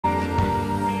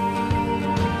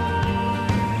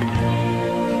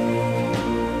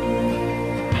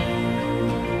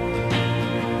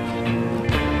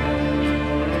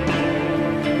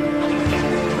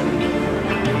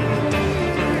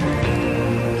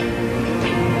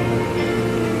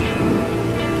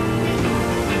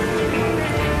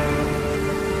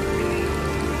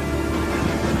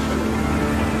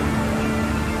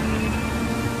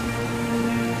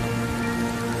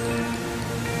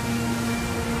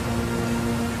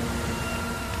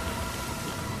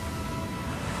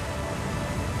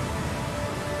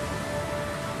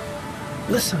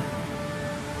Listen.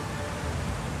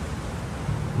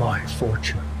 My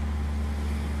fortune.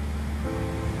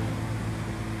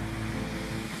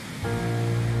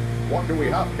 What do we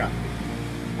have, Captain?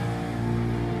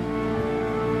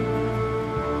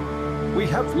 We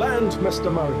have land,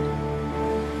 Mr. Murray.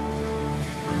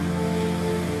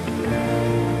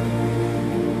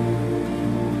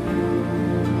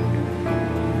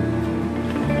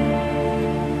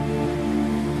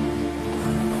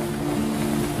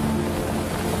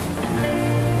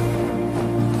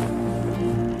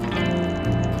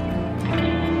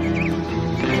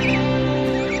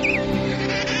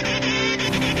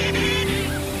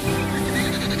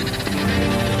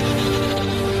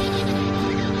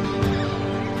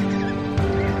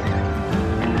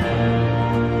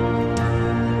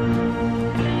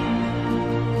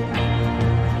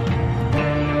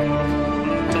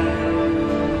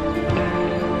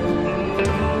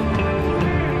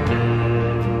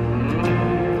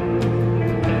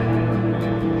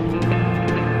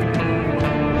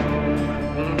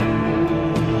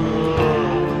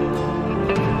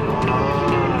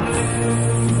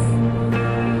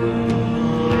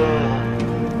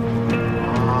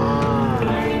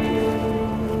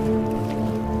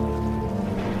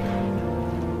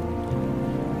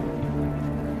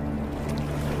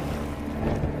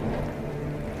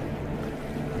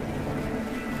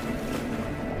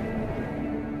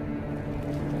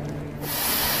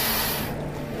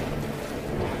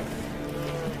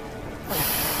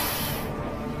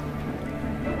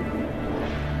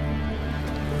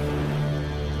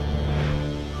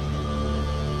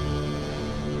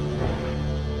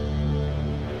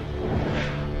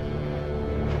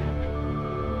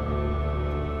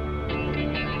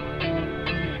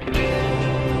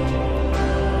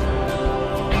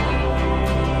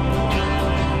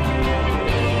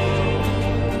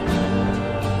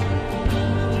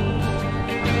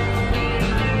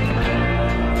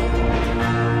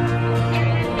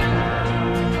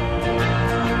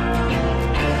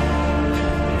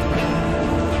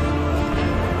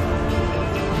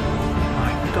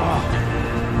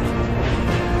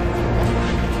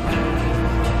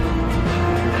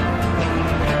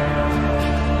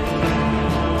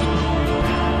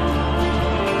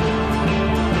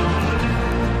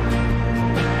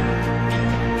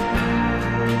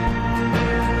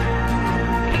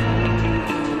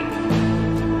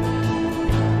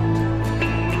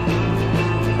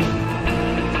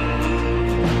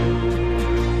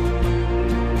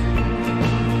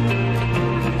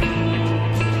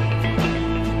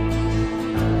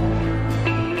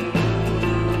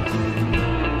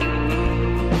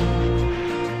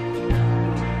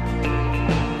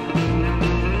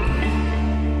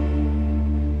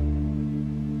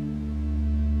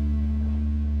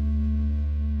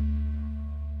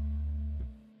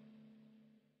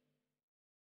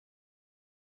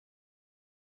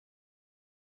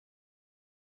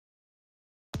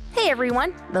 Hey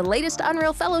everyone! The latest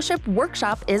Unreal Fellowship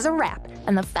workshop is a wrap,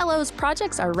 and the Fellows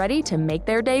projects are ready to make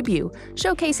their debut,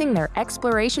 showcasing their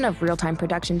exploration of real-time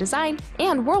production design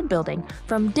and world building.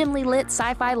 From dimly lit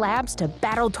sci-fi labs to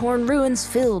battle-torn ruins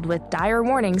filled with dire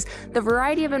warnings, the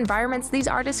variety of environments these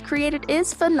artists created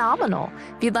is phenomenal.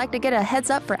 If you'd like to get a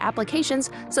heads up for applications,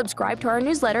 subscribe to our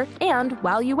newsletter, and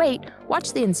while you wait,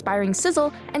 watch the inspiring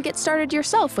sizzle and get started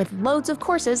yourself with loads of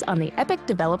courses on the Epic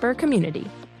developer community.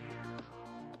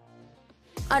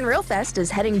 Unreal Fest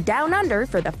is heading down under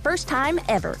for the first time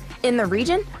ever. In the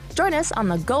region, join us on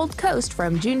the Gold Coast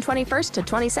from June 21st to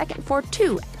 22nd for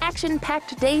 2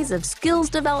 action-packed days of skills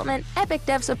development, Epic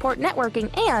Dev support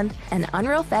networking, and an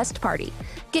Unreal Fest party.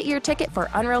 Get your ticket for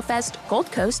Unreal Fest Gold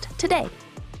Coast today.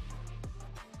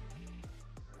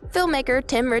 Filmmaker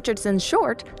Tim Richardson's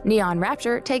short, Neon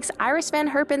Rapture, takes Iris Van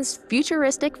Herpen's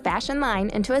futuristic fashion line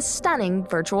into a stunning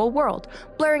virtual world,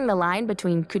 blurring the line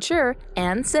between couture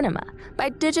and cinema. By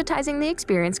digitizing the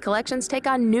experience, collections take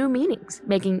on new meanings,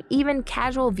 making even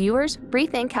casual viewers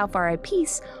rethink how far a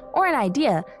piece or an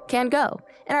idea can go.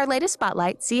 In our latest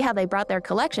spotlight, see how they brought their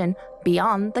collection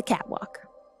beyond the catwalk.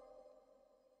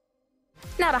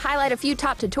 Now to highlight a few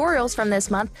top tutorials from this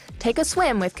month, take a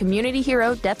swim with community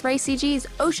hero Deathray CG's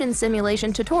Ocean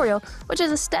Simulation tutorial, which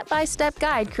is a step-by-step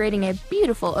guide creating a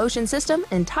beautiful ocean system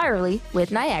entirely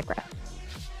with Niagara.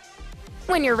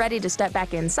 When you're ready to step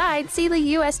back inside, see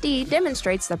the USD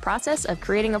demonstrates the process of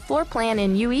creating a floor plan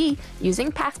in UE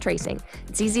using path tracing.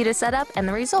 It's easy to set up and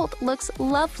the result looks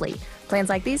lovely. Plans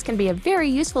like these can be a very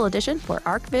useful addition for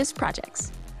ArcViz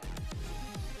projects.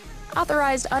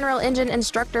 Authorized Unreal Engine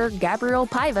instructor Gabriel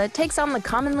Paiva takes on the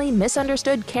commonly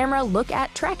misunderstood camera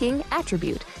look-at tracking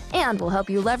attribute and will help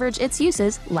you leverage its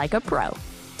uses like a pro.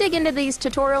 Dig into these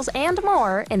tutorials and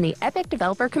more in the Epic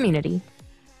developer community.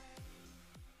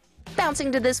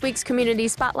 Bouncing to this week's community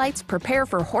spotlights, prepare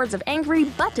for hordes of angry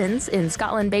buttons in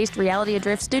Scotland-based Reality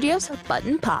Adrift Studios'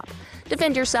 Button Pop.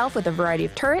 Defend yourself with a variety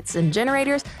of turrets and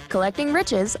generators, collecting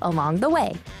riches along the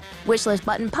way. Wishlist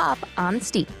Button Pop on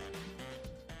Steam.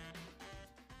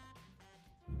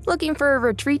 Looking for a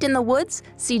retreat in the woods?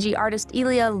 CG artist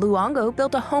Elia Luongo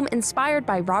built a home inspired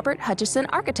by Robert Hutchison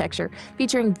architecture,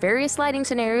 featuring various lighting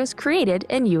scenarios created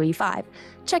in UE5.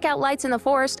 Check out Lights in the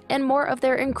Forest and more of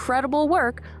their incredible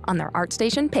work on their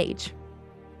ArtStation page.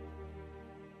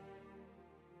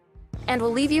 And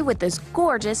we'll leave you with this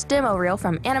gorgeous demo reel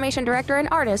from animation director and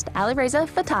artist Alireza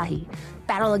Fatahi.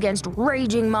 Battle against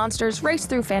raging monsters, race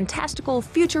through fantastical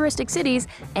futuristic cities,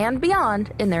 and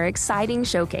beyond in their exciting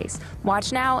showcase.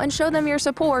 Watch now and show them your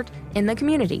support in the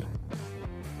community.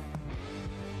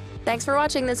 Thanks for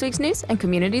watching this week's News and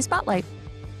Community Spotlight.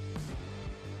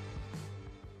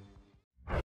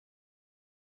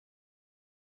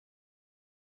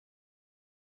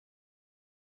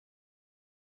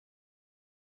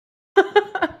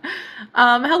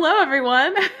 Hello,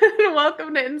 everyone, and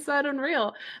welcome to Inside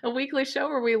Unreal, a weekly show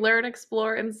where we learn,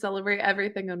 explore, and celebrate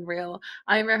everything Unreal.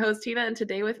 I am your host, Tina, and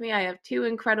today with me I have two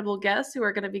incredible guests who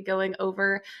are going to be going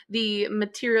over the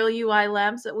Material UI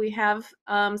labs that we have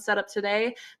set up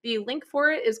today. The link for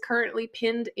it is currently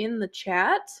pinned in the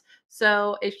chat.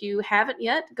 So if you haven't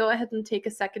yet, go ahead and take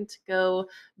a second to go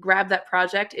grab that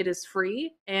project. It is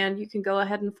free, and you can go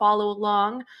ahead and follow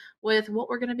along with what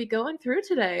we're going to be going through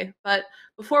today. But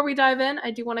before we dive in,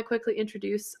 I do want to quickly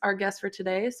introduce our guest for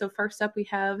today. So first up, we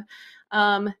have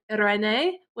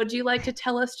Renee. Would you like to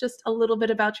tell us just a little bit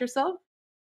about yourself?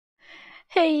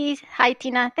 Hey, hi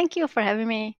Tina, thank you for having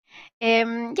me.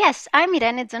 Yes, I'm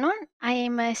Irene Zanon. I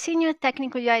am a senior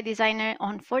technical UI designer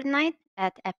on Fortnite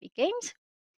at Epic Games.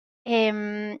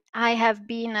 I have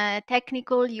been a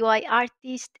technical UI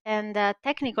artist and a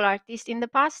technical artist in the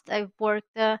past. I've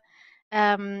worked,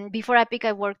 before Epic,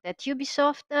 I worked at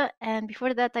Ubisoft, and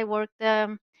before that, I worked at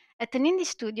an indie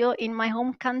studio in my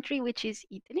home country, which is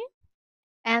Italy.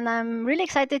 And I'm really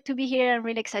excited to be here. I'm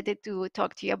really excited to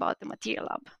talk to you about the Material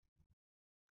Lab.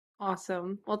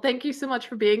 Awesome. Well, thank you so much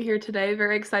for being here today.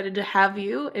 Very excited to have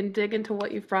you and dig into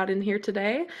what you've brought in here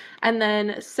today. And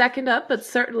then second up, but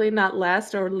certainly not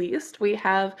last or least, we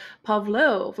have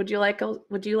Pavlo. Would you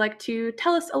like to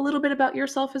tell us a little bit about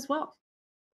yourself as well?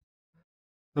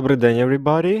 Добрий день,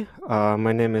 everybody.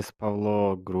 My name is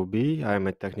Pavlo Grubi. I'm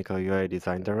a technical UI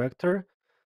design director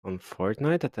on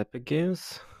Fortnite at Epic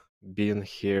Games. Been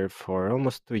here for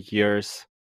almost 2 years.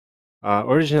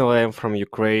 Originally, I'm from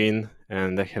Ukraine,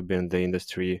 and I have been in the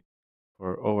industry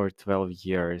for over 12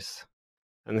 years.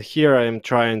 And here I am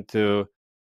trying to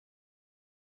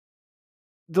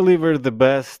deliver the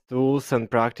best tools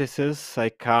and practices I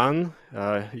can,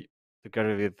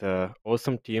 together with the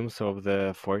awesome teams of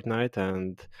the Fortnite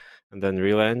and then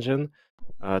Real Engine,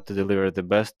 to deliver the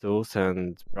best tools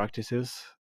and practices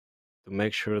to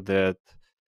make sure that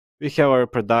we have our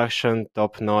production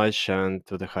top notch and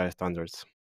to the highest standards.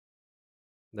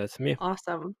 That's me.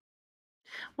 Awesome.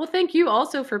 Well, thank you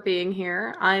also for being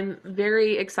here. I'm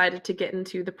very excited to get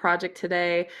into the project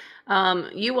today.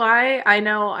 UI, I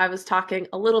know I was talking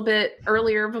a little bit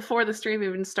earlier before the stream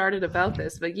even started about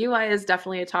this, but UI is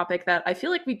definitely a topic that I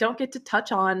feel like we don't get to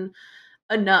touch on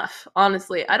enough,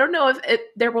 honestly. I don't know if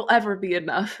there will ever be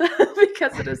enough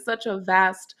because it is such a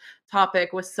vast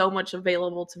topic with so much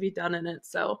available to be done in it.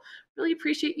 So really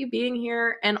appreciate you being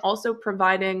here and also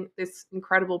providing this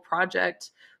incredible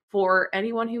project for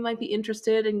anyone who might be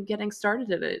interested in getting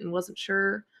started in it and wasn't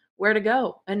sure where to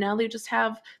go. And now they just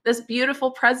have this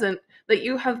beautiful present that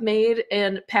you have made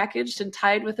and packaged and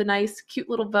tied with a nice, cute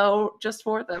little bow just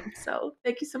for them. So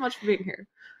thank you so much for being here.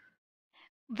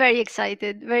 Very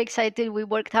excited, very excited. We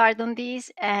worked hard on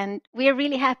this, and we are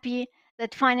really happy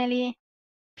that finally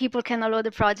people can download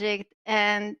the project.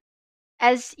 And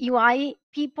as UI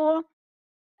people,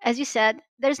 as you said,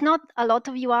 there's not a lot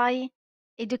of UI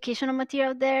educational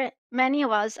material there. Many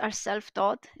of us are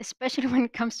self-taught, especially when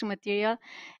it comes to material.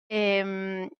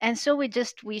 And so we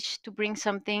just wish to bring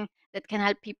something that can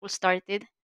help people started,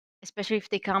 especially if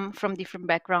they come from different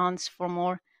backgrounds, for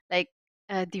more like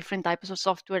different types of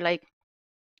software like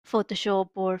Photoshop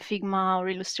or Figma or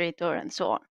Illustrator and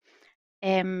so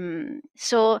on.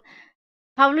 So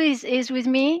Pablo is with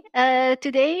me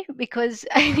today because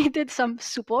I needed some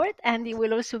support, and he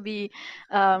will also be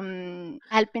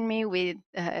helping me with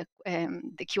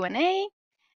the Q&A.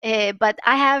 But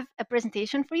I have a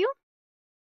presentation for you,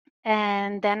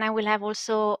 and then I will have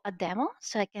also a demo,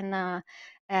 so I can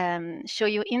show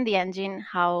you in the engine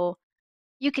how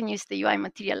you can use the UI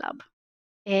Material Lab.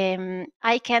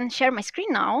 I can share my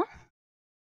screen now.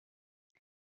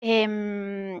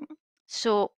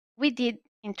 So we did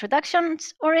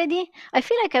introductions already. I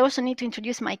feel like I also need to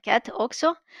introduce my cat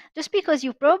Oxo, just because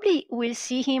you probably will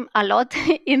see him a lot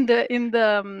in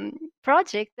the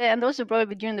project and also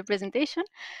probably during the presentation.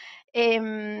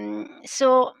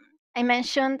 So I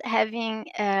mentioned having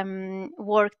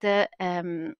worked at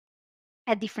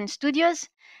different studios.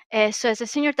 So as a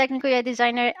senior technical UI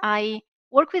designer, I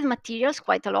work with materials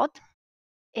quite a lot.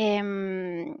 I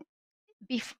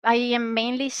am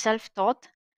mainly self-taught,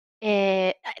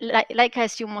 like I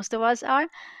assume most of us are.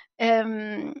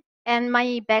 And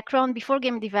my background before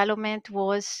game development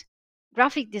was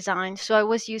graphic design. So I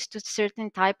was used to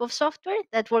certain type of software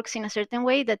that works in a certain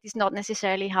way that is not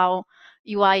necessarily how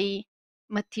UI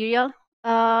material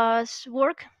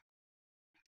work.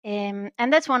 And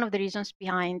that's one of the reasons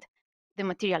behind the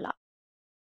Material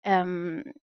Lab.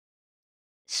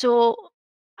 So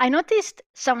I noticed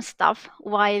some stuff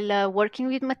while working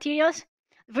with materials.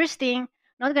 First thing,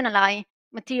 not gonna lie,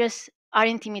 materials are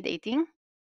intimidating.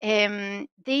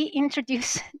 They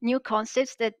introduce new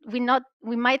concepts that we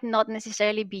might not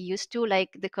necessarily be used to, like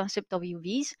the concept of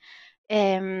UVs.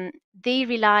 They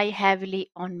rely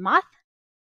heavily on math,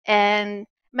 and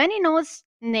many nodes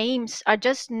names are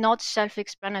just not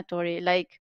self-explanatory.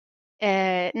 Like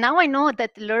now I know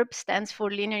that LERP stands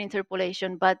for linear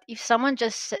interpolation, but if someone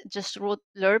just wrote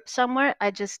LERP somewhere,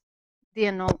 I just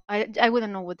didn't know. I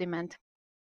wouldn't know what they meant.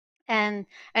 And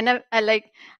I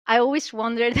always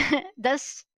wondered,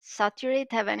 does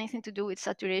saturate have anything to do with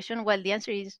saturation? Well, the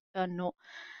answer is no.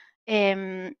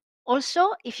 Also,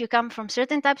 if you come from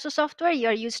certain types of software, you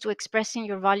are used to expressing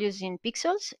your values in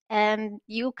pixels, and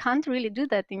you can't really do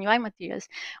that in UI materials.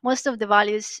 Most of the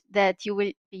values that you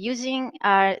will be using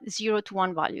are 0 to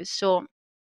 1 values, so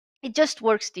it just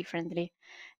works differently.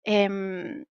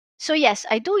 So yes,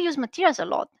 I do use materials a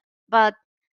lot, but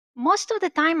most of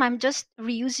the time I'm just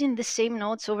reusing the same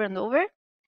nodes over and over.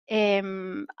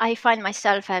 I find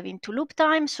myself having to loop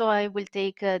time, so I will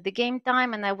take the game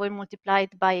time and I will multiply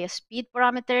it by a speed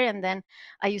parameter, and then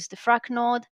I use the frac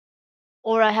node,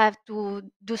 or I have to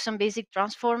do some basic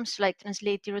transforms like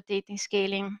translating, rotating,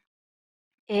 scaling.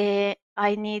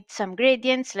 I need some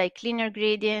gradients like linear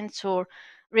gradients or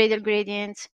radial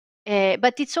gradients,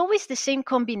 but it's always the same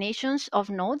combinations of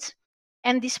nodes.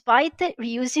 And despite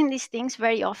reusing these things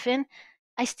very often,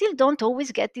 I still don't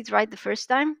always get it right the first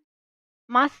time.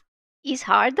 Math is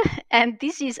hard, and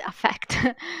this is a fact,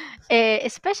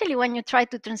 especially when you try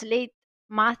to translate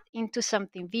math into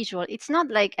something visual. It's not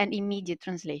like an immediate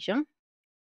translation.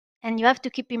 And you have to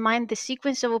keep in mind the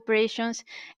sequence of operations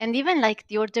and even like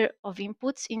the order of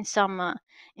inputs in some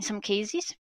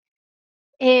cases.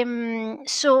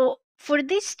 So for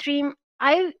this stream,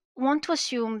 I want to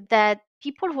assume that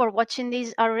people who are watching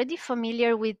this are already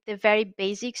familiar with the very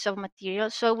basics of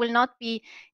materials. So I will not be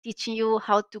teaching you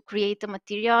how to create a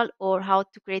material or how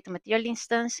to create a material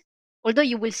instance, although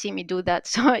you will see me do that.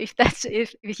 So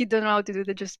if you don't know how to do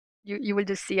that, just you will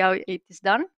just see how it is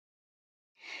done.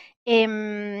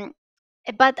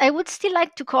 But I would still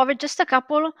like to cover just a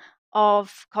couple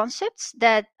of concepts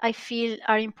that I feel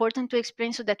are important to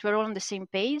explain so that we're all on the same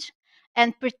page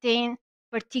and pertain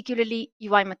particularly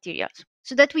UI materials,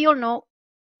 so that we all know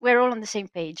we're all on the same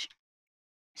page.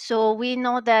 So we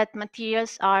know that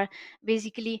materials are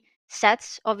basically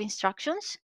sets of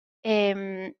instructions,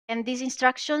 and these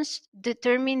instructions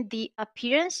determine the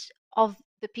appearance of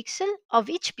the pixel, of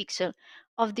each pixel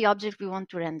of the object we want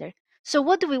to render. So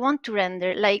what do we want to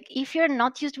render? Like if you're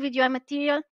not used with UI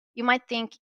material, you might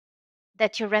think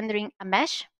that you're rendering a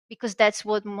mesh, because that's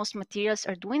what most materials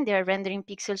are doing. They're rendering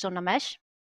pixels on a mesh.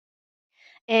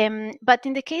 But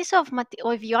in the case of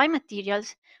UI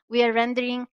materials, we are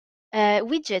rendering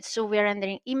widgets. So we are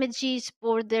rendering images,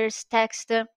 borders,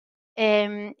 text.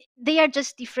 They are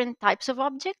just different types of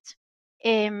objects.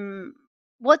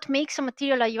 What makes a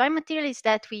material a UI material is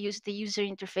that we use the user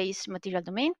interface material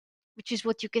domain, which is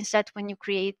what you can set when you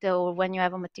create or when you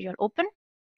have a material open.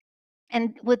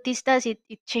 And what this does, it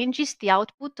changes the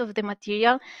output of the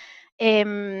material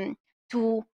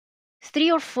to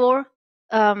 3 or 4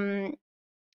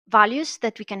 values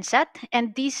that we can set,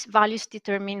 and these values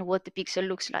determine what the pixel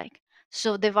looks like.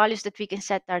 So the values that we can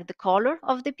set are the color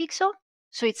of the pixel,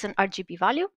 so it's an RGB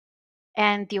value,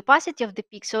 and the opacity of the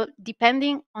pixel,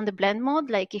 depending on the blend mode,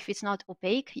 like if it's not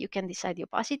opaque, you can decide the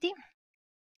opacity.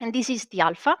 And this is the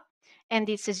alpha, and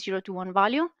it's a 0 to 1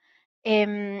 value.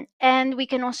 And we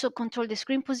can also control the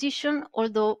screen position,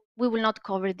 although we will not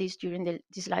cover this during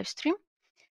this live stream.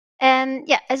 And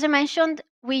yeah, as I mentioned,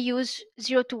 we use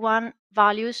 0 to 1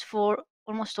 values for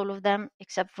almost all of them,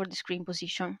 except for the screen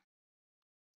position.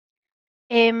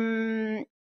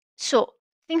 So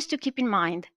things to keep in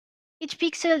mind. Each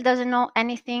pixel doesn't know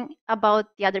anything about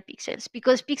the other pixels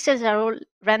because pixels are all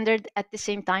rendered at the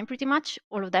same time, pretty much,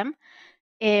 all of them.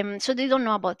 So they don't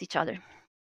know about each other.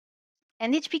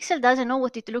 And each pixel doesn't know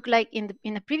what it looked like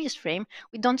in a previous frame.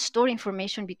 We don't store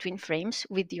information between frames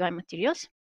with UI materials.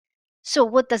 So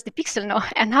what does the pixel know,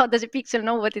 and how does a pixel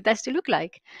know what it has to look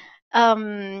like?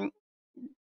 Um,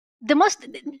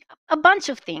 a bunch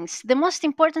of things. The most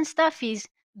important stuff is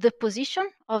the position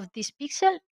of this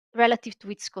pixel relative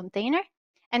to its container,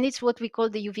 and it's what we call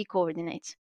the UV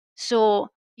coordinates. So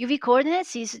UV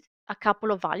coordinates is a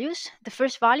couple of values. The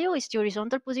first value is the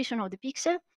horizontal position of the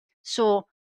pixel. So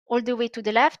all the way to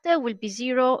the left will be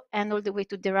 0, and all the way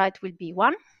to the right will be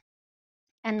 1,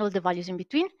 and all the values in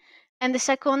between. And the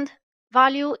second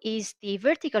value is the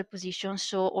vertical position.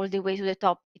 So all the way to the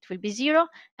top, it will be 0,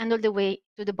 and all the way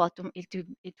to the bottom, it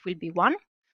will be 1.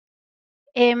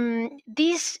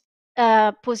 This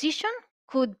position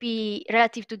could be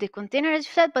relative to the container, as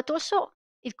you said, but also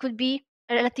it could be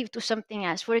relative to something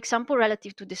else. For example,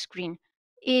 relative to the screen.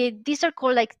 These are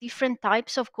called like different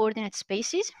types of coordinate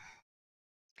spaces.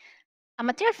 A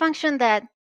material function that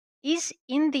is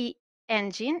in the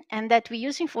engine and that we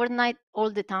use in Fortnite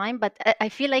all the time, but I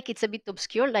feel like it's a bit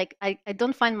obscure. Like I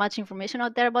don't find much information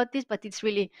out there about this, but it's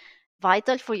really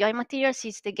vital for UI materials.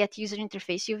 It's the get user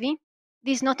interface UV.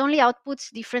 This not only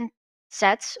outputs different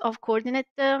sets of coordinate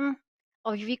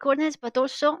of UV coordinates, but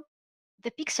also the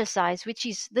pixel size, which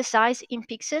is the size in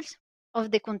pixels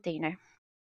of the container.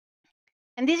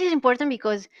 And this is important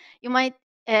because you might,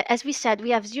 as we said, we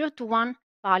have 0 to 1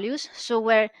 values. So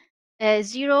where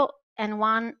 0 and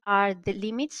 1 are the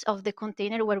limits of the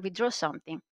container where we draw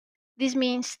something. This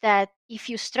means that if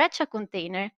you stretch a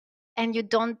container and you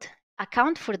don't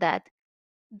account for that,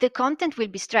 the content will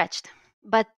be stretched.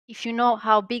 But if you know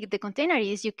how big the container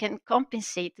is, you can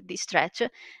compensate the stretch.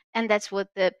 And that's what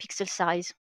the pixel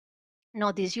size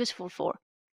node is useful for.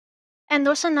 And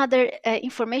also another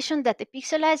information that the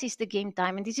pixel has is the game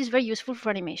time. And this is very useful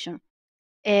for animation.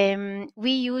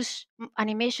 We use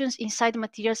animations inside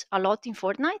materials a lot in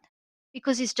Fortnite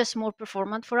because it's just more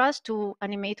performant for us to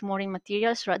animate more in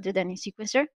materials rather than in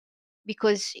sequencer,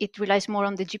 because it relies more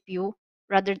on the GPU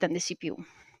rather than the CPU.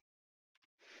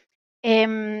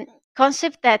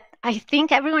 Concept that I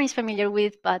think everyone is familiar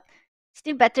with, but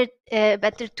still better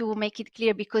to make it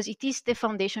clear because it is the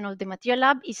foundation of the Material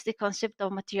Lab, is the concept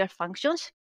of material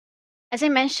functions. As I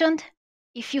mentioned,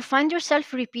 if you find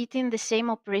yourself repeating the same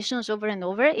operations over and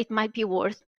over, it might be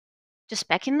worth just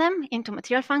packing them into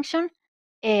material function,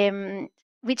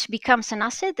 which becomes an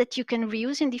asset that you can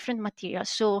reuse in different materials.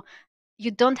 So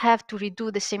you don't have to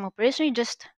redo the same operation, you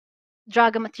just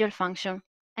drag a material function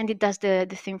and it does the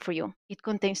thing for you. It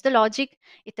contains the logic,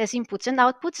 it has inputs and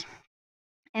outputs.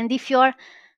 And if you're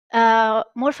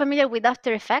more familiar with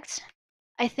After Effects,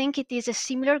 I think it is a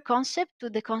similar concept to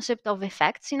the concept of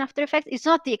effects in After Effects. It's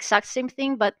not the exact same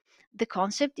thing, but the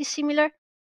concept is similar,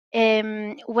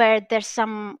 where there's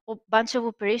a bunch of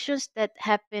operations that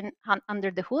happen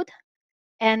under the hood.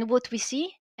 And what we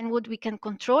see and what we can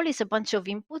control is a bunch of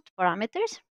input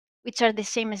parameters, which are the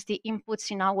same as the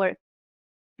inputs in our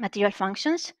material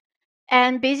functions.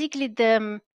 And basically,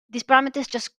 these parameters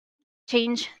just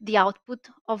change the output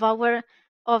of our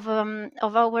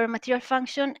material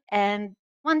function. And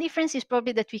one difference is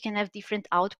probably that we can have different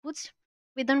outputs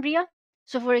with Unreal.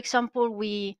 So for example,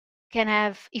 we can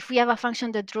have, if we have a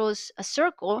function that draws a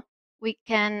circle, we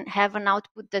can have an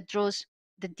output that draws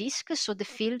the disk, so the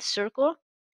filled circle,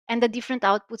 and the different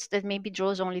outputs that maybe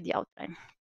draws only the outline.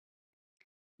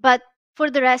 But for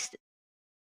the rest,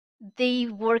 they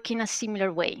work in a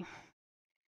similar way.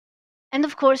 And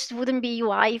of course, it wouldn't be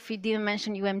UI if we didn't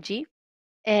mention UMG,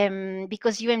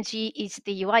 because UMG is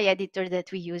the UI editor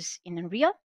that we use in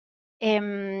Unreal.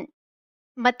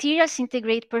 Materials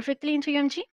integrate perfectly into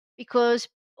UMG because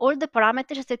all the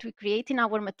parameters that we create in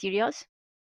our materials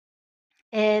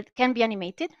can be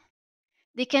animated.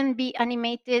 They can be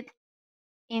animated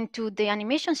into the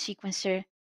animation sequencer,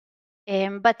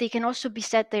 but they can also be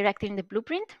set directly in the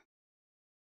blueprint.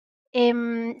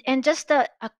 And just a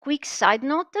quick side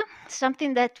note,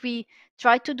 something that we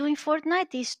try to do in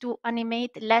Fortnite is to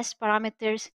animate less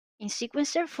parameters in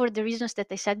sequencer for the reasons that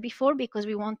I said before, because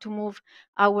we want to move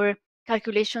our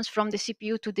calculations from the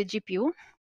CPU to the GPU.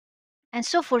 And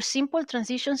so for simple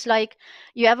transitions, like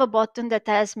you have a button that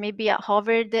has maybe a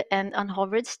hovered and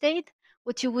unhovered state,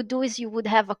 what you would do is you would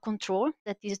have a control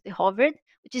that is the hovered,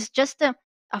 which is just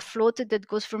a float that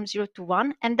goes from 0 to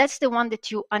 1. And that's the one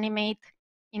that you animate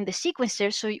in the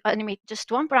sequencer. So you animate just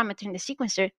one parameter in the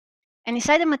sequencer. And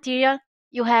inside the material,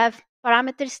 you have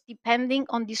parameters depending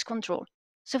on this control.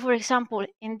 So for example,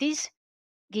 in this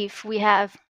GIF, we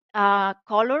have a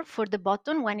color for the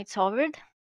button when it's hovered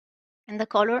and the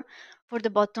color for the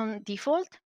button default.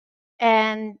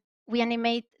 And we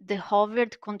animate the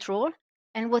hovered control.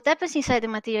 And what happens inside the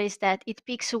material is that it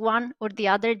picks one or the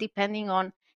other depending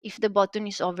on if the button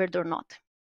is hovered or not.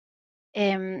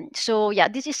 So yeah,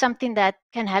 this is something that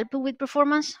can help with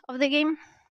performance of the game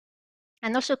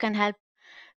and also can help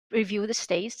preview the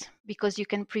states because you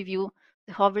can preview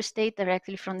the hover state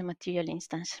directly from the material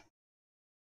instance.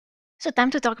 So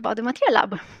time to talk about the Material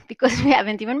Lab because we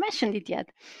haven't even mentioned it yet.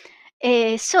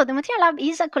 So the Material Lab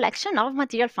is a collection of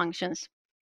material functions.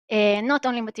 Not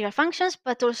only material functions,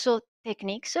 but also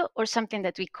techniques or something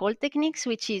that we call techniques,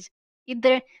 which is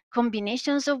either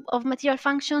combinations of material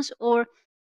functions or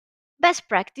best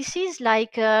practices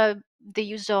like the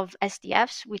use of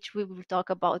SDFs, which we will talk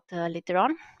about later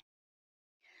on.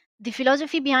 The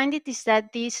philosophy behind it is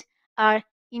that these are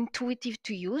intuitive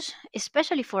to use,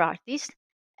 especially for artists.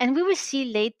 And we will see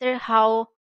later how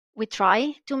we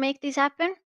try to make this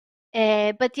happen.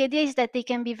 But the idea is that they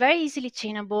can be very easily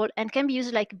chainable and can be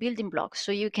used like building blocks.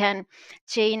 So you can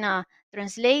chain a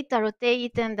translate, a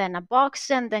rotate, and then a box,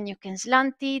 and then you can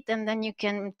slant it, and then you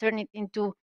can turn it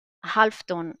into a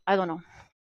halftone. I don't know.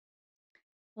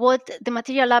 What the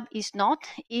Material Lab is not,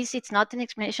 is it's not an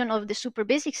explanation of the super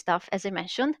basic stuff, as I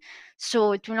mentioned.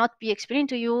 So it will not be explaining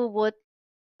to you what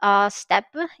a step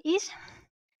is,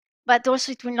 but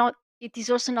also it is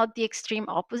also not the extreme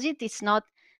opposite. It's not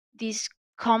this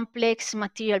complex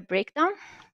material breakdown.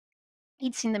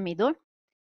 It's in the middle.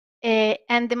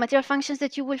 And the material functions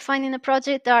that you will find in a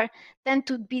project tend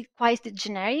to be quite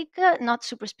generic, not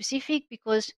super specific,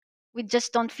 because we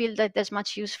just don't feel that there's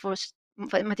much use for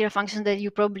material functions that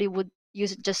you probably would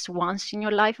use just once in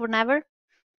your life or never.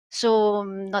 So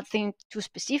nothing too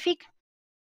specific.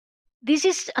 This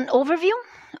is an overview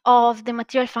of the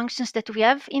material functions that we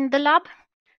have in the lab.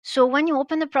 So when you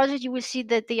open the project, you will see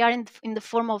that they are in the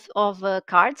form of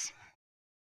cards.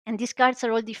 And these cards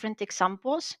are all different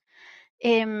examples.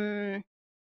 And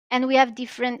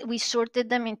we sorted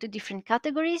them into different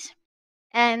categories.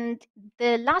 And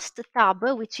the last tab,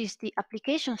 which is the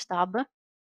applications tab,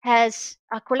 has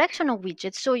a collection of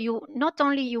widgets. So you not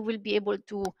only you will be able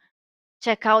to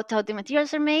check out how the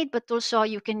materials are made, but also how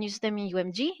you can use them in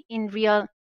UMG in real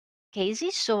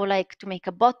cases. So like to make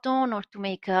a button or to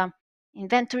make a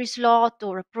inventory slot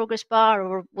or a progress bar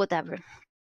or whatever.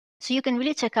 So you can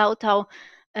really check out how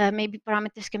maybe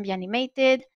parameters can be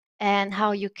animated and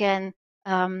how you can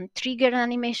trigger an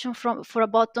animation for a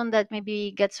button that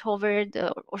maybe gets hovered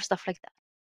or stuff like that.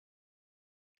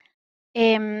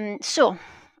 So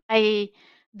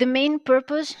the main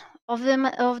purpose of the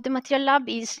Material Lab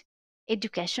is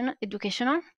educational.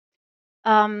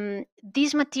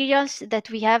 These materials that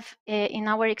we have in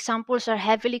our examples are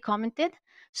heavily commented,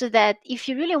 so that if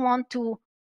you really want to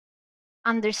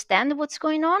understand what's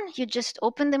going on, you just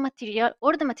open the material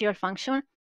or the material function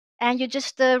and you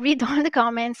just read all the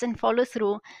comments and follow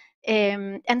through,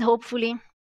 and hopefully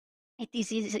it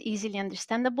is easily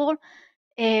understandable.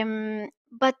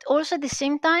 But also at the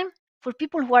same time, for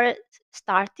people who are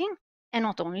starting, and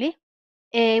not only,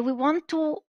 we want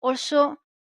to also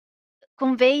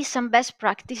convey some best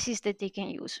practices that they can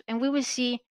use. And we will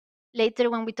see later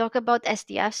when we talk about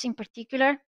SDFs in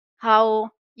particular,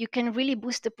 how you can really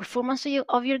boost the performance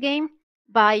of your game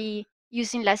by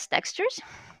using less textures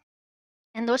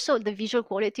and also the visual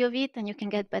quality of it, and you can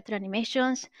get better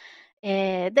animations.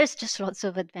 There's just lots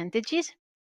of advantages.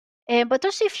 But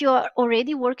also if you are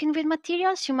already working with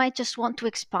materials, you might just want to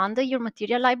expand your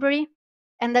material library.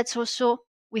 And that's also,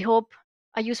 we hope,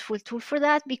 a useful tool for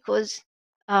that, because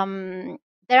there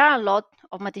are a lot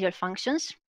of material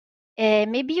functions.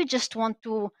 Maybe you just want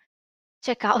to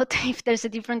check out if there's a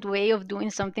different way of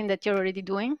doing something that you're already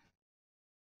doing.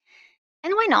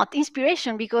 And why not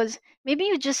inspiration? Because maybe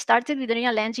you just started with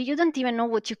Unreal Engine, you don't even know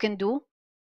what you can do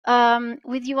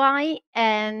with UI,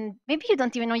 and maybe you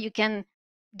don't even know you can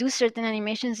do certain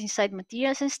animations inside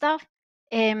materials and stuff.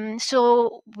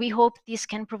 So we hope this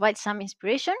can provide some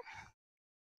inspiration.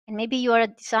 And maybe you are a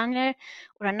designer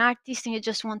or an artist and you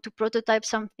just want to prototype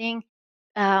something.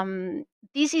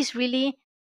 This is really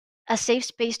a safe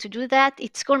space to do that.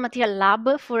 It's called Material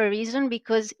Lab for a reason,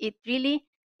 because it really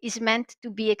is meant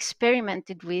to be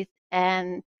experimented with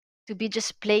and to be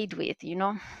just played with, you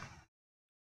know.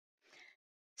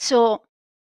 So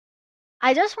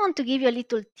I just want to give you a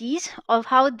little tease of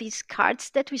how these cards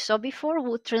that we saw before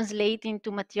would translate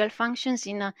into material functions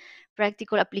in a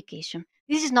practical application.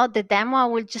 This is not the demo. I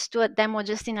will just do a demo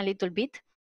just in a little bit.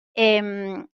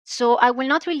 So I will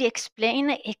not really explain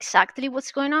exactly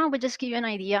what's going on, but just give you an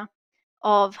idea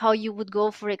of how you would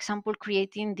go, for example,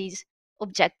 creating this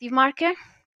objective marker.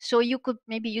 So you could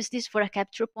maybe use this for a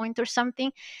capture point or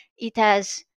something. It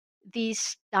has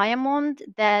this diamond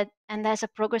and has a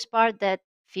progress bar that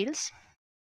fills.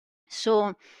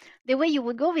 So the way you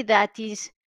would go with that is,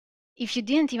 if you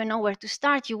didn't even know where to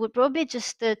start, you would probably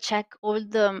just check all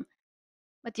the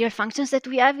material functions that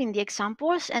we have in the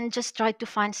examples and just try to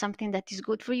find something that is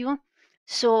good for you.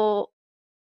 So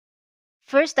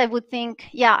first I would think,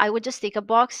 yeah, I would just take a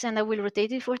box and I will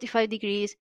rotate it 45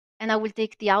 degrees, and I will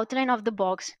take the outline of the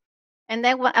box, and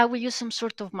then I will use some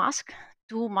sort of mask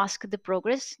to mask the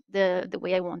progress the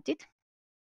way I want it.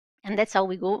 And that's how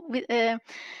we go with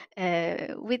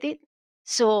it.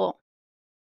 So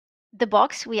the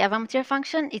box, we have a material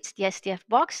function, it's the STF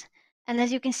box. And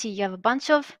as you can see, you have a bunch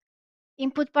of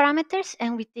input parameters,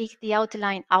 and we take the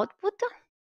outline output.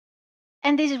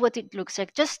 And this is what it looks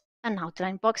like, just an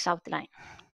outline, box outline.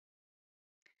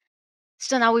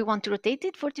 So now we want to rotate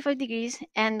it 45 degrees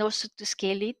and also to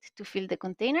scale it to fill the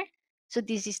container. So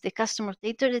this is the custom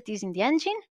rotator that is in the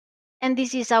engine. And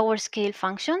this is our scale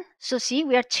function. So see,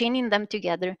 we are chaining them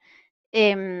together.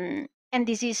 And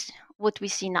this is what we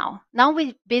see now. Now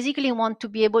we basically want to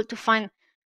be able to find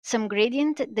some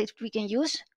gradient that we can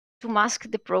use to mask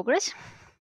the progress.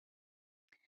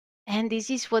 And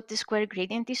this is what the square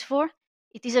gradient is for.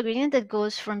 It is a gradient that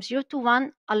goes from 0 to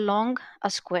 1 along a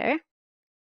square.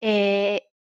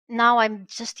 Now I'm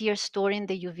just here storing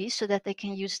the UVs so that I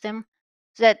can use them,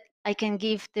 so that I can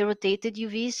give the rotated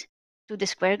UVs to the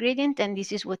square gradient, and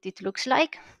this is what it looks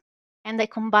like. And I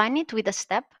combine it with a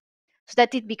step so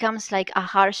that it becomes like a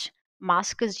harsh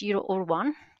mask, 0 or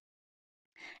 1.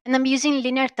 And I'm using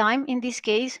linear time in this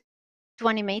case to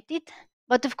animate it.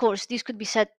 But of course, this could be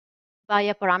set by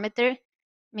a parameter,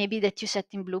 maybe that you set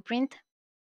in Blueprint.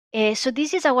 So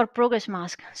this is our progress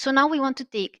mask. So now we want to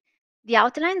take the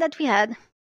outline that we had,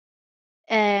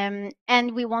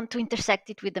 and we want to intersect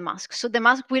it with the mask. So the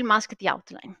mask will mask the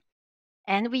outline.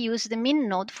 And we use the min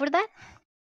node for that.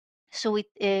 So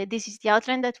this is the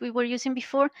outline that we were using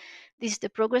before. This is the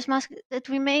progress mask that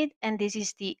we made, and this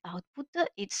is the output.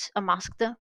 It's a masked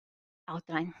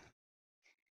outline.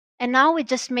 And now we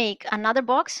just make another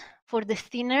box for the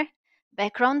thinner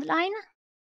background line.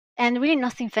 And really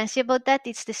nothing fancy about that.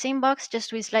 It's the same box,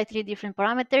 just with slightly different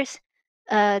parameters.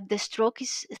 The stroke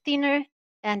is thinner,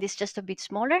 and it's just a bit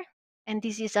smaller. And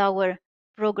this is our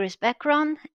progress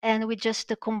background. And we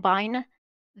just combine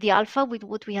the alpha with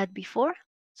what we had before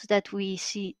so that we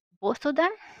see both of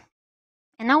them.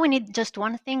 And now we need just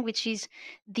one thing, which is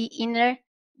the inner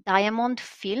diamond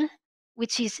fill,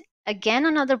 which is again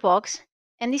another box.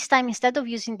 And this time, instead of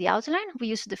using the outline, we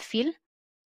use the fill.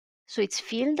 So it's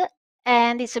filled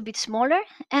and it's a bit smaller,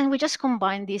 and we just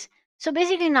combine this. So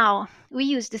basically now we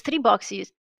use the three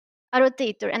boxes, a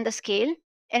rotator and a scale,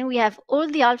 and we have all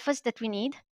the alphas that we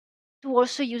need to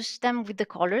also use them with the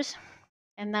colors.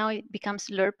 And now it becomes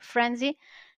LERP frenzy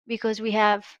because we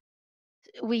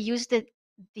use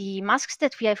the masks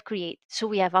that we have created. So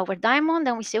we have our diamond,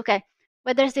 and we say, okay,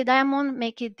 where there's the diamond,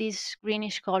 make it this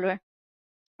greenish color.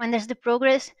 When there's the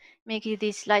progress, make it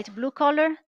this light blue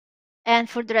color. And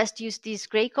for the rest, use this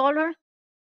gray color.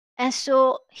 And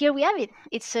so here we have it.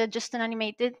 It's just an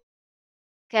animated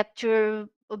capture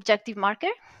objective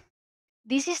marker.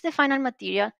 This is the final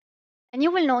material. And you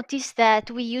will notice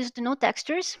that we used no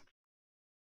textures.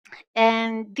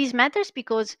 And this matters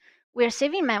because we are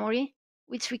saving memory,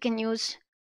 which we can use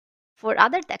for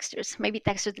other textures, maybe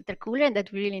textures that are cooler and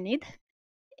that we really need.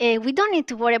 We don't need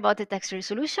to worry about the texture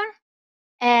resolution.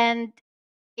 And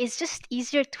it's just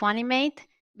easier to animate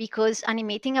because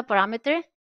animating a parameter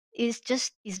is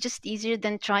just easier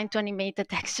than trying to animate a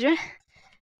texture.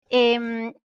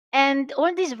 And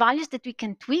all these values that we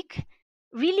can tweak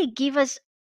really give us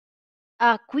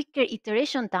a quicker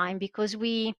iteration time because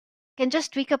we can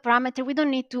just tweak a parameter. We don't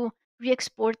need to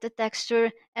re-export the texture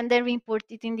and then re-import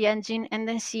it in the engine and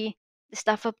then see the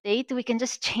stuff update. We can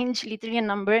just change literally a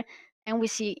number and we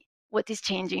see what is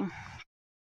changing.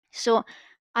 So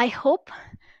I hope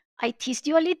I teased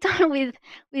you a little with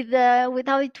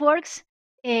how it works.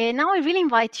 Now I really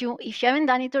invite you, if you haven't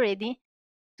done it already,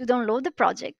 to download the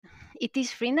project. It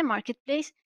is free in the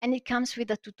marketplace and it comes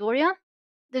with a tutorial.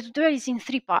 The tutorial is in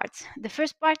 3 parts. The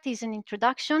first part is an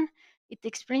introduction. It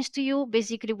explains to you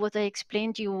basically what I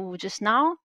explained to you just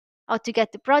now, how to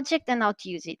get the project and how to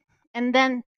use it. And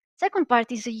then second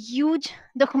part is a huge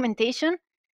documentation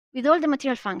with all the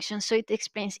material functions. So it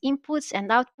explains inputs and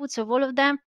outputs of all of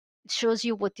them. It shows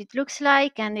you what it looks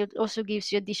like, and it also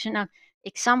gives you additional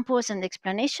examples and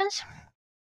explanations.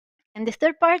 And the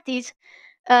third part is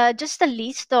just a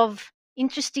list of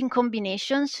interesting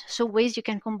combinations, so ways you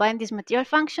can combine these material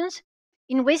functions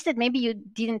in ways that maybe you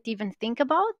didn't even think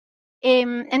about.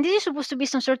 And this is supposed to be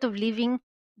some sort of living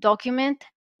document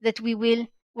that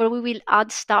where we will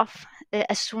add stuff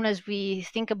as soon as we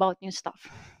think about new stuff.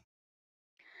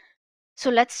 So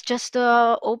let's just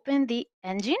open the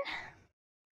engine.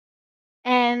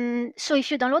 And so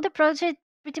if you download the project,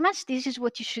 pretty much this is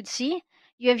what you should see.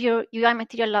 You have your UI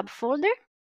Material Lab folder,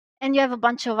 and you have a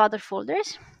bunch of other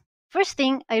folders. First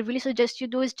thing I really suggest you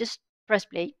do is just press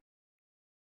play.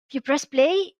 If you press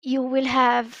play, you will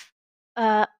have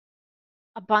a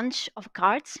bunch of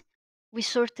cards. We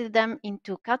sorted them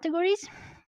into categories,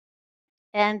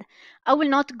 and I will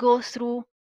not go through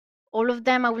all of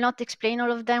them. I will not explain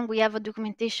all of them. We have a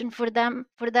documentation for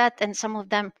that, and some of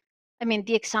them, I mean,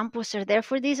 the examples are there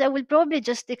for this. I will probably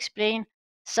just explain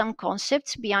some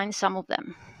concepts behind some of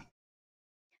them.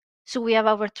 So we have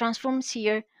our transforms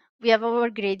here, we have our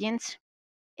gradients,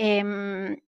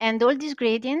 and all these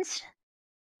gradients,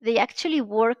 they actually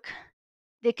work.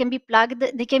 They can be plugged,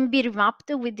 they can be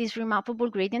remapped with this remappable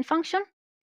gradient function.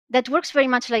 That works very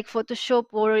much like Photoshop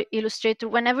or Illustrator.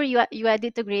 Whenever you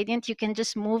edit a gradient, you can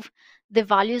just move the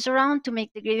values around to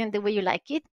make the gradient the way you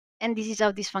like it. And this is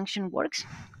how this function works.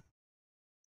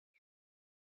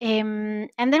 And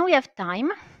then we have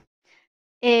time.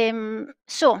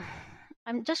 So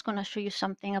I'm just going to show you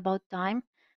something about time.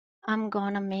 I'm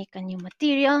going to make a new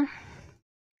material,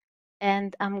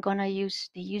 and I'm going to use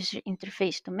the user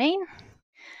interface domain.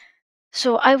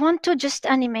 So I want to just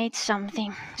animate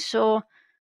something. So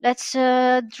let's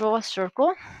draw a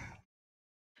circle.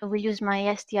 So we'll use my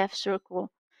STF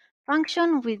circle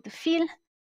function with the fill.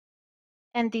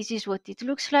 And this is what it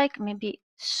looks like. Maybe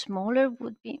smaller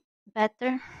would be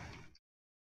better.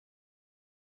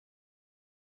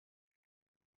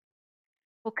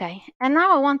 Okay, and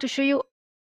now I want to show you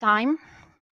time.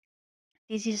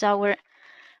 This is our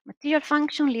material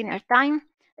function, linear time.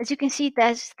 As you can see, it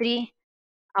has 3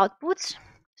 outputs.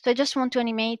 So I just want to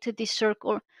animate this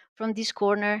circle from this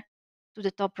corner to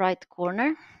the top right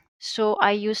corner. So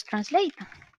I use translate.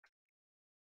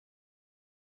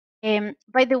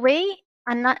 By the way,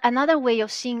 another way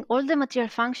of seeing all the material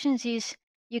functions is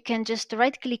you can just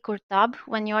right click or tab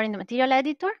when you are in the material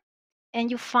editor, and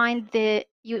you find the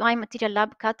UI Material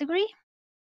Lab category,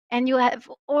 and you have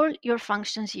all your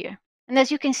functions here. And as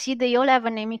you can see, they all have a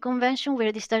naming convention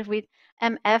where they start with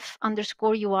mf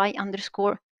underscore UI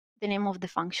underscore the name of the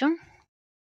function.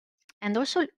 And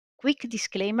also, quick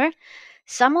disclaimer,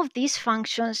 some of these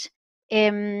functions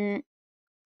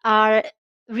are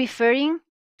referring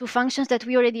to functions that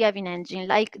we already have in engine,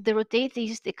 like the rotate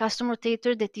is the custom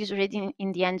rotator that is already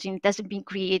in the engine. It hasn't been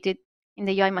created in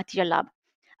the UI Material Lab.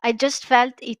 I just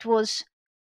felt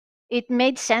it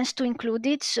made sense to include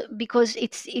it because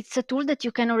it's a tool that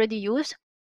you can already use,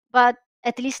 but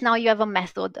at least now you have a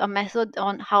method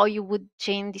on how you would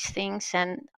chain these things,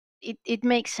 and it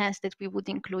makes sense that we would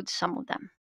include some of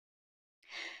them.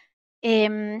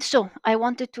 So I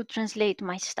wanted to translate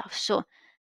my stuff. So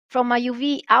from a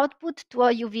UV output to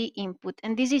a UV input.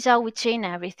 And this is how we chain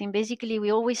everything. Basically, we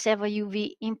always have a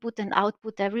UV input and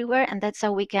output everywhere, and that's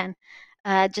how we can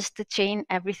just chain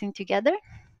everything together.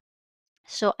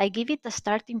 So I give it a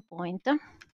starting point,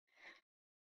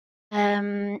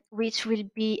 which will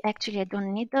be, actually, I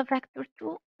don't need a vector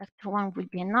 2. Vector 1 will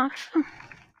be enough.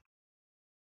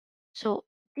 So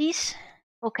this,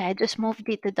 okay, I just moved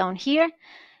it down here,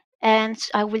 and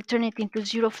I will turn it into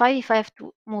 0.5 if I have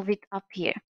to move it up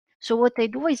here. So what I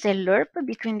do is I lerp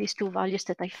between these two values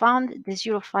that I found, the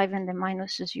 0.5 and the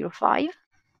minus 0.5.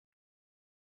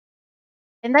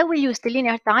 And I will use the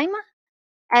linear time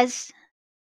as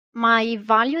my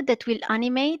value that will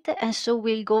animate, and so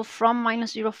we'll go from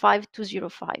minus 0.5 to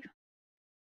 0.5.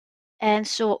 And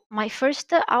so my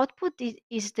first output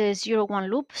is the 0, 1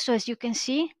 loop. So as you can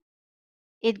see,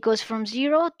 it goes from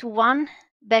 0 to 1,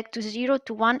 back to 0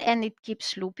 to 1, and it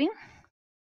keeps looping.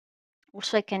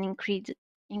 Also, I can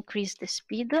increase the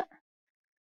speed.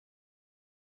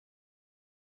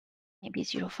 Maybe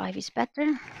 0.5 is better.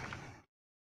 And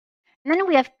then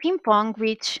we have ping pong,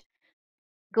 which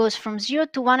goes from 0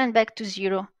 to 1 and back to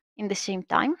 0 in the same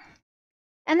time.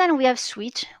 And then we have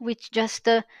switch, which just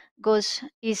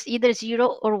is either 0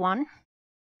 or 1.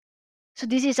 So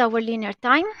this is our linear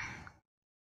time.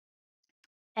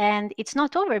 And it's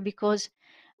not over because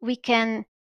we can,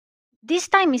 this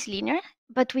time is linear,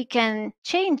 but we can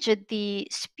change the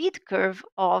speed curve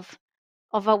of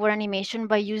our animation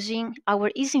by using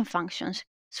our easing functions.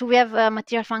 So we have a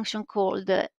material function called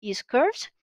ease curves.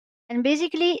 And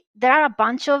basically, there are a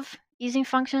bunch of easing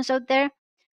functions out there.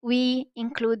 we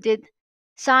included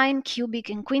sine, cubic,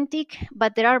 and quintic,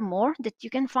 but there are more that you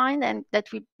can find and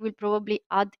that we will probably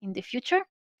add in the future.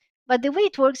 But the way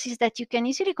it works is that you can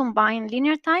easily combine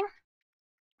linear time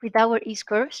with our ease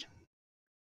curves.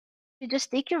 You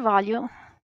just take your value,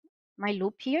 my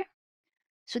loop here.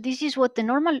 So this is what the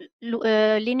normal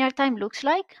linear time looks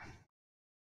like.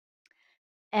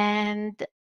 And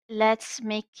let's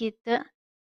make it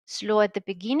slow at the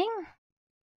beginning.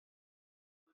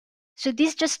 So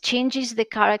this just changes the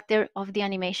character of the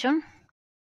animation.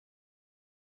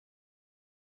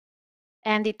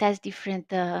 And it has different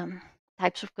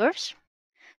types of curves.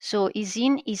 So ease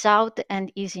in, ease out,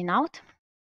 and ease in out.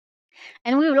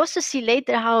 And we will also see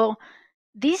later how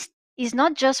this is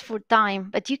not just for time,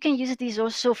 but you can use this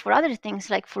also for other things,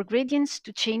 like for gradients,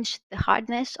 to change the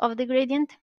hardness of the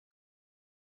gradient.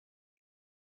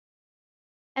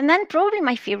 And then probably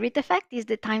my favorite effect is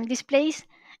the time displays.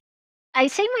 I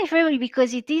say my favorite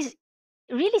because it is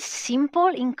really simple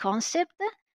in concept,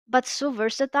 but so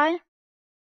versatile.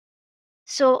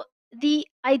 So the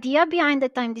idea behind the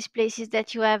time displays is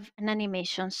that you have an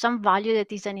animation, some value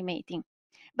that is animating,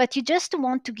 but you just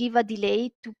want to give a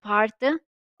delay to part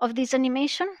of this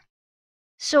animation.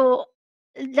 So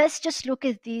let's just look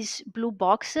at this blue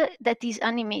box that is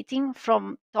animating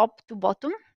from top to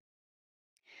bottom.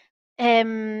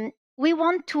 We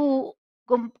want to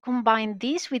combine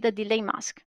this with a delay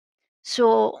mask.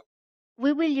 So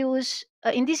we will use,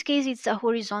 in this case, it's a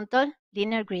horizontal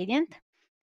linear gradient.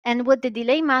 And what the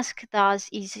delay mask does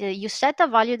is you set a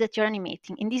value that you're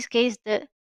animating. In this case, the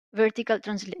vertical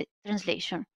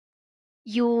translation.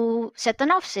 You set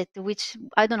an offset, which,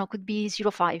 I don't know, could be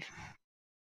 0.5.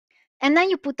 And then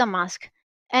you put a mask.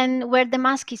 And where the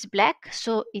mask is black,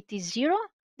 so it is 0,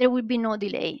 there will be no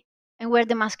delay. And where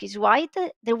the mask is white,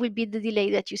 there will be the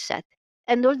delay that you set,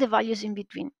 and all the values in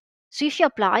between. So if you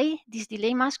apply this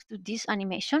delay mask to this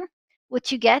animation,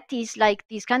 what you get is like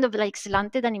this kind of like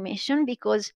slanted animation,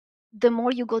 because the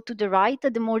more you go to the right,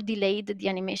 the more delayed the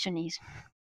animation is.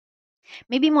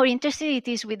 Maybe more interested it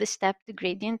is with the stepped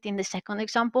gradient in the second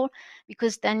example,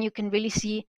 because then you can really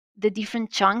see the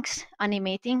different chunks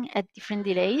animating at different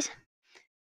delays.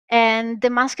 And the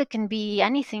mask can be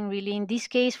anything really. In this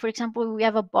case, for example, we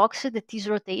have a box that is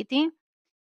rotating,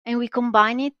 and we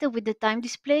combine it with the time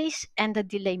displays and the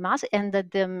delay mask and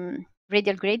the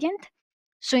radial gradient.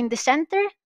 So in the center,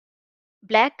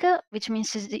 black, which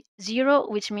means 0,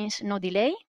 which means no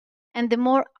delay. And the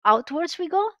more outwards we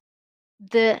go,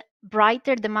 the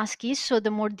brighter the mask is, so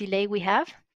the more delay we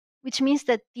have, which means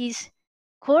that these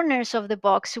corners of the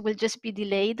box will just be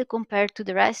delayed compared to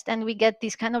the rest, and we get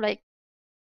this kind of like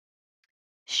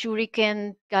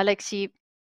shuriken galaxy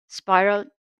spiral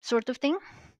sort of thing,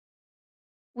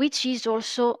 which is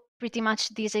also pretty much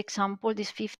this example,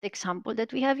 this fifth example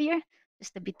that we have here,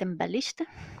 just a bit embellished.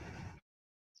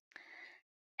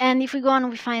 And if we go on,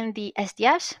 we find the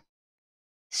SDFs.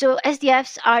 So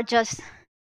SDFs are just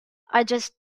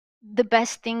the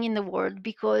best thing in the world,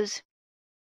 because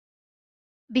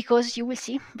you will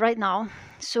see right now.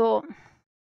 So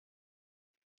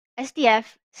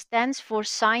SDF stands for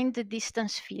signed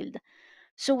distance field.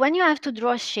 So when you have to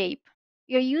draw a shape,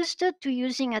 you're used to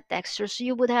using a texture. So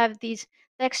you would have this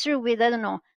texture with, I don't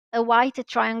know, a white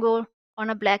triangle on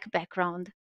a black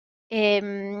background.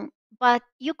 But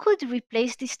you could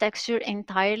replace this texture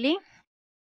entirely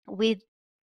with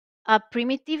a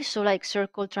primitive, so like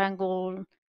circle, triangle,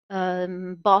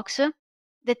 box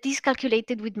that is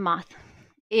calculated with math.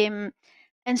 And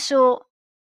so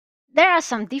there are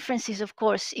some differences, of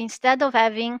course. Instead of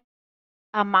having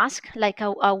a mask like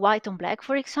a white on black,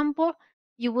 for example,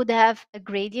 you would have a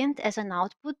gradient as an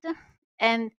output.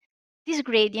 And this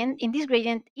gradient, in this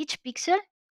gradient, each pixel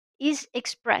is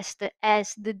expressed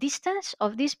as the distance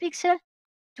of this pixel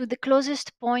to the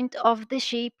closest point of the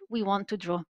shape we want to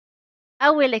draw.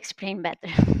 I will explain better.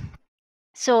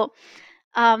 So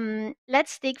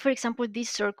let's take, for example, this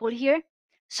circle here.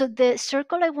 So the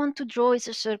circle I want to draw is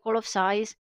a circle of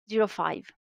size 0.5.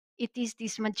 It is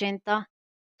this magenta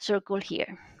circle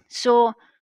here. So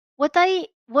what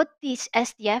this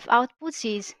SDF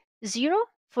outputs is 0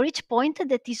 for each point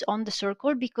that is on the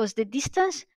circle, because the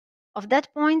distance of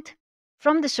that point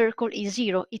from the circle is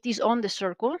 0. It is on the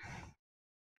circle.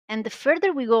 And the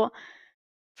further we go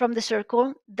from the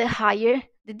circle, the higher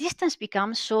the distance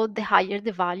becomes, so the higher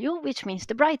the value, which means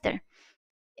the brighter.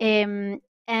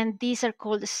 And these are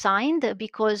called signed,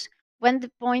 because when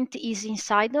the point is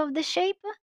inside of the shape,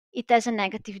 it has a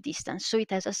negative distance, so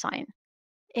it has a sign.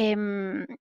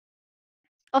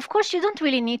 Of course, you don't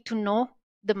really need to know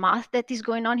the math that is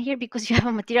going on here, because you have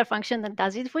a material function that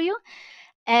does it for you.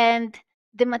 And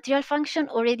the material function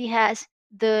already has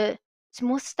the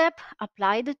smooth step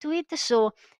applied to it.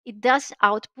 So it does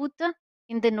output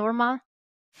in the normal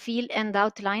fill and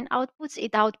outline outputs.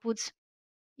 It outputs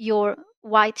your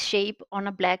white shape on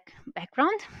a black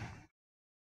background.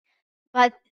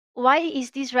 But why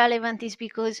is this relevant is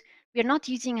because we're not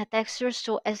using a texture.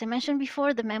 So as I mentioned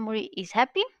before, the memory is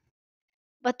happy,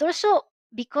 but also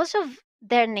because of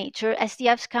their nature,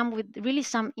 SDFs come with really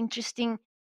some interesting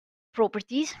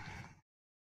properties.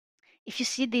 If you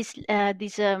see this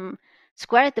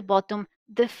square at the bottom,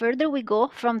 the further we go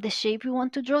from the shape we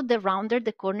want to draw, the rounder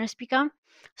the corners become.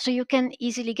 So you can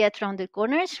easily get rounded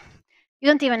corners. You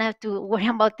don't even have to worry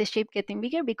about the shape getting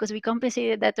bigger because we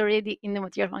compensated that already in the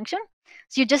material function.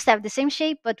 So you just have the same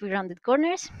shape, but with rounded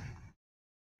corners.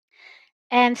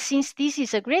 And since this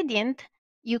is a gradient,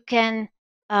 you can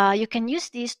use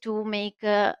this to make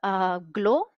a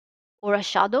glow or a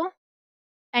shadow.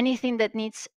 Anything that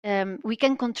needs, we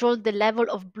can control the level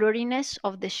of blurriness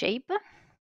of the shape.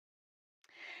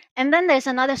 And then there's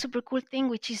another super cool thing,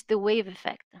 which is the wave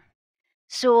effect.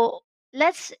 So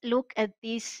let's look at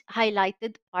this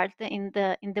highlighted part in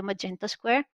the magenta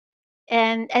square.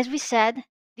 And as we said,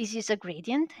 this is a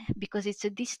gradient because it's a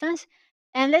distance.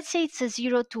 And let's say it's a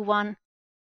 0 to 1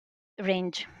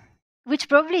 range, which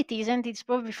probably it isn't. It's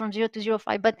probably from 0 to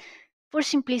 0.5. But for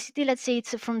simplicity, let's say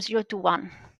it's from 0 to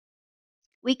 1.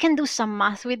 We can do some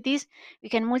math with this. We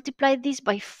can multiply this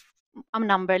by a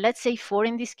number, let's say 4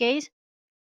 in this case.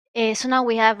 So now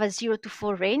we have a 0 to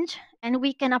 4 range, and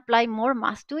we can apply more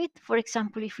math to it. For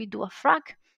example, if we do a frac,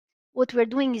 what we're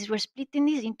doing is we're splitting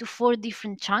this into 4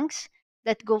 different chunks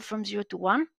that go from 0 to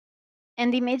 1.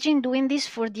 And imagine doing this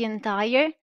for the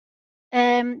entire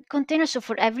container. So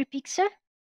for every pixel,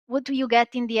 what you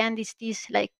get in the end is these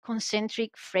like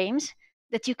concentric frames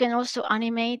that you can also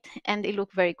animate, and they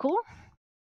look very cool.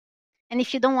 And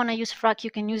if you don't want to use frac,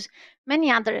 you can use many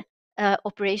other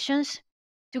operations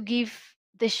to give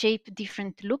the shape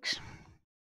different looks.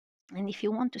 And if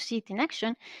you want to see it in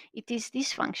action, it is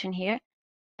this function here.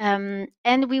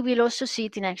 And we will also see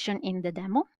it in action in the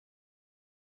demo.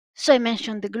 So I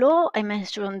mentioned the glow, I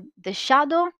mentioned the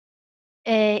shadow.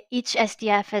 Each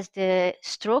SDF has the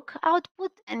stroke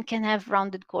output and can have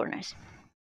rounded corners.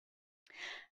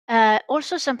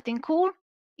 Also something cool,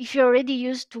 if you're already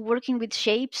used to working with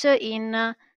shapes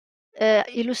in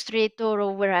Illustrator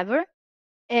or wherever,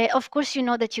 of course you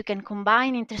know that you can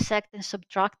combine, intersect, and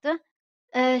subtract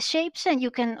shapes, and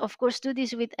you can of course do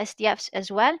this with SDFs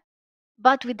as well,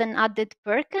 but with an added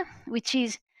perk, which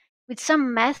is with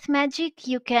some math magic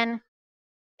you can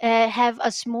have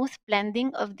a smooth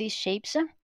blending of these shapes,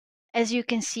 as you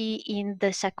can see in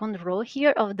the second row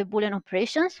here of the Boolean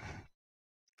operations.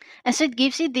 And so it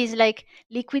gives it this like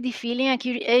liquidy feeling. Like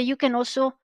you can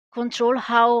also control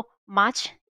how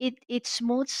much it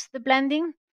smooths the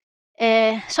blending.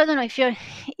 So I don't know if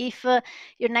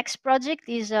your next project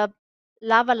is a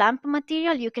lava lamp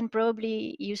material, you can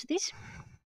probably use this.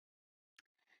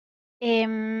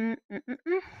 And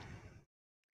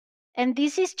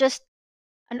this is just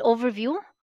an overview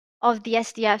of the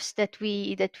SDFs that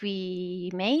we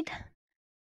made.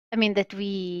 I mean, that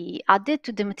we added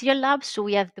to the material lab. So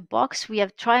we have the box, we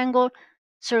have triangle,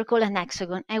 circle, and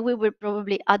hexagon, and we will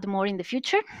probably add more in the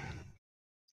future.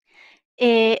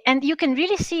 And you can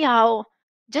really see how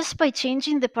just by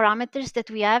changing the parameters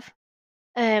that we have,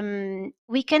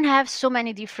 we can have so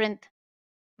many different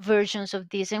versions of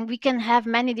this, and we can have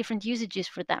many different usages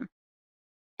for them,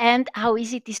 and how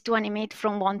easy it is to animate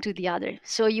from one to the other.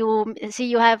 So you see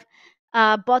you have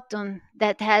a button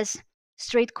that has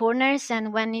straight corners,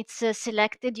 and when it's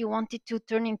selected, you want it to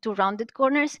turn into rounded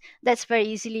corners. That's very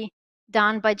easily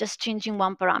done by just changing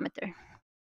one parameter.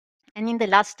 And in the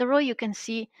last row, you can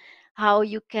see how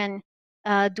you can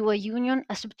do a union,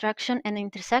 a subtraction, and an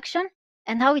intersection,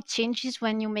 and how it changes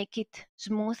when you make it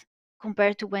smooth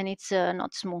compared to when it's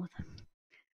not smooth.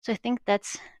 So I think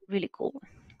that's really cool.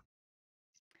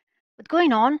 But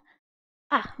going on,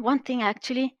 one thing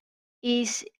actually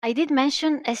is I did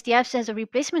mention SDFs as a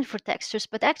replacement for textures,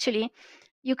 but actually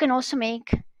you can also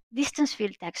make distance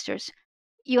field textures.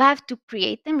 You have to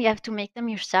create them, you have to make them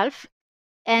yourself.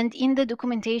 And in the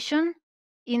documentation,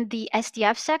 in the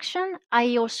SDF section,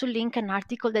 I also link an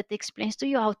article that explains to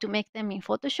you how to make them in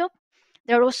Photoshop.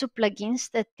 There are also plugins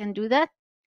that can do that.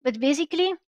 But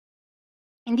basically,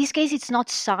 in this case, it's not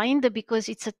signed because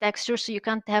it's a texture, so you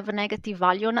can't have a negative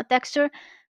value on a texture,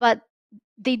 but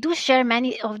they do share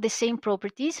many of the same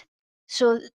properties.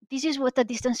 So this is what a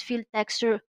distance field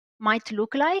texture might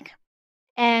look like.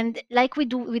 And like we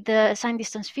do with the sign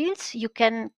distance fields, you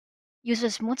can use a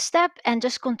smooth step and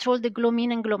just control the glow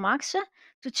min and glow max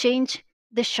to change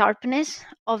the sharpness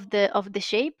of the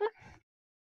shape.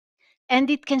 and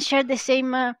it can share the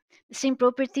same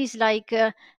properties like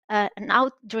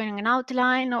drawing an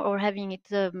outline, or having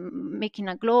it making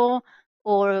a glow,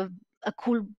 or a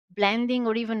cool blending,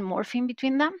 or even morphing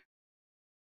between them.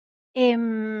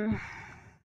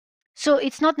 So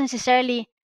it's not necessarily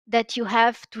that you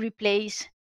have to replace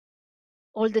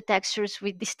all the textures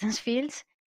with distance fields.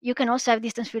 You can also have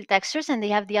distance field textures, and they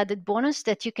have the added bonus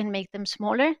that you can make them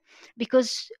smaller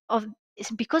because of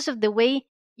the way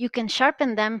you can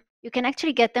sharpen them. You can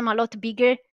actually get them a lot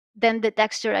bigger than the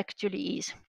texture actually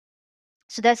is.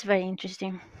 So that's very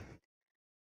interesting.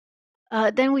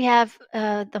 Then we have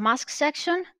the mask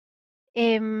section.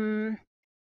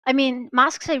 I mean,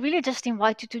 masks, I really just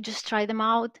invite you to just try them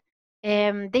out.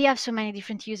 They have so many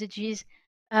different usages.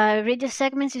 Radius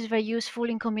segments is very useful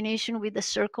in combination with the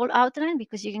circle outline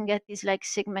because you can get this like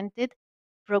segmented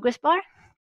progress bar.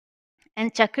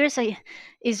 And checkers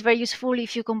is very useful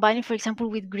if you combine it, for example,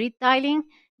 with grid tiling,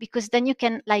 because then you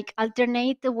can like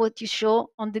alternate what you show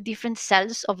on the different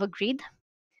cells of a grid,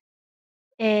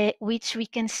 which we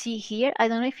can see here. I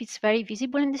don't know if it's very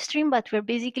visible in the stream, but we're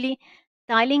basically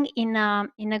tiling in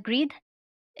a grid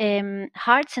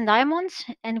hearts and diamonds,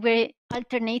 and we're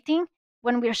alternating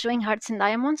when we're showing hearts and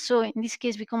diamonds. So in this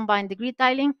case, we combine the grid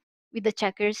tiling with the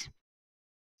checkers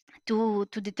to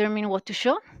determine what to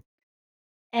show.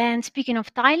 And speaking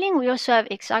of tiling, we also have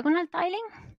hexagonal tiling,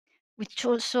 which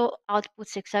also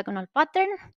outputs hexagonal pattern.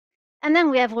 And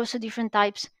then we have also different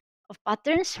types of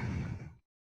patterns.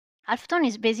 Halftone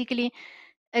is basically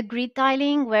a grid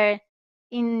tiling where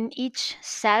in each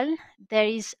cell there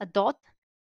is a dot.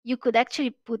 You could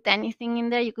actually put anything in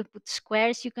there. You could put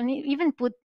squares. You can even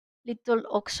put little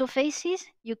OXO faces.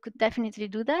 You could definitely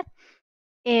do that.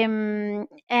 And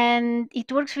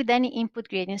it works with any input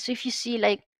gradient. So if you see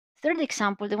like third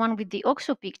example, the one with the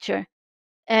OXO picture,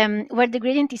 where the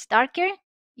gradient is darker,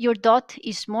 your dot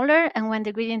is smaller, and when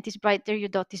the gradient is brighter, your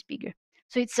dot is bigger.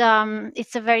 So it's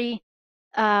a very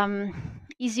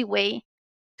easy way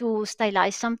to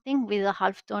stylize something with a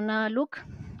halftone look.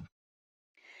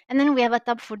 And then we have a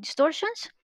tab for distortions.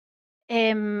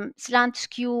 Slant,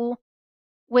 skew,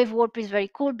 wave warp is very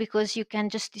cool because you can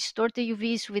just distort the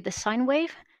UVs with a sine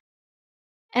wave.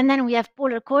 And then we have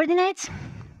polar coordinates.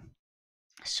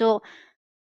 So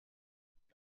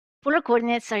polar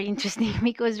coordinates are interesting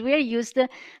because we are used to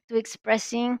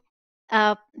expressing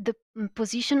the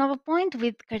position of a point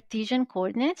with Cartesian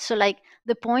coordinates. So like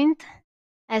the point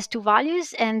has two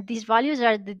values, and these values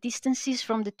are the distances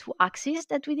from the two axes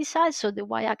that we decide, so the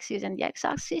y-axis and the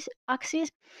x-axis.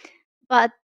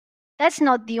 But that's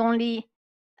not the only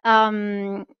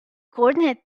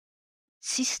coordinate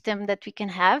system that we can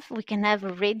have. We can have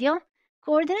radial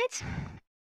coordinates.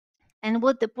 And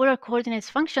what the polar coordinates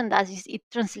function does is it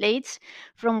translates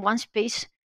from one space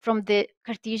from the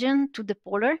Cartesian to the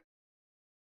polar.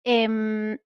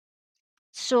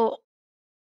 So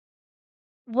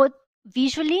what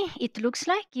visually it looks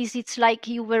like is it's like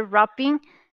you were wrapping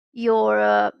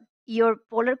your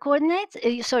polar coordinates,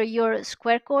 your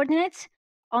square coordinates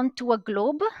onto a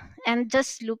globe and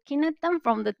just looking at them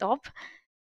from the top.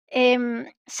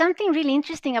 Something really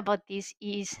interesting about this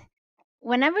is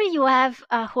whenever you have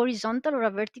a horizontal or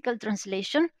a vertical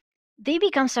translation, they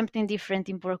become something different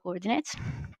in polar coordinates.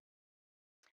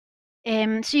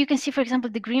 So you can see, for example,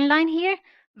 the green line here,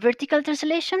 vertical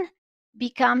translation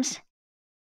becomes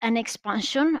an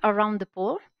expansion around the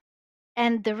pole.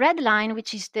 And the red line,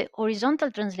 which is the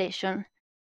horizontal translation,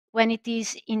 when it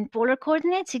is in polar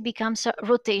coordinates, it becomes a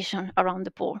rotation around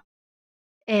the pole.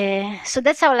 So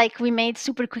that's how like we made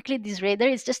super quickly this radar.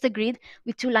 It's just a grid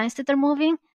with two lines that are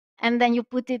moving, and then you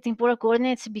put it in polar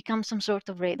coordinates, it becomes some sort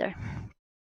of radar.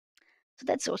 So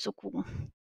that's also cool.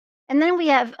 And then we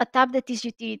have a tab that is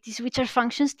utilities, which are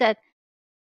functions that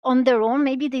on their own,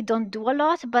 maybe they don't do a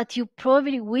lot, but you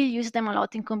probably will use them a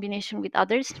lot in combination with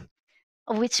others,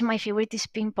 of which my favorite is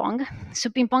ping pong. So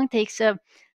ping pong takes a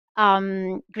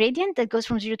gradient that goes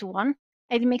from 0 to 1,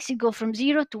 and it makes it go from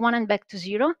 0 to 1 and back to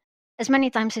 0 as many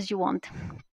times as you want.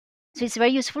 So it's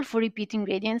very useful for repeating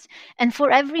gradients and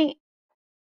for everything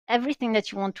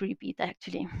that you want to repeat,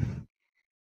 actually.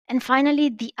 And finally,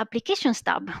 the applications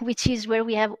tab, which is where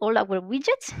we have all our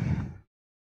widgets.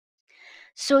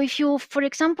 So if you, for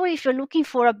example, if you're looking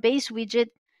for a base widget,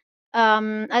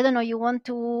 I don't know, you want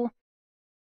to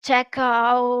check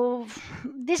out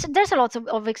this, there's a lot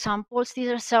of examples. These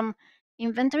are some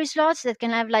inventory slots that can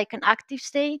have like an active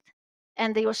state,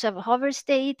 and they also have a hover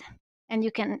state, and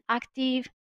you can active,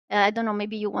 I don't know,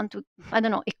 maybe you want to, I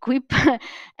don't know, equip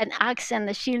an axe and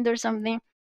a shield or something.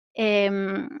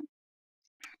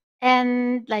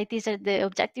 And like these are the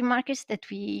objective markers that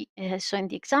we saw in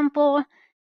the example.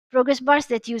 progress bars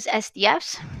that use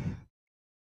SDFs,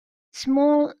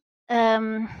 small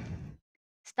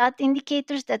stat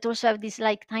indicators that also have these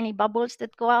like tiny bubbles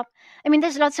that go up. I mean,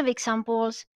 there's lots of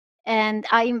examples, and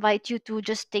I invite you to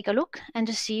just take a look and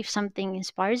just see if something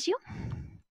inspires you.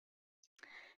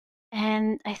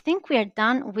 And I think we are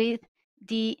done with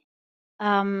the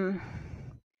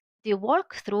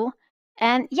walkthrough.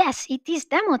 And yes, it is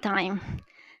demo time.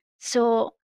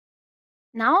 So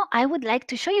now I would like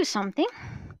to show you something.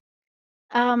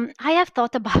 I have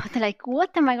thought about like,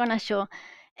 what am I gonna show?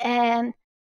 And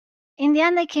in the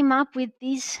end, I came up with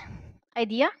this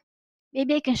idea.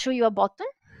 Maybe I can show you a button,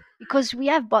 because we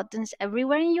have buttons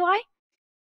everywhere in UI.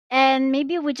 And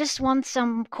maybe we just want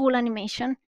some cool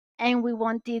animation, and we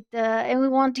want it, and we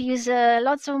want to use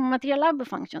lots of Material Lab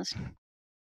functions.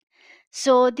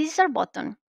 So this is our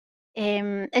button.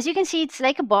 As you can see, it's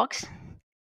like a box,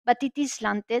 but it is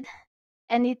slanted,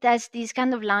 and it has these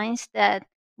kind of lines that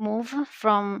move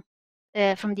from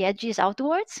the edges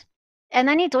outwards. And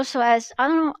then it also has, I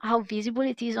don't know how visible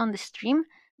it is on the stream,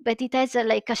 but it has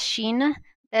like a sheen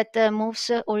that moves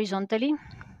horizontally.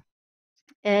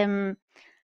 And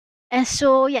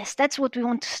so, yes, that's what we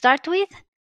want to start with.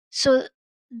 So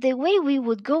the way we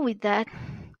would go with that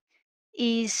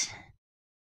is,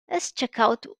 let's check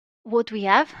out what we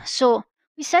have. So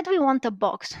we said we want a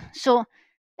box. So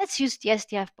let's use the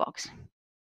SDF box.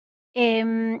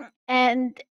 And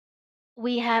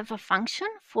we have a function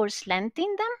for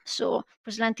slanting them, so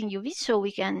for slanting UV, so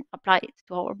we can apply it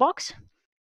to our box.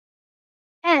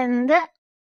 And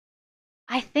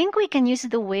I think we can use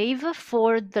the wave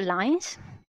for the lines.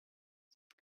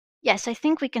 Yes, I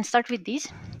think we can start with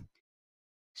this.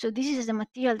 So this is the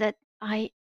material that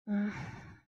I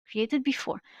created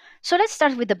before. So let's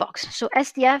start with the box. So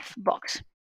SDF box,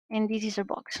 and this is a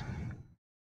box.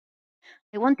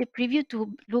 I want the preview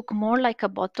to look more like a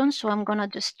button, so I'm gonna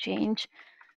just change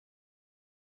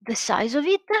the size of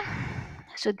it.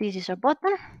 So this is our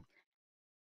button.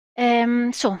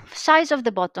 So size of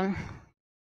the button.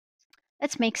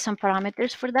 Let's make some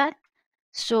parameters for that.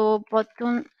 So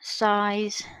button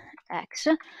size X.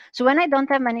 So when I don't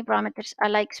have many parameters, I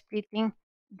like splitting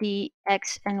the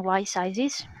X and Y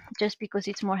sizes just because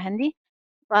it's more handy.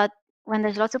 But when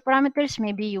there's lots of parameters,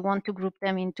 maybe you want to group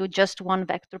them into just one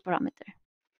vector parameter.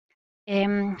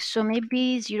 So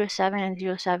maybe 0.7 and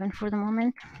 0.7 for the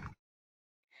moment.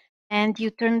 And you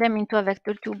turn them into a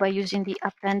vector too by using the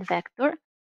append vector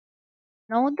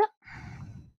node.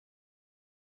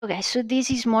 Okay, so this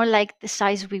is more like the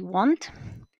size we want.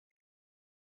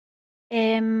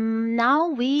 Now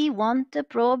we want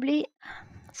probably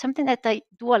something that I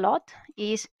do a lot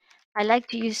is I like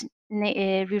to use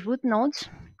reroute nodes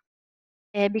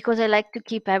because I like to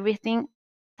keep everything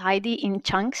tidy in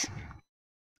chunks.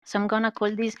 So I'm gonna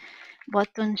call this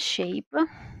button shape.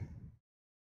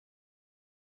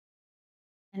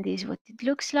 And this is what it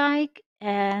looks like.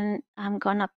 And I'm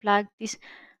gonna plug this.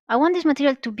 I want this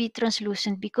material to be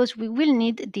translucent because we will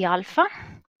need the alpha.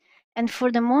 And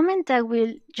for the moment, I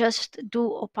will just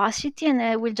do opacity, and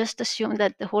I will just assume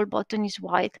that the whole button is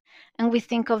white, and we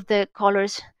think of the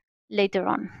colors later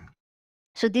on.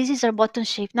 So this is our button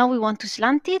shape. Now we want to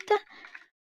slant it,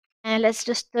 and let's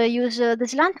just use the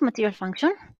slant material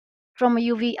function from a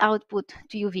UV output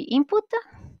to UV input.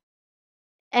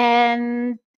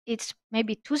 And it's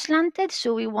maybe too slanted,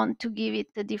 so we want to give it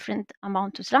a different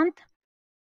amount to slant.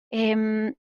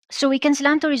 So we can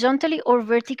slant horizontally or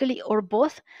vertically or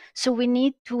both. So we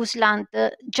need to slant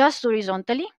just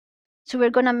horizontally. So we're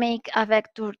going to make a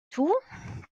vector 2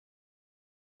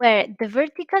 where the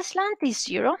vertical slant is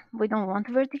 0. We don't want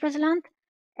vertical slant.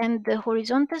 And the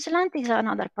horizontal slant is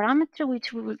another parameter,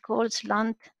 which we will call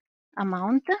slant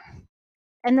amount.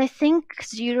 And I think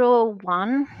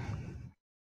 0.1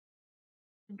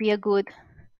 would be a good,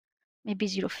 maybe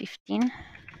 0.15.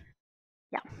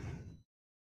 Yeah.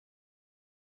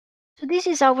 So this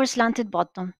is our slanted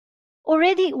bottom.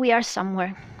 Already we are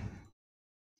somewhere.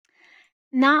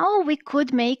 Now we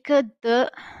could make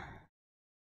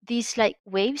these like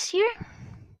waves here.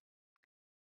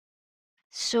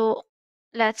 So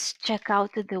let's check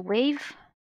out the wave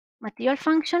material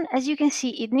function. As you can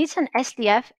see, it needs an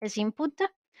SDF as input.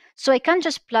 So I can't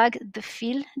just plug the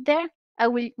fill there. I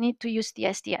will need to use the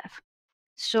SDF.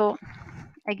 So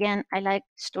again, I like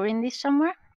storing this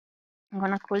somewhere. I'm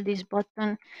gonna call this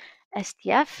button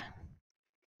SDF.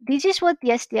 This is what the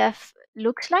SDF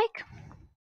looks like.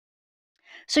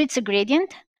 So it's a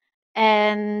gradient,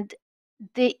 and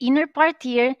the inner part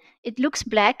here, it looks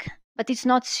black, but it's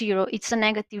not 0, it's a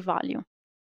negative value.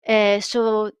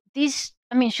 So this,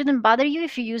 I mean, shouldn't bother you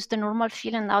if you use the normal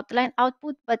fill and outline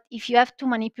output, but if you have to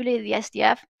manipulate the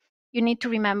SDF, you need to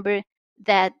remember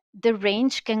that the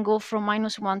range can go from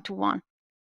 -1 to 1.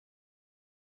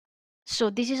 So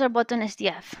this is our button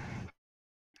SDF.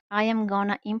 I am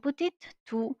gonna input it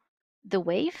to the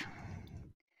wave.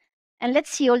 And let's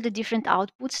see all the different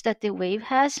outputs that the wave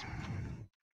has.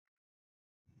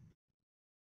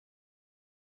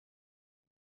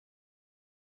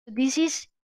 This is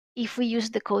if we use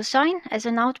the cosine as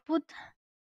an output.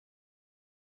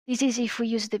 This is if we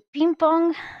use the ping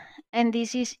pong, and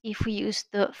this is if we use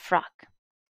the frac.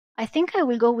 I think I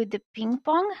will go with the ping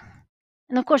pong.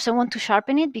 And of course, I want to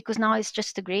sharpen it because now it's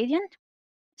just a gradient.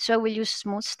 So I will use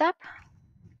smooth step.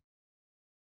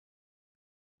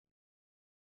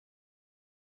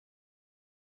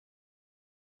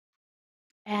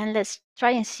 And let's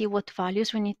try and see what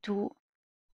values we need to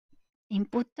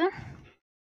input.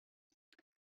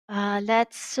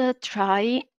 Let's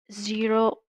try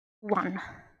 0, 1.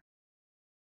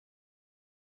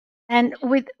 And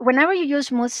whenever you use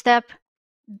smooth step,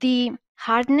 the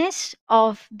hardness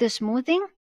of the smoothing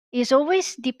is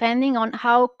always depending on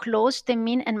how close the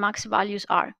min and max values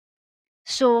are.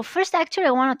 So first, actually,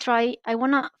 I want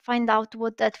to find out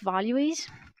what that value is.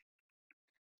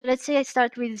 So let's say I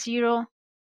start with 0,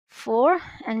 4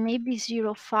 and maybe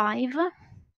 0, 5.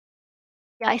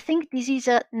 Yeah, I think this is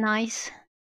a nice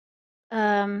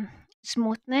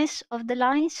smoothness of the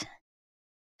lines.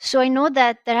 So I know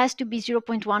that there has to be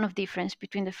 0.1 of difference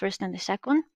between the first and the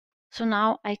second. So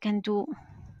now I can do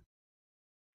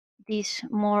this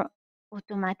more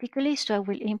automatically. So I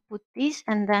will input this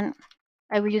and then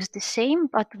I will use the same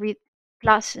but with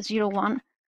plus 0.1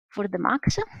 for the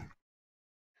max.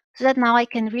 So that now I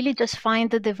can really just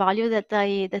find the value that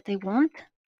I want.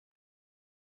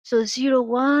 So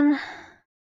 0.1,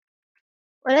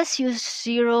 well, let's use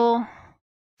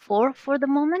 0.4 for the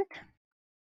moment.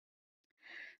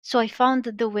 So I found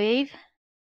the wave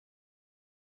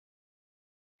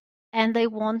and I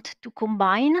want to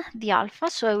combine the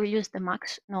alpha, so I will use the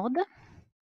max node.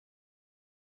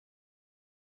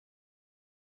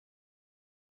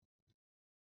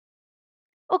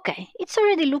 Okay, it's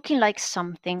already looking like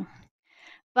something,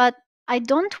 but I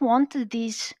don't want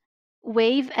this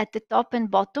wave at the top and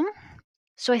bottom,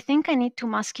 so I think I need to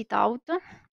mask it out.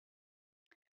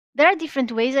 There are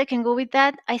different ways I can go with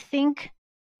that. I think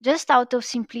just out of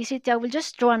simplicity, I will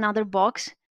just draw another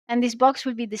box, and this box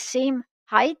will be the same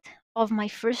height of my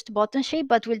first button shape,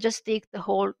 but will just take the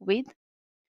whole width.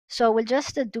 So I will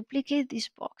just duplicate this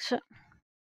box.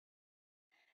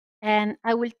 And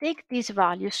I will take this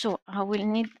value. So I will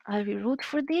need a reroute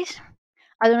for this.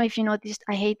 I don't know if you noticed,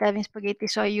 I hate having spaghetti,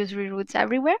 so I use reroutes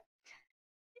everywhere.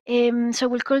 So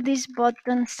we'll call this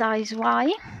button size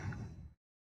Y.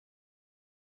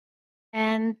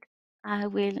 And I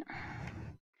will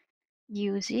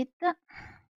use it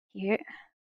here.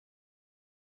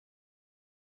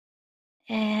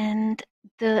 And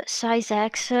the size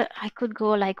X, I could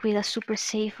go like with a super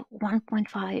safe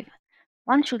 1.5.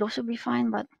 1 should also be fine,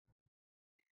 but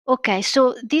okay,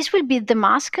 so this will be the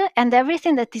mask, and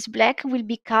everything that is black will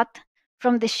be cut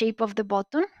from the shape of the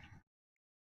button.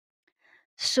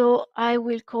 So I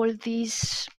will call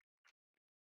this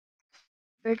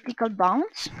vertical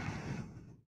bounce.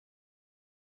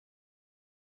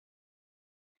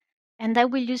 And I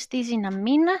will use this in a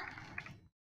min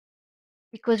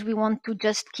because we want to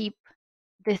just keep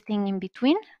the thing in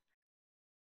between.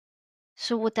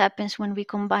 So what happens when we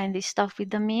combine this stuff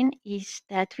with the min is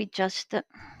that we just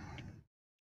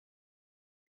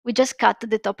cut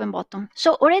the top and bottom.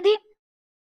 So already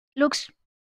looks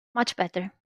much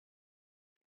better.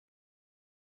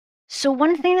 So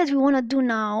one thing that we want to do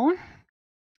now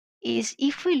is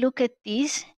if we look at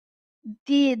this,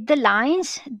 the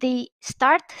lines, they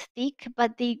start thick,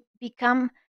 but they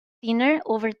become thinner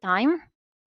over time.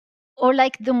 Or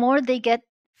like the more they get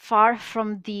far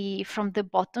from the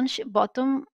bottom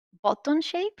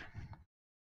shape.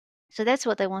 So that's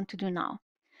what I want to do now.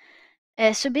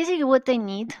 So basically what I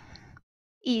need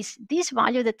is this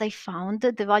value that I found,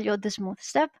 the value of the smooth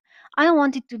step. I don't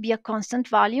want it to be a constant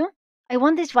value. I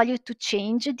want this value to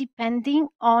change depending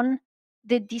on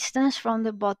the distance from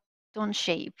the bottom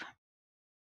shape.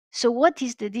 So what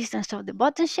is the distance of the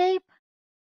bottom shape?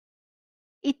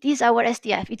 It is our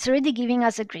SDF. It's already giving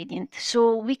us a gradient.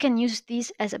 So we can use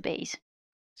this as a base.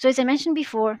 So as I mentioned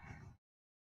before,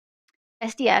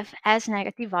 SDF has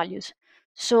negative values.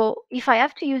 So if I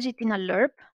have to use it in a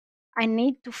lerp, I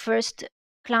need to first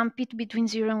clamp it between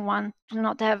 0 and 1 to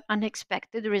not have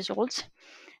unexpected results.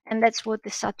 And that's what the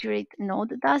saturate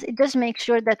node does. It just makes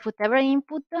sure that whatever I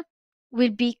input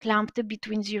will be clamped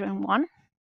between 0 and 1.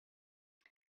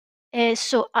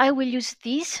 So I will use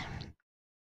this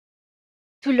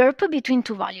to lerp between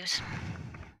two values.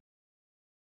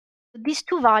 These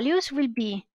two values will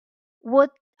be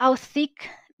how thick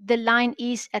the line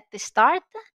is at the start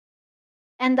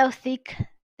and how thick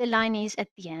the line is at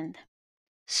the end.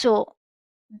 So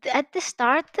at the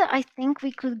start, I think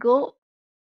we could go,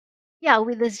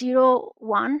 with a 0,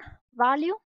 1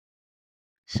 value.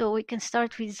 So we can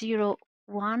start with 0,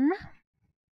 1.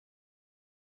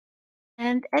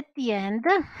 And at the end,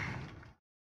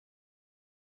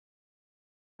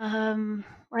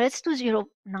 let's do 0,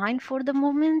 9 for the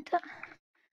moment.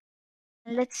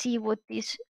 Let's see what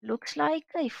this looks like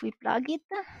if we plug it.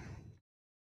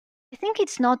 I think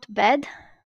it's not bad.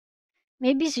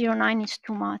 Maybe 0, 9 is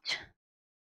too much.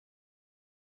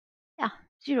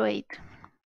 0, 8.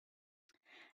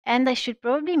 And I should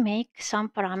probably make some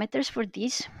parameters for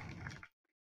this.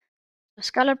 The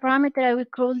scalar parameter, I will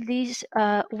call this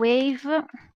wave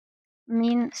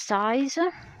min size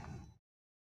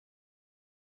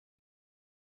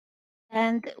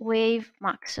and wave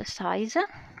max size.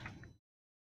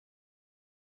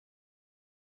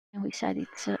 And we said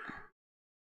it's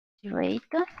 0.8.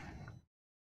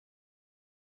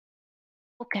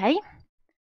 Okay.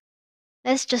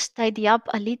 Let's just tidy up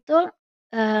a little.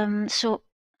 So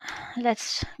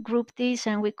let's group this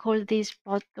and we call this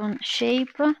button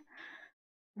shape.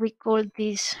 We call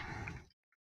this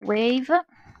wave.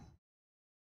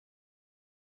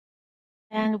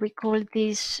 And we call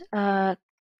this cut,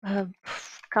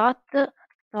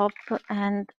 top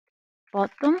and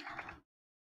bottom.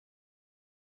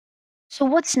 So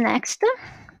what's next?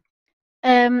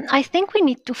 I think we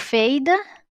need to fade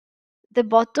the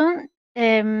bottom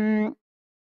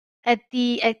at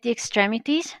the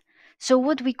extremities. So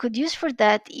what we could use for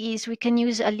that is we can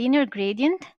use a linear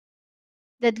gradient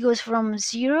that goes from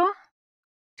 0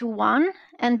 to 1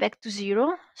 and back to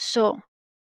 0. So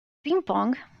ping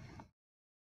pong.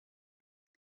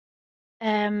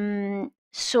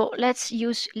 So let's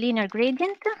use linear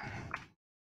gradient.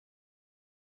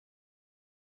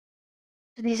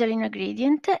 So this is a linear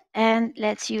gradient, and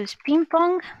let's use ping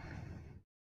pong.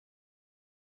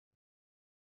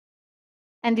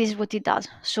 And this is what it does.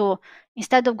 So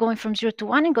instead of going from 0 to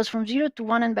 1, it goes from 0 to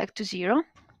 1 and back to 0.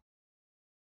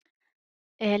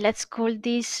 Let's call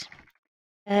this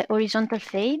horizontal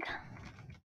fade,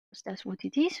 because that's what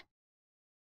it is.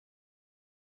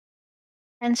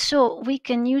 And so we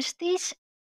can use this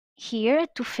here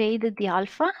to fade the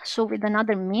alpha, so with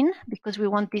another min, because we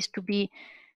want this to be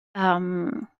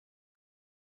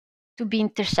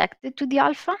intersected to the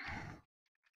alpha.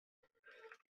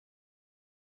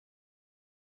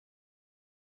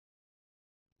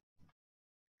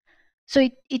 So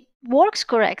it works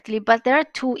correctly, but there are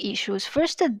two issues.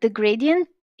 First, the gradient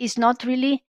is not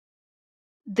really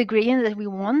the gradient that we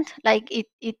want. Like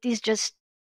it is just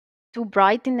too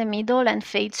bright in the middle and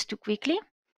fades too quickly.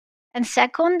 And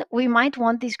second, we might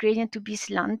want this gradient to be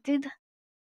slanted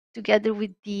together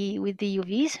with the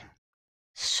UVs.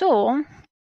 So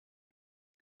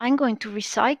I'm going to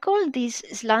recycle these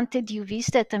slanted UVs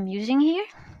that I'm using here.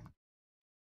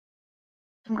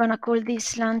 I'm going to call these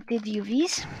slanted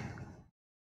UVs.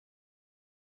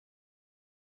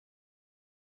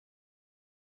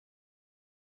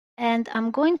 And I'm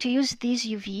going to use these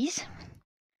UVs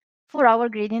for our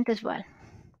gradient as well.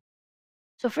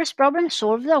 So first problem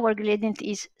solved, our gradient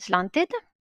is slanted.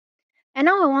 And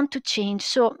now I want to change.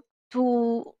 So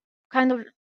to kind of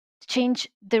change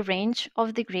the range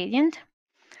of the gradient.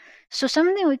 So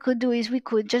something we could do is we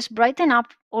could just brighten up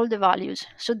all the values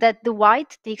so that the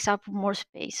white takes up more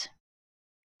space.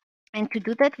 And to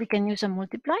do that, we can use a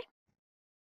multiply.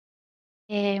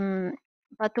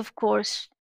 But of course,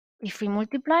 if we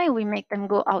multiply, we make them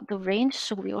go out of range.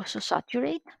 So we also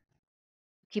saturate,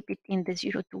 keep it in the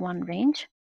 0 to 1 range.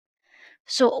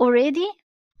 So already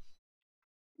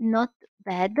not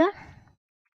bad.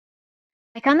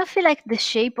 I kind of feel like the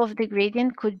shape of the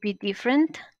gradient could be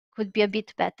different, could be a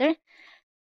bit better.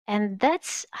 And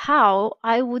that's how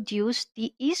I would use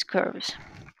the ease curves.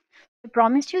 I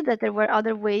promised you that there were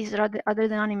other ways other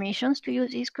than animations to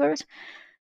use ease curves.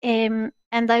 And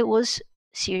I was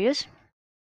serious.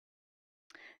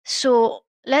 So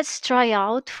let's try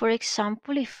out, for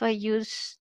example, if I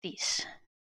use this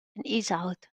and ease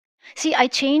out. See, I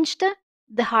changed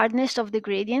the hardness of the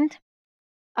gradient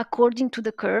according to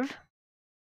the curve.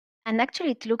 And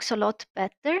actually it looks a lot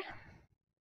better.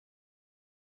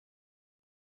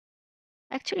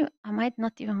 Actually, I might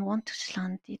not even want to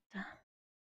slant it.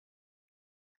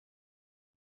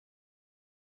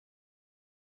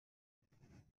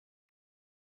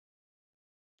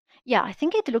 Yeah, I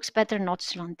think it looks better not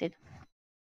slanted.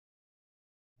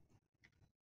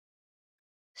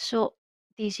 So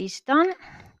this is done.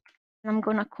 I'm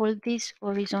gonna call this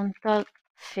horizontal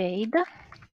fade.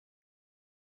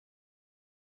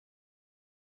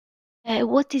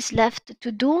 What is left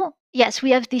to do? Yes, we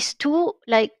have these two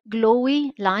like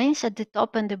glowy lines at the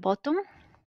top and the bottom.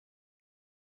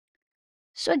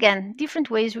 So again,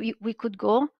 different ways we could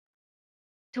go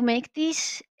to make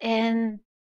this. And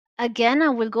again, I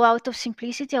will go out of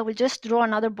simplicity. I will just draw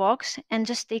another box and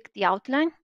just take the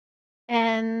outline.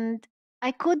 And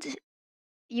I could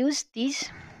use these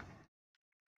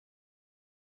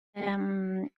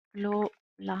glow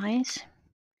lines.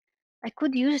 I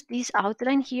could use this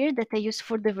outline here that I use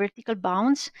for the vertical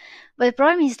bounds. But the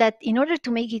problem is that in order to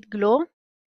make it glow,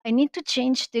 I need to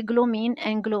change the glow min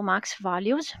and glow max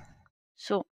values.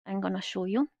 So I'm going to show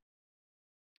you.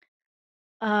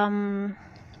 For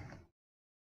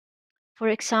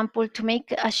example, to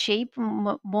make a shape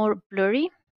more blurry,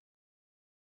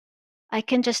 I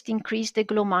can just increase the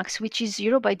glow max, which is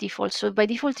 0 by default. So by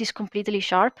default is completely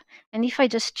sharp. And if I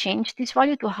just change this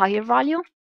value to a higher value,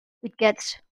 it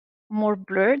gets more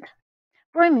blurred.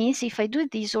 Problem is, if I do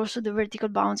this, also the vertical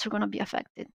bounds are going to be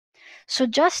affected. So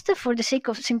just for the sake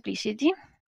of simplicity,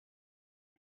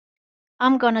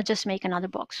 I'm going to just make another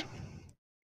box.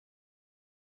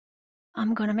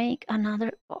 I'm going to make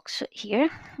another box here,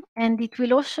 and it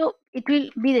will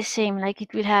be the same, like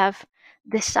it will have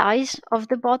the size of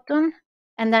the button,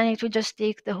 and then it will just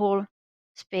take the whole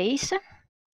space.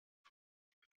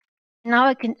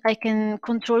 Now I can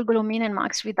control glow min and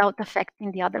max without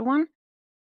affecting the other one.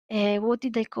 What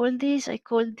did I call this? I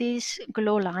called this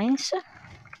glow lines.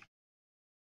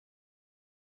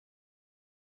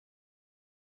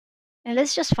 And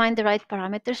let's just find the right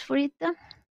parameters for it. I'm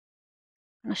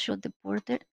going to show the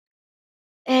border.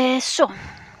 So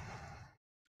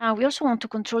now we also want to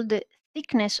control the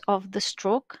thickness of the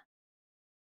stroke.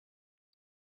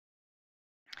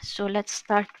 So let's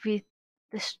start with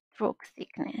the stroke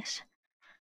thickness.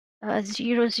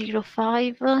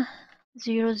 005,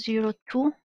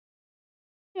 002,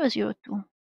 002.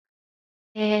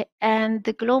 And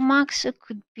the glow max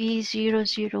could be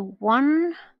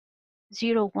 001,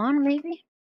 01 maybe.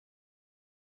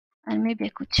 And maybe I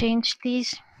could change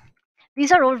these.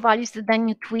 These are all values that then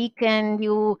you tweak, and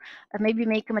you maybe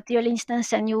make a material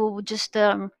instance, and you just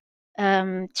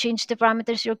change the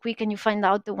parameters real quick, and you find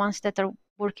out the ones that are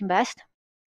working best.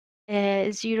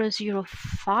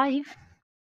 005.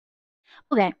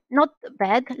 Okay, not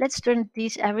bad. Let's turn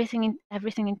this everything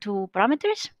into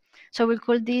parameters. So we'll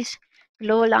call this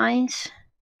glow lines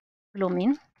glow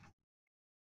min,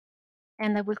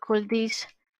 and I will call this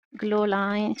glow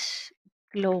lines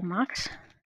glow max,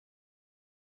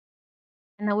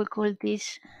 and I will call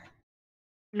this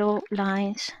glow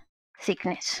lines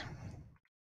thickness.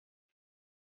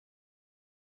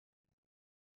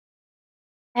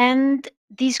 And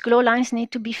these glow lines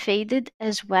need to be faded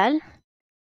as well.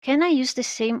 Can I use the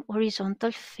same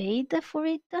horizontal fade for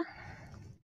it?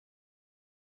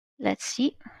 Let's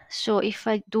see. So if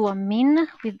I do a min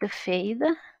with the fade,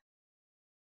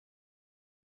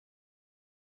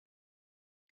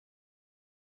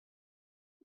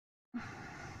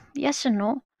 yes and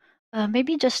no.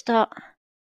 Maybe just a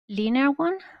linear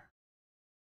one.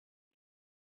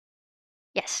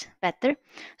 Yes, better.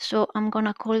 So I'm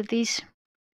gonna call this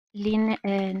linear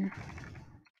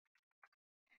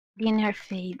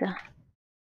fade.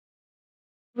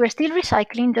 We're still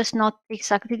recycling, just not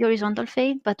exactly the horizontal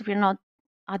fade, but we're not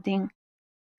adding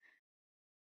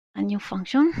a new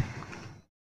function.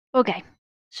 Okay,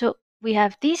 so we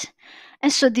have this.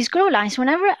 And so these glow lines,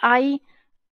 whenever I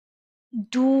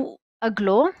do a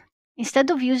glow, instead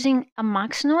of using a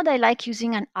max node, I like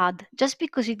using an add, just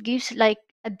because it gives like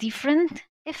a different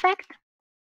effect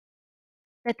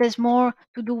that has more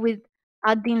to do with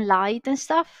adding light and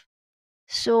stuff.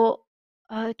 So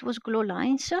it was glow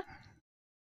lines.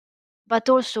 But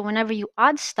also whenever you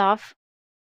add stuff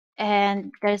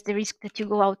and there's the risk that you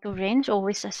go out of range,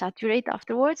 always saturate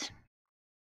afterwards.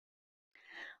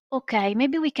 Okay,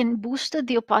 maybe we can boost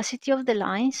the opacity of the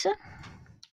lines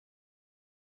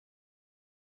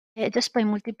just by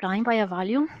multiplying by a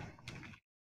value.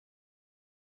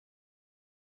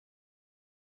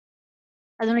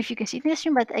 I don't know if you can see this,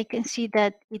 but I can see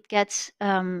that it gets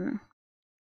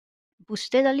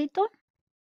boosted a little.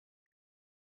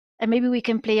 And maybe we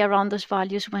can play around those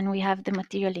values when we have the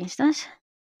material instance.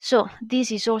 So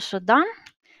this is also done.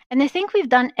 And I think we've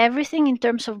done everything in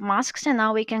terms of masks, and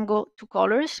now we can go to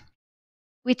colors,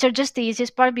 which are just the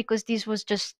easiest part because this was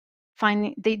just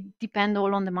finding, they depend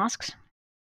all on the masks.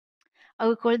 I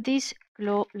will call these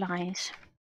glow lines.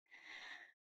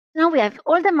 Now we have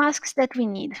all the masks that we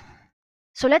need.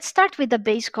 So let's start with the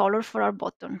base color for our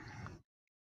button.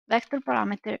 vector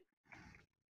parameter,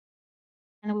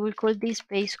 and we will call this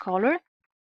base color.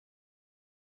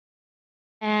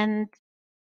 And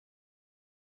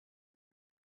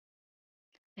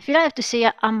I feel I have to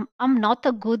say I'm not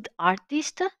a good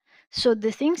artist, so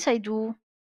the things I do,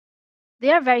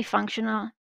 they are very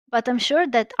functional, but I'm sure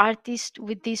that artists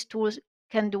with these tools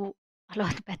can do a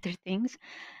lot better things.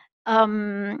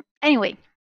 Anyway,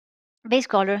 base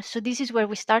color. So this is where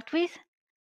we start with.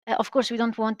 Of course, we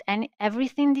don't want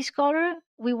everything this color.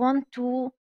 We want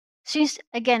to, since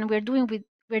again we're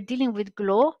dealing with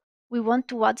glow, we want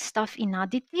to add stuff in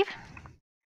additive.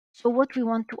 So what we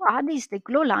want to add is the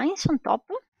glow lines on top,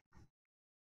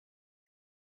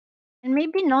 and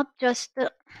maybe not just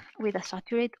with a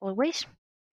saturate always.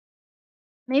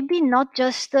 Maybe not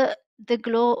just the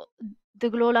glow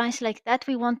lines like that.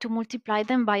 We want to multiply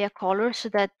them by a color so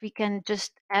that we can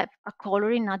just have a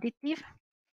color in additive,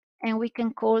 and we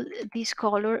can call this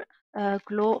color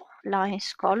glow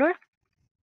lines color.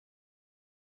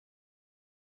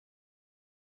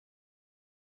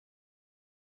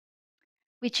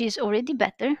 Which is already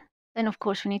better. Then of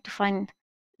course we need to find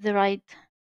the right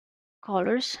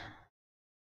colors.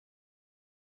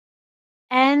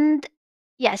 And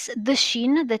yes, the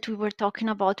sheen that we were talking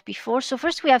about before. So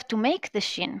first we have to make the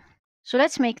sheen. So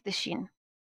let's make the sheen.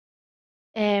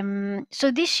 So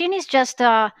this sheen is just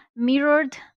a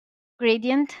mirrored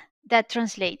gradient that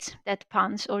translates, that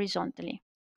pans horizontally.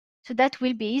 So that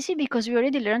will be easy because we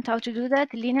already learned how to do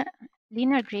that.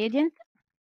 Linear gradient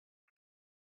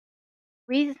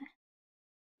with,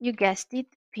 you guessed it,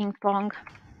 ping pong.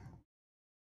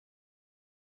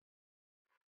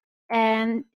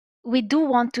 And we do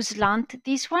want to slant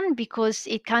this one because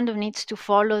it kind of needs to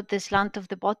follow the slant of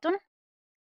the button.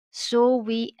 So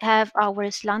we have our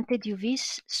slanted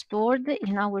UVs stored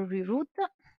in our reroute,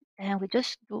 and we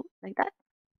just do like that.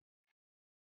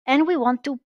 And we want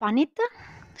to pan it.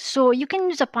 So you can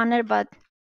use a panner, but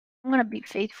I'm going to be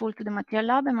faithful to the Material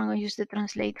Lab, and I'm going to use the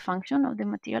translate function of the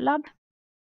Material Lab.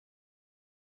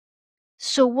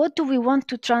 So what do we want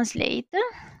to translate? We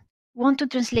want to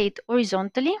translate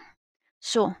horizontally.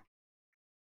 So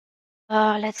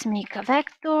let's make a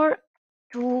vector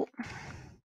to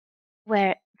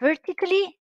where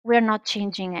vertically we are not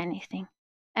changing anything,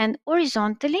 and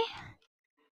horizontally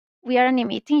we are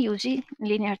animating using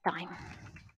linear time,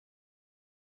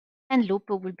 and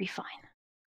loop will be fine.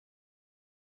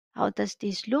 How does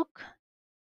this look?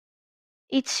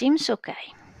 It seems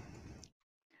okay.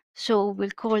 So we'll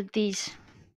call this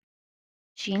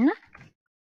sheen.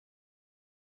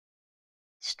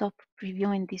 Stop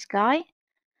previewing this guy.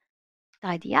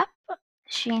 Tidy up,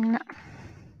 sheen.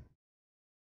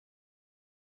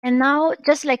 And now,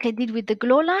 just like I did with the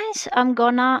glow lines, I'm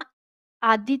gonna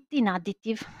add it in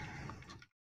additive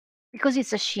because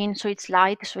it's a sheen, so it's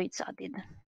light, so it's added.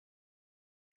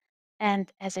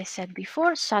 And as I said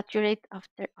before, saturate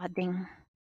after adding.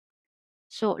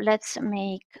 So let's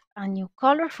make a new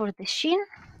color for the sheen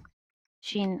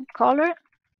color,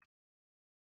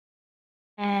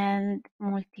 and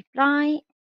multiply,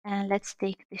 and let's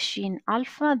take the sheen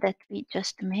alpha that we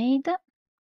just made.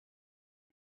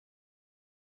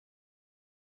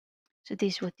 So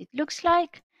this is what it looks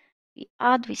like. We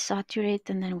add, we saturate,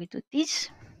 and then we do this.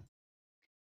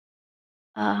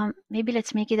 Maybe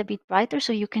let's make it a bit brighter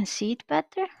so you can see it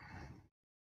better.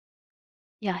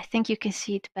 Yeah, I think you can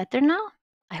see it better now,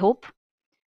 I hope.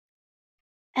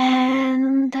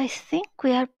 And I think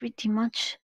we are pretty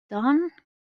much done.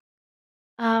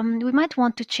 We might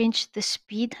want to change the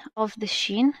speed of the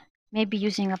sheen, maybe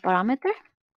using a parameter,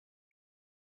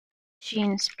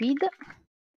 sheen speed,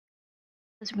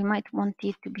 because we might want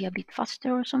it to be a bit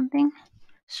faster or something.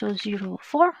 So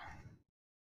 0.4.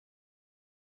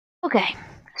 Okay,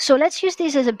 so let's use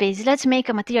this as a base. Let's make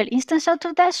a material instance out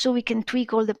of that so we can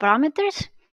tweak all the parameters,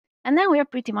 and then we are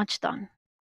pretty much done.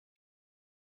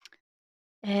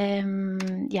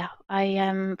 Yeah, I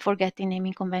am forgetting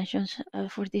naming conventions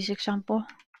for this example.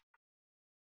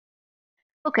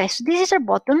 Okay, so this is our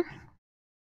button.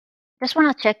 Just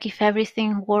want to check if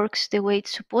everything works the way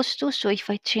it's supposed to. So if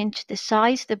I change the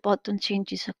size, the button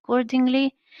changes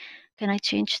accordingly. Can I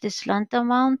change the slant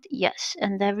amount? Yes,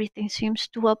 and everything seems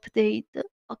to update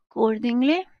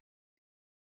accordingly.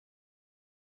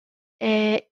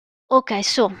 Okay,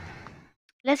 so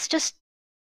let's just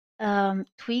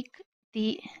tweak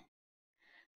the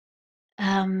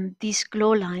these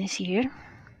glow lines here.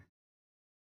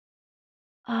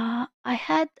 I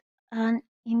had an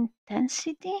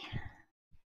intensity.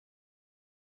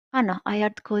 Oh no, I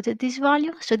hard coded this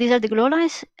value. So these are the glow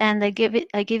lines, and I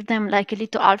give them like a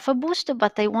little alpha boost,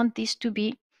 but I want this to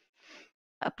be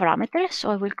a parameter.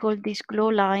 So I will call these glow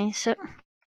lines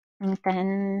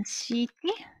intensity,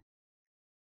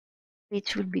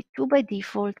 which will be 2 by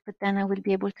default, but then I will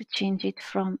be able to change it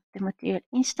from the material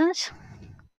instance.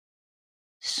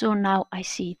 So now I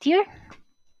see it here.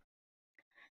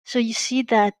 So you see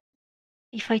that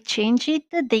if I change it,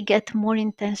 they get more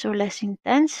intense or less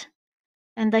intense.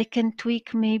 And I can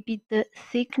tweak maybe the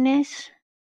thickness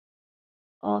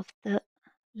of the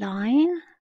line.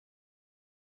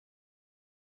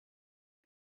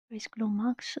 Where's glow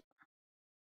max?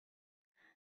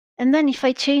 And then if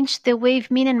I change the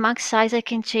wave min and max size, I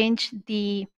can change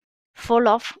the fall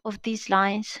off of these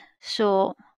lines.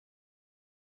 So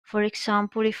for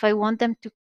example, if I want them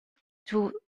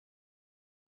to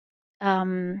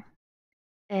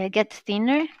get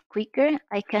thinner quicker,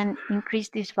 I can increase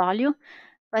this value,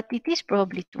 but it is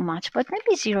probably too much. But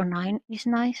maybe 0.9 is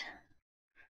nice.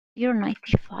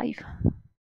 0.95.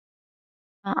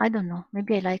 I don't know.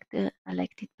 Maybe I liked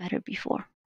it better before.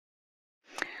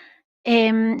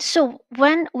 So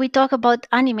when we talk about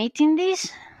animating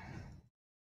this,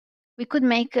 we could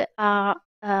make a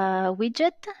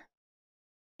widget.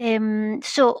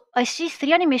 So I see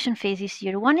 3 animation phases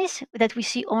here. One is that we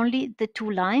see only the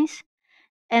 2 lines,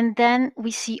 and then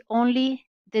we see only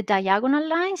the diagonal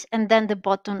lines, and then the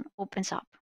button opens up.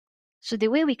 So the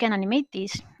way we can animate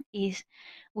this is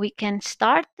we can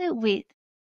start with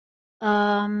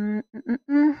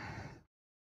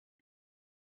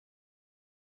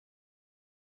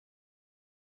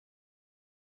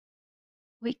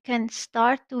we can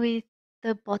start with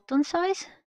the button size.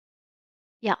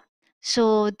 Yeah,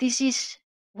 so this is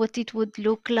what it would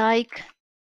look like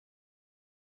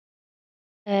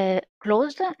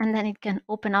closed, and then it can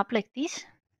open up like this.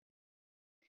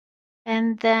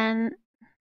 And then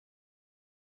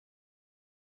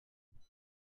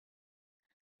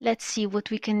let's see what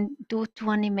we can do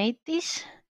to animate this.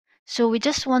 So we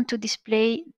just want to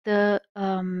display the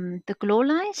glow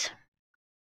lines,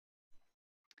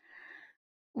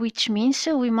 which means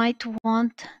we might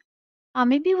want,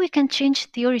 maybe we can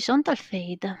change the horizontal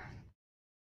fade.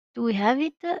 Do we have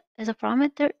it as a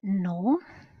parameter? No.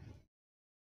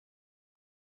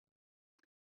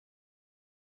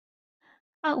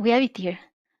 We have it here.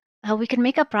 We can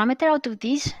make a parameter out of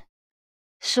this.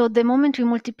 So the moment we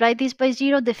multiply this by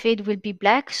 0, the fade will be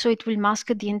black, so it will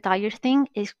mask the entire thing,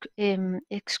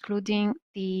 excluding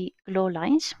the glow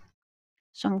lines.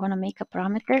 So I'm going to make a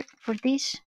parameter for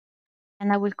this,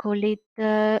 and I will call it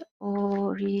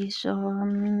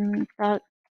horizontal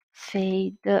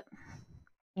fade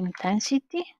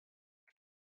intensity.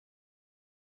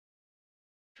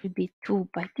 It will be 2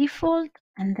 by default,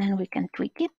 and then we can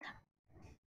tweak it.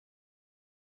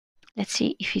 Let's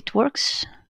see if it works.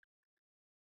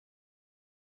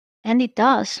 And it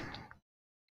does.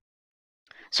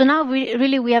 So now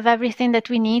we have everything that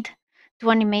we need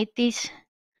to animate this.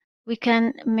 We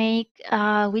can make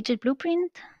a widget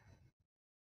blueprint,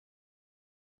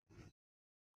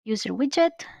 user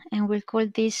widget, and we'll call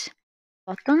this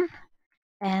button.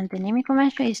 And the naming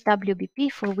convention is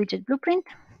WBP for widget blueprint.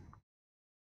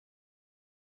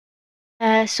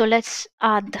 So let's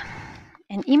add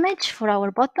an image for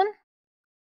our button.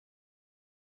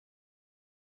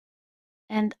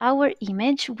 And our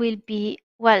image will be,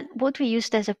 well, what we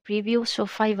used as a preview, so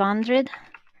 500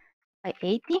 by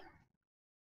 80.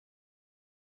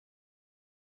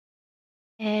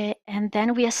 And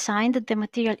then we assigned the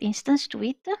material instance to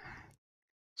it.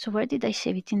 So where did I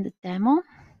save it? In the demo.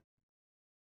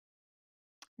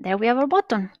 There we have our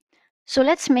button. So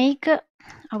let's make,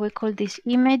 I will call this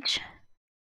image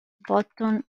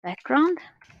button background.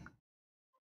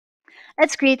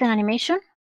 Let's create an animation.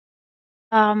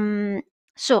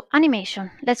 So animation,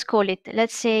 let's call it,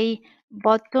 let's say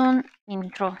button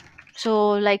intro.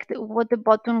 So like what the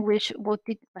button we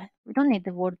don't need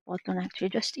the word button actually,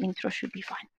 just intro should be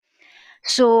fine.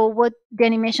 So what the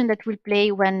animation that will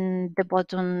play when the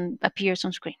button appears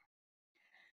on screen.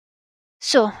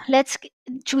 So let's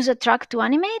choose a track to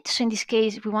animate. So in this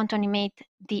case, we want to animate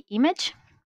the image,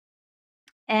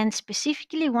 and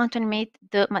specifically we want to animate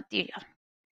the material.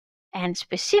 And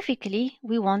specifically,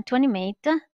 we want to animate,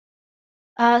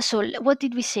 so what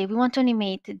did we say? We want to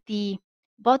animate the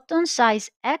button size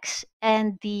X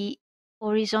and the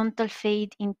horizontal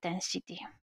fade intensity.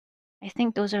 I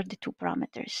think those are the 2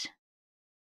 parameters.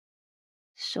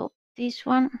 So this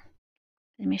one,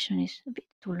 animation is a bit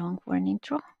too long for an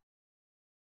intro.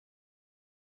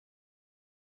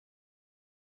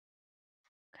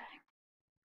 Okay.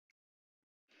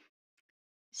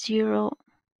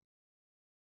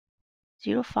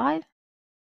 0.05.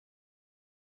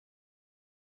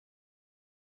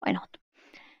 Why not?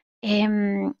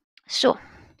 So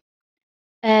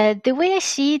The way I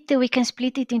see it, we can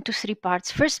split it into three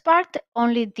parts. First part,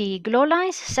 only the glow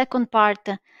lines. Second part,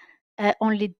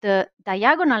 only the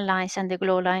diagonal lines and the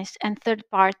glow lines. And third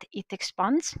part, it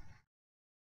expands.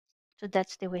 So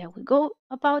that's the way I will go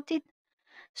about it.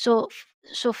 So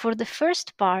for the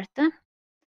first part,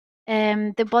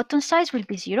 the bottom size will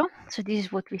be 0. So this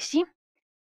is what we see.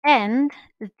 And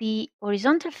the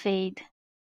horizontal fade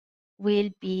will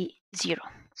be 0.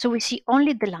 So we see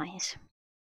only the lines.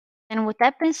 And what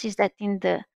happens is that in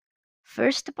the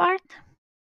first part,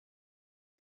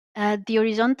 the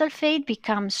horizontal fade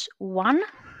becomes 1.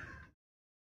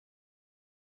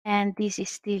 And this is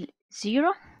still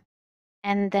 0.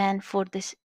 And then for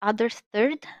this other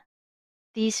third,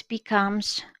 this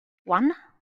becomes 1.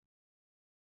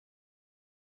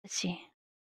 Let's see.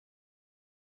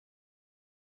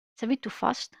 It's a bit too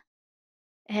fast.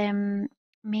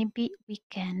 Maybe we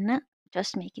can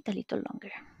just make it a little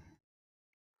longer.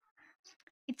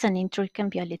 It's an intro, it can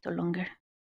be a little longer.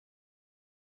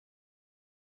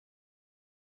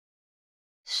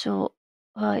 So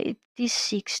it is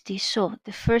 60. So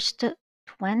the first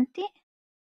 20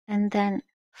 and then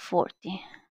 40.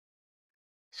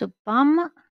 So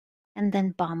bum and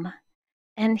then bum.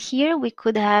 And here we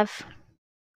could have,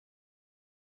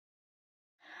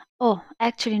 oh,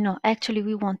 actually, no, actually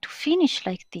we want to finish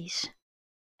like this.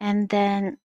 And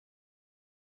then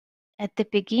at the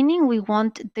beginning, we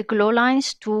want the glow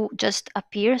lines to just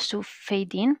appear, so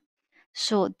fade in.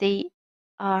 So they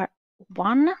are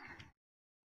 1.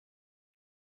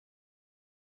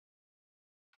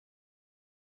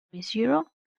 Is 0.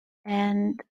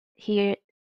 And here,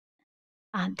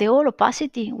 the whole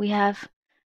opacity, we have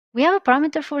a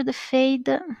parameter for the fade.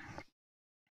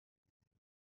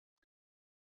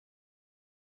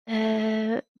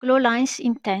 Glow lines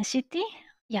intensity.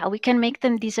 Yeah, we can make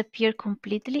them disappear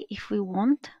completely if we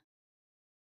want.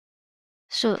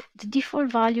 So the default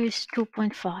value is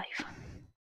 2.5.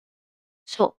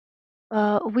 So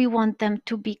we want them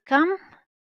to become,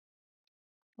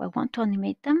 I want to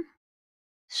animate them.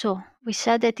 So we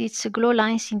said that it's a glow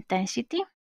lines intensity.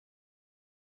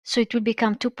 So it will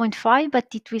become 2.5,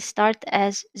 but it will start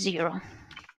as 0.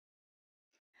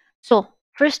 So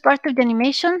first part of the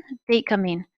animation, they come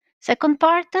in. Second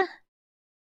part,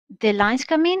 the lines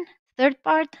come in. Third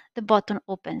part, the button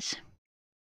opens.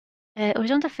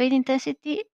 Horizontal fade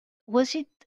intensity, was it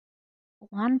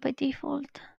 1 by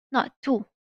default? No, 2.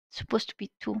 It's supposed to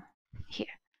be 2 here.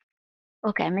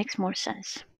 Okay, makes more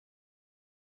sense.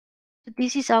 So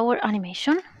this is our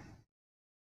animation.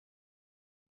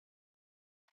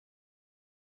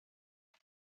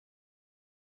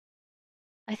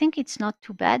 I think it's not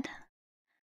too bad.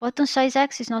 Button size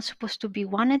X is not supposed to be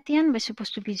 1 at the end, but it's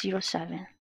supposed to be 0.7.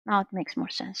 Now it makes more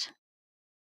sense.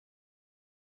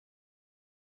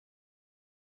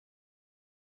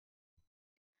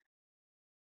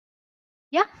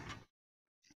 Yeah.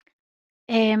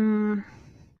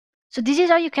 So this is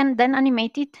how you can then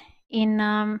animate it in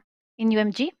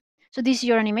UMG. So this is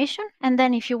your animation. And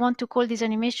then if you want to call this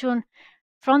animation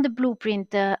from the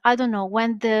blueprint, I don't know,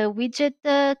 when the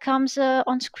widget comes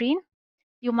on screen,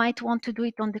 you might want to do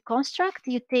it on the construct.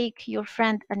 You take your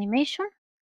friend animation,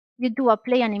 you do a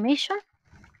play animation.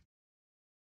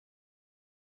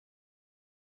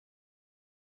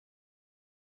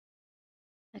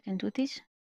 I can do this.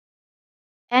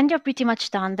 And you're pretty much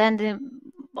done. Then,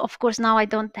 of course, now I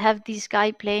don't have this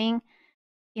guy playing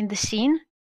in the scene,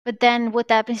 but then what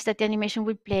happens is that the animation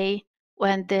will play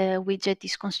when the widget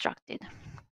is constructed.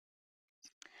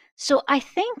 So I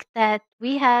think that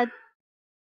we are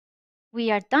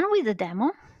done with the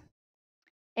demo.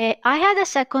 I had a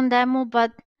second demo,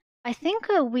 but I think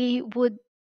I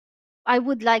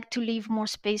would like to leave more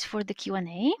space for the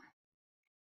Q&A.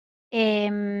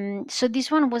 So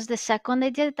this one was the second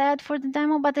idea that I had for the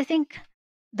demo, but I think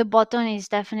the button is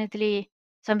definitely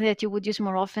something that you would use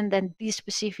more often than this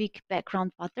specific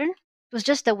background pattern. It was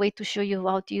just a way to show you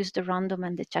how to use the random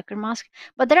and the checker mask.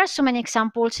 But there are so many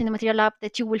examples in the Material Lab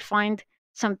that you will find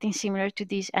something similar to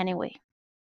this anyway.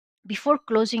 Before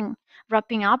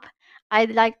wrapping up,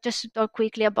 I'd like just to talk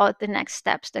quickly about the next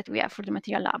steps that we have for the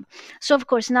Material Lab. So of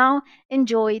course, now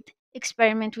enjoy it,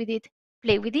 experiment with it,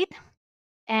 play with it.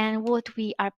 And what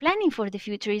we are planning for the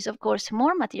future is, of course,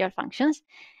 more material functions,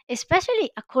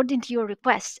 especially according to your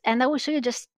requests. And I will show you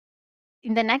just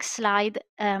in the next slide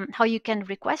how you can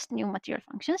request new material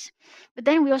functions. But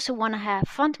then we also want to have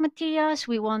font materials.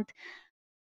 We want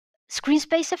screen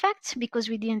space effects because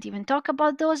we didn't even talk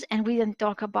about those, and we didn't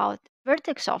talk about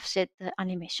vertex offset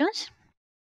animations,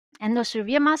 and also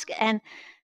rear mask. And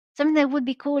something that would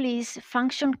be cool is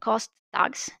function cost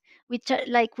tags, which are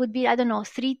would be, I don't know,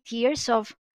 3 tiers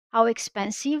of how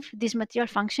expensive this material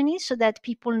function is, so that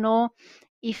people know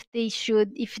if they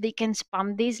can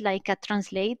spam this like a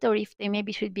translate, or if they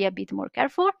maybe should be a bit more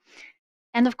careful.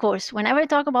 And of course, whenever I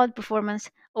talk about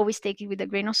performance, always take it with a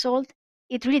grain of salt.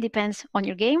 It really depends on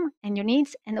your game and your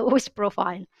needs and always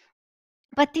profile.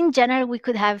 But in general, we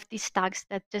could have these tags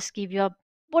that just give you a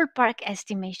ballpark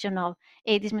estimation of,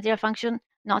 hey, this material function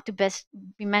not to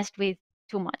be messed with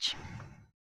too much.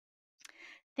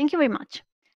 Thank you very much.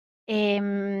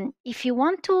 If you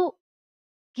want to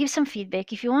give some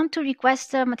feedback, if you want to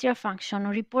request a material function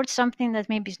or report something that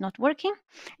maybe is not working,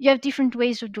 you have different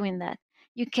ways of doing that.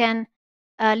 You can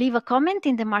leave a comment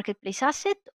in the marketplace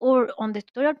asset or on the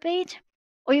tutorial page,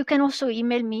 or you can also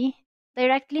email me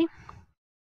directly.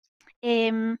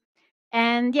 And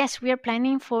yes, we are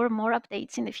planning for more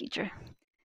updates in the future.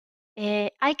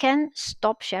 I can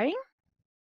stop sharing,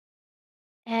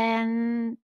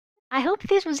 and I hope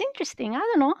this was interesting. I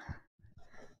don't know.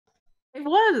 It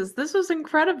was. This was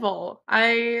incredible.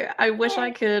 I wish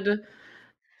I could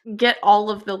get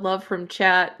all of the love from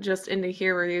chat just into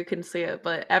here where you can see it,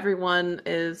 but everyone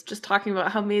is just talking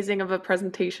about how amazing of a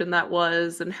presentation that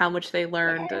was and how much they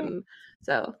learned. And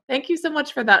so thank you so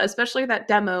much for that, especially that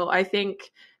demo. I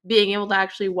think being able to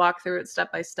actually walk through it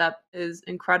step by step is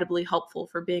incredibly helpful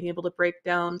for being able to break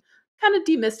down, kind of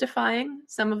demystifying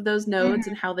some of those nodes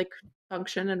and how they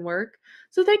function and work.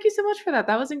 So thank you so much for that.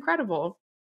 That was incredible.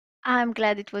 I'm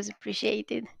glad it was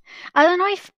appreciated. I don't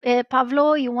know if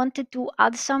Pavlo, you wanted to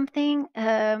add something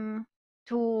to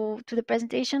the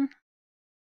presentation.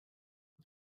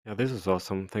 Yeah, this is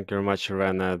awesome. Thank you very much,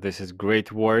 Irena. This is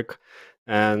great work.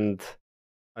 And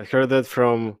I heard that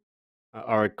from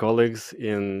our colleagues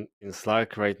in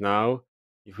Slack right now.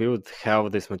 If we would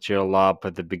have this material lab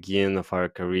at the beginning of our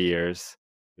careers,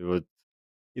 it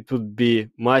would be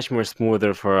much more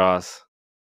smoother for us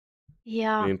to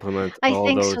Yeah, implement I all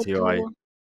think so those UI. too.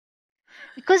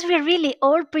 Because we're really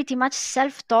all pretty much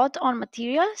self-taught on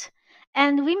materials,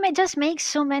 and we may just make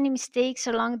so many mistakes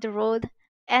along the road.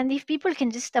 And if people can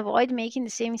just avoid making the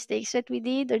same mistakes that we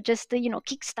did, or just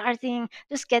kick-starting,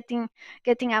 just getting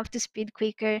up to speed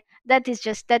quicker, that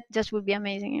just would be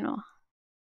amazing.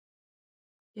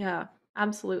 Yeah,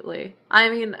 absolutely. I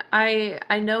mean,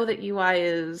 I know that UI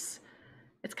is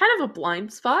it's kind of a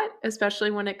blind spot,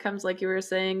 especially when it comes, like you were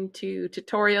saying, to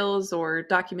tutorials or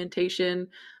documentation.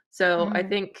 So I Mhm.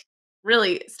 think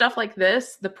really stuff like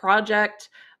this, the project,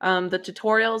 the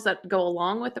tutorials that go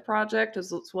along with the project,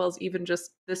 as well as even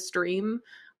just the stream,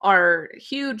 are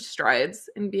huge strides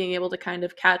in being able to kind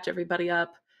of catch everybody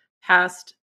up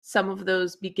past some of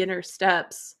those beginner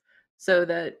steps so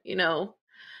that,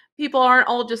 people aren't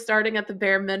all just starting at the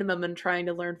bare minimum and trying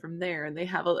to learn from there, and they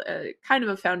have a kind of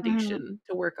a Mhm. foundation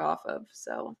to work off of.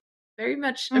 So very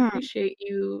much Mhm. appreciate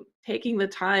you taking the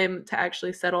time to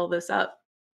actually set all this up.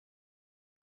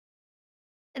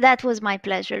 That was my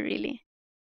pleasure, really.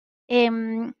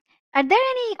 Um, are there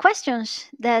any questions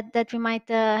that we might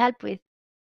help with?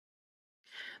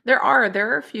 There are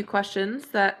a few questions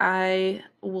that I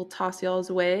will toss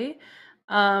y'all's way.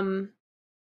 Um,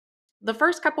 the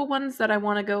first couple ones that I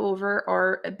want to go over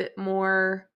are a bit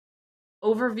more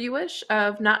overviewish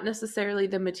of not necessarily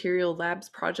the Material Labs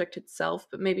project itself,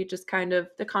 but maybe just kind of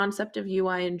the concept of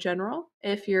UI in general,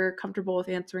 if you're comfortable with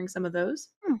answering some of those.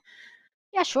 Hmm.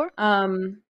 Yeah, sure.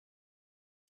 Um,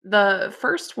 the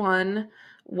first one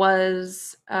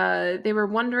was they were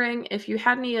wondering if you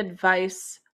had any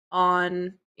advice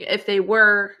on if they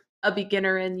were a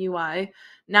beginner in UI,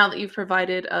 now that you've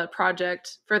provided a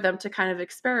project for them to kind of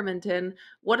experiment in,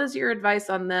 what is your advice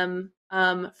on them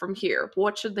from here?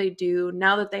 What should they do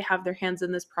now that they have their hands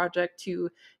in this project to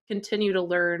continue to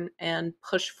learn and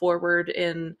push forward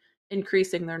in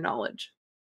increasing their knowledge?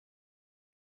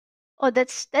 Oh,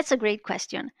 that's a great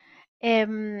question.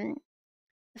 Um,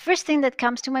 the first thing that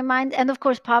comes to my mind, and of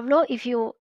course, Pablo, if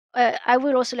you, I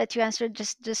will also let you answer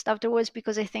just afterwards,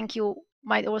 because I think you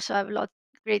might also have a lot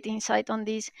great insight on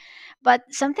this. But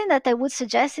something that I would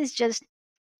suggest is just,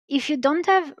 if you don't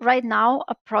have right now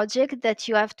a project that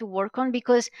you have to work on,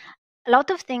 because a lot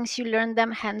of things you learn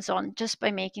them hands on just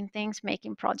by making things,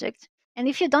 making projects. And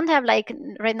if you don't have like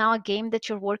right now a game that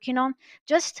you're working on,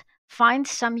 just find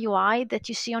some UI that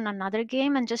you see on another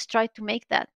game and just try to make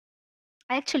that.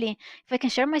 Actually, if I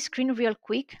can share my screen real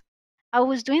quick, I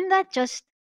was doing that just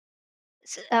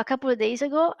a couple of days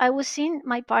ago. I was seeing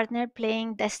my partner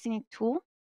playing Destiny 2,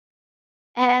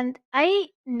 and I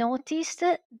noticed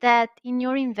that in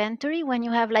your inventory, when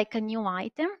you have like a new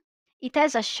item, it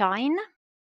has a shine.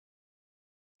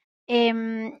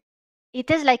 Um, it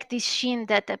has like this sheen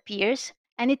that appears,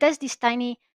 and it has this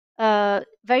tiny,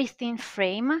 very thin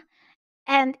frame.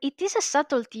 And it is a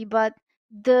subtlety, but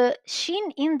the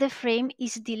sheen in the frame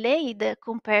is delayed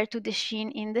compared to the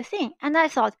sheen in the thing. And I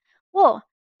thought, whoa,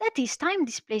 that is time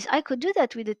displace. I could do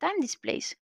that with the time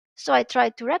displace. So I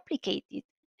tried to replicate it.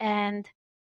 And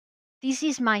this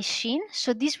is my sheen.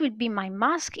 So this will be my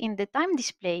mask in the time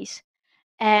displace.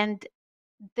 And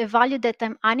the value that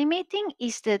I'm animating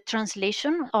is the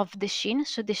translation of the sheen.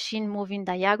 So the sheen moving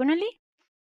diagonally.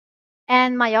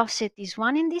 And my offset is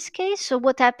 1 in this case. So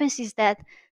what happens is that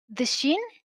the sheen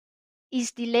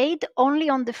is delayed only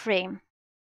on the frame.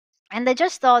 And I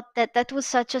just thought that that was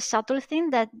such a subtle thing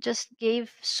that just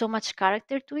gave so much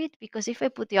character to it, because if I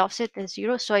put the offset at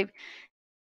 0, so I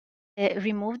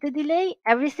remove the delay,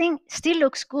 everything still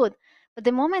looks good. But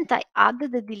the moment I add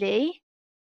the delay,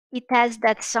 it has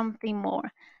that something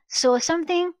more. So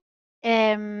something,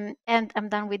 and I'm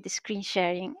done with the screen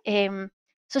sharing.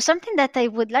 So something that I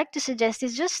would like to suggest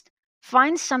is just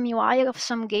find some UI of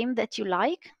some game that you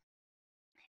like,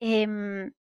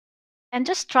 and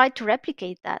just try to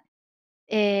replicate that,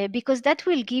 because that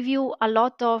will give you a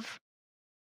lot of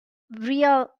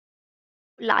real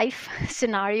life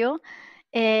scenario,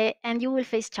 and you will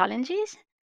face challenges.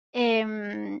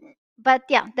 Um, but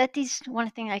yeah, that is one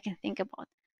thing I can think about.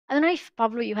 I don't know if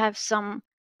Pablo, you have some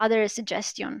other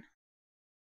suggestion.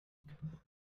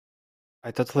 I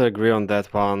totally agree on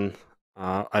that one.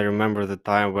 I remember the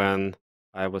time when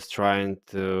I was trying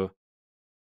to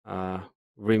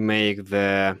remake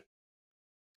the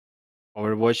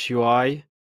Overwatch UI,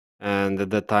 and at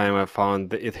that time I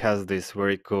found that it has this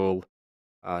very cool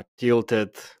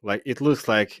tilted, like it looks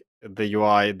like the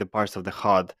UI, the parts of the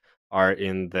HUD are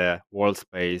in the world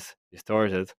space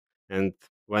distorted. And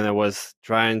when I was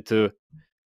trying to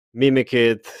mimic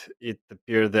it, it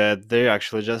appeared that they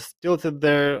actually just tilted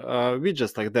their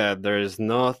widgets like that. There is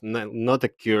not a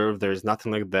curve. There is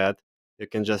nothing like that. You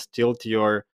can just tilt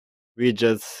your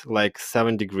widgets like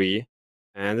 7 degree,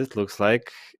 and it looks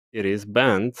like it is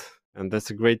bent. And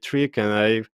that's a great trick. And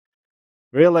I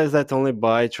realized that only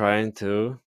by trying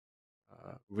to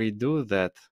redo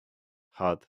that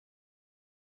HUD.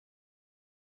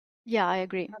 Yeah, I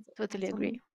agree. That's Totally awesome.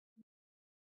 agree.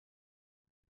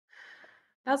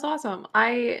 That's awesome.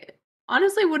 I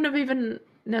honestly wouldn't have even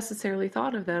necessarily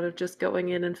thought of that, of just going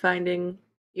in and finding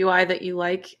UI that you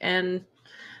like and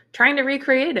trying to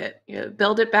recreate it,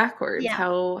 build it backwards. Yeah.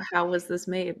 How was this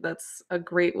made? That's a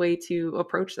great way to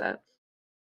approach that.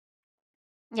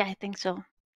 Yeah, I think so.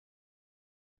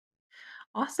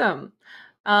 Awesome.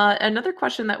 Another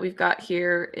question that we've got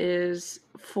here is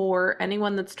for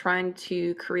anyone that's trying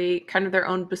to create kind of their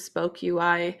own bespoke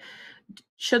UI.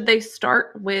 Should they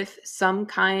start with some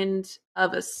kind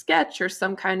of a sketch or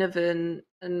some kind of an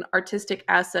artistic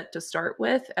asset to start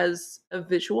with as a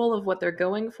visual of what they're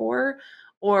going for,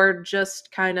 or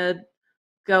just kind of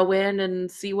go in and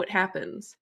see what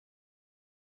happens?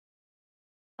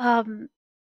 Um,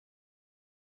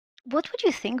 what would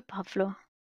you think, Pablo?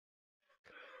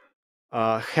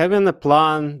 Having a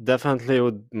plan definitely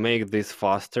would make this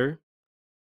faster.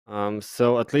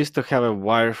 So at least to have a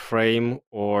wireframe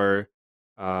or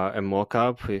a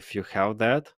mockup if you have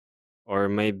that, or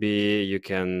maybe you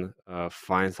can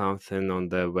find something on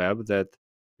the web that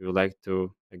you would like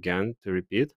to again to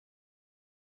repeat.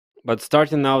 But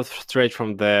starting out straight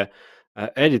from the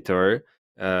editor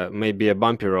may be a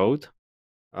bumpy road.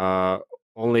 Uh,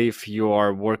 only if you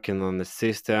are working on a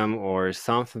system or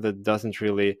something that doesn't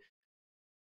really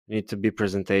need to be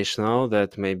presentational,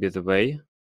 that may be the way.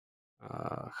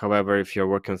 However, if you're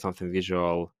working on something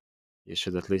visual, you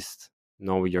should at least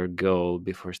know your goal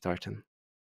before starting.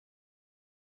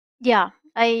 Yeah,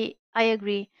 I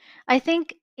agree. I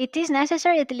think it is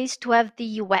necessary at least to have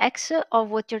the UX of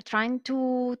what you're trying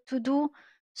to do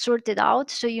sorted out,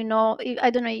 so you know. I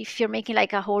don't know if you're making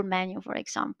like a whole menu, for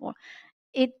example.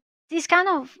 It is kind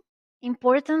of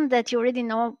important that you already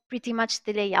know pretty much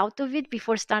the layout of it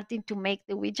before starting to make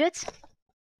the widgets.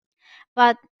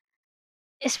 But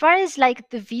as far as like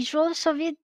the visuals of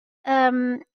it,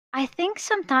 um, I think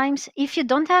sometimes if you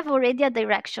don't have already a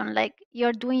direction, like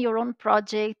you're doing your own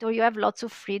project or you have lots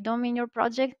of freedom in your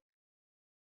project,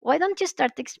 why don't you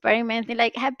start experimenting?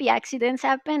 Like happy accidents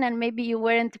happen, and maybe you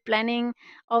weren't planning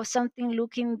of something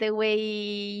looking the way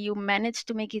you managed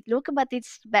to make it look, but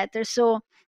it's better. So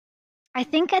I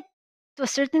think to a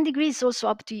certain degree, it's also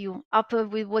up to you, up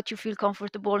with what you feel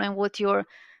comfortable and what your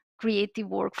creative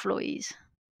workflow is.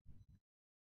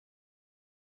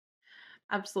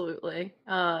 Absolutely.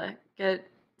 Get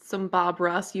some Bob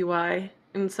Ross UI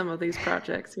in some of these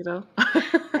projects, you know?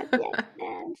 Happy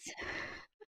accidents.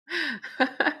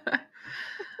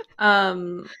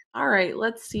 All right,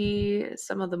 let's see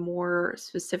some of the more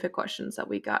specific questions that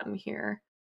we got in here.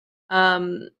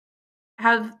 Um,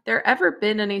 have there ever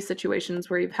been any situations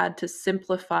where you've had to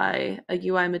simplify a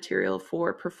UI material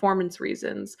for performance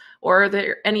reasons, or are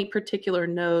there any particular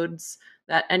nodes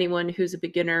that anyone who's a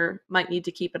beginner might need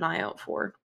to keep an eye out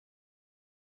for?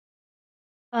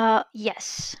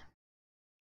 Yes,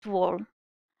 to all.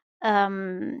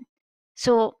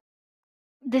 So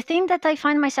the thing that I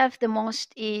find myself the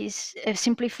most is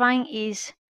simplifying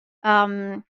is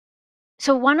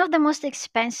so one of the most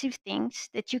expensive things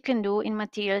that you can do in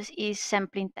materials is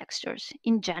sampling textures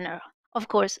in general. Of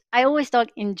course, I always talk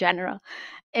in general.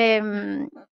 Um,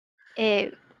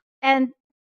 and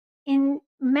in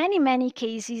many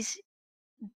cases,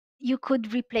 you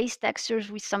could replace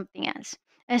textures with something else.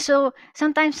 And so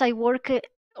sometimes I work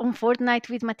on Fortnite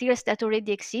with materials that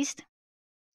already exist,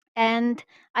 and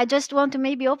I just want to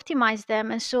maybe optimize them.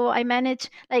 And so I manage,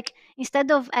 like, instead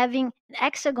of having an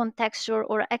hexagon texture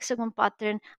or hexagon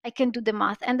pattern, I can do the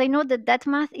math. And I know that that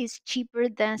math is cheaper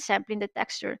than sampling the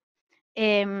texture.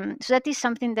 So that is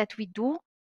something that we do.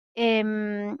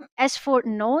 As for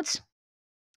nodes,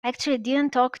 actually, I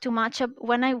didn't talk too much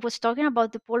when I was talking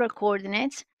about the polar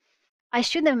coordinates. I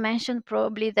should have mentioned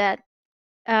probably that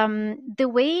the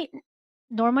way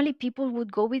normally people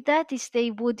would go with that is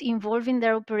they would involve in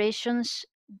their operations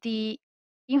the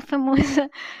infamous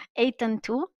 8 and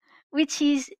 2, which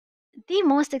is the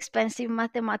most expensive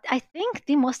I think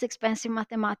the most expensive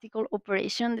mathematical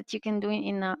operation that you can do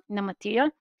in a material.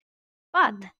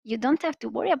 But you don't have to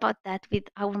worry about that with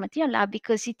our material lab,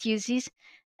 because it uses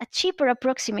a cheaper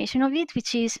approximation of it,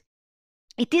 which is,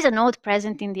 it is a node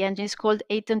present in the engine. It's called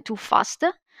 8 and 2 fast.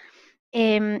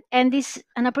 And it's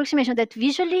an approximation that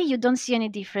visually you don't see any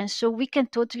difference. So we can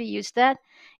totally use that.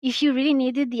 If you really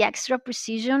needed the extra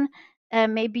precision,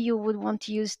 maybe you would want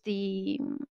to use the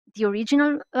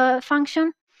original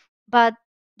function, but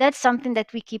that's something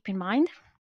that we keep in mind.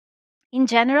 In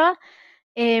general,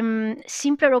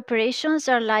 simpler operations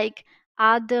are like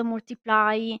add,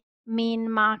 multiply,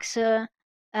 min, max.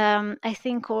 I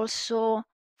think also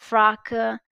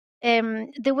frac.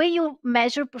 The way you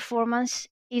measure performance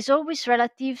is always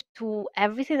relative to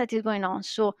everything that is going on.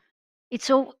 So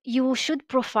you should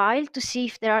profile to see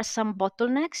if there are some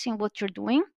bottlenecks in what you're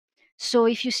doing. So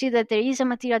if you see that there is a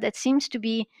material that seems to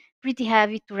be pretty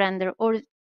heavy to render, or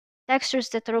textures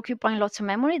that are occupying lots of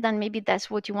memory, then maybe that's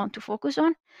what you want to focus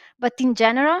on. But in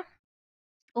general,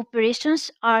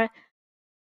 operations are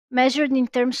measured in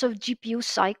terms of GPU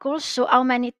cycles. So how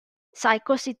many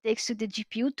cycles it takes to the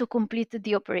GPU to complete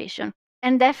the operation.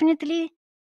 And definitely,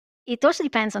 it also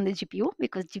depends on the GPU,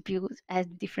 because GPUs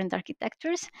have different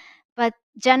architectures. But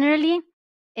generally,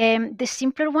 the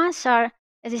simpler ones are,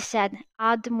 as I said,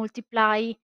 add,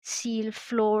 multiply, seal,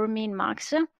 floor, min,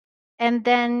 max. And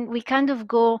then we kind of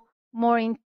go more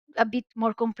in a bit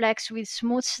more complex with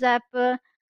smooth step,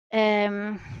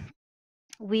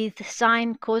 with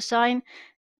sine, cosine.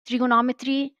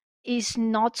 Trigonometry is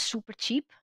not super cheap.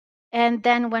 And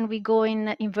then when we go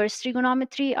in inverse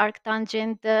trigonometry,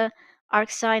 arctangent,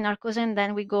 arcsine, arccosine,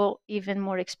 then we go even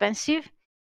more expensive.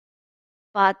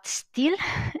 But still,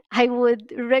 I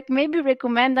would maybe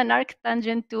recommend an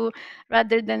arctangent too,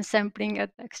 rather than sampling a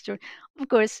texture. Of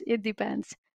course, it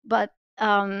depends. But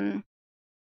in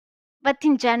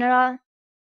general,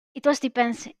 it also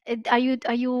depends. Are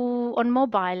you on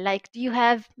mobile? Like, do you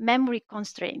have memory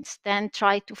constraints? Then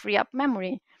try to free up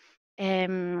memory.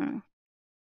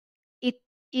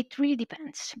 It really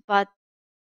depends. But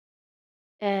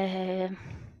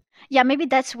yeah, maybe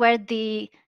that's where the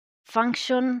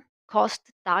function cost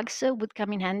tags would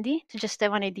come in handy, to just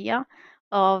have an idea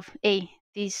of, hey,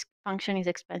 this function is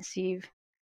expensive.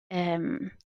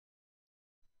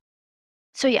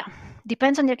 So yeah,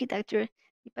 depends on the architecture,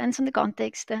 depends on the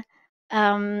context.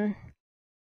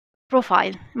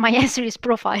 Profile. My answer is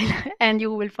profile, and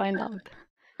you will find out.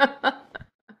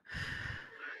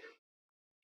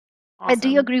 Do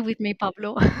you Awesome. agree with me,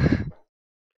 Pablo?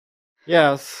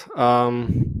 Yes.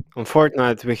 On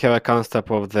Fortnite, we have a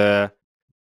concept of the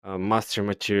master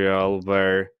material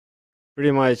where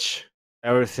pretty much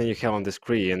everything you have on the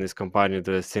screen is combined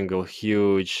into a single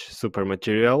huge super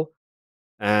material.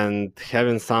 And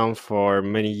having some for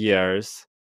many years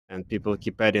and people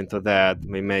keep adding to that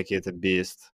may make it a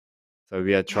beast. So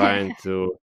we are trying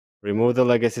to remove the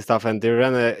legacy stuff, and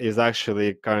Irene is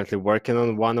actually currently working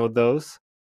on one of those.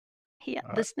 Yeah,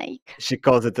 the snake. She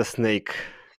calls it a snake.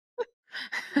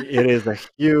 It is a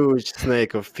huge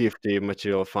snake of 50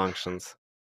 material functions.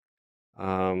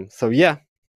 So yeah,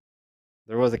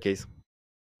 there was a case.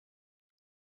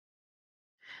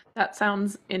 That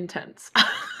sounds intense.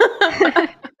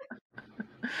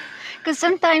 Because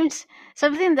sometimes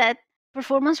something that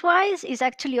performance-wise is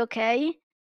actually okay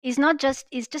is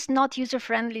just not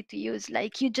user-friendly to use.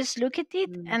 Like you just look at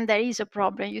it Mm. and there is a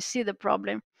problem. You see the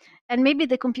problem, and maybe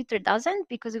the computer doesn't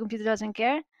because the computer doesn't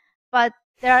care. But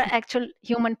there are actual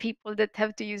human people that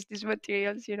have to use these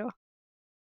materials.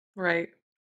 Right.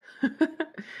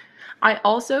 I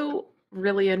also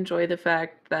really enjoy the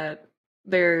fact that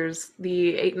there's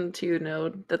the 8 and 2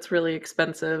 node that's really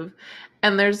expensive,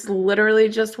 and there's literally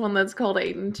just one that's called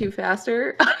 8 and 2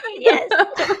 faster. Yes,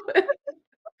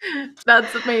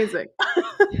 That's amazing.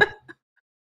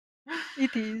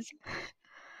 it is.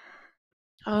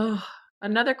 Oh,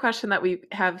 another question that we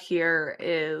have here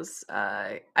is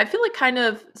I feel like kind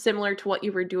of similar to what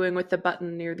you were doing with the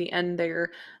button near the end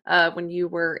there when you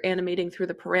were animating through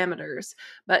the parameters.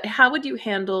 But how would you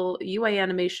handle UI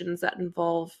animations that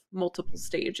involve multiple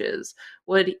stages?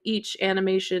 Would each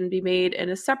animation be made in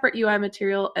a separate UI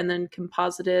material and then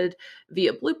composited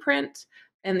via Blueprint?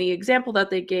 And the example that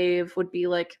they gave would be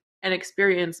like an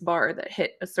experience bar that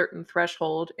hit a certain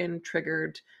threshold and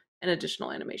triggered an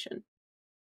additional animation.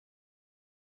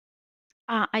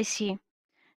 Ah, I see.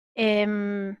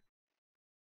 Um,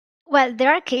 well,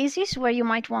 there are cases where you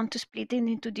might want to split it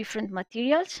into different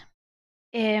materials.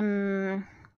 Um,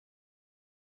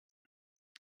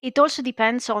 it also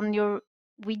depends on your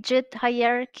widget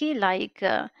hierarchy, like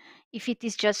if it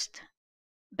is just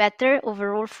better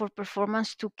overall for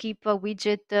performance to keep a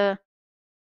widget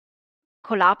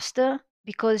collapsed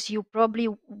because you probably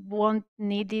won't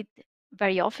need it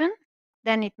very often,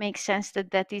 then it makes sense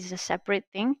that that is a separate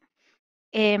thing.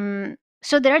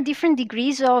 So there are different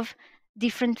degrees of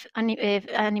different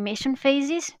animation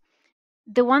phases.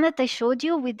 The one that I showed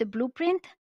you with the blueprint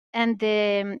and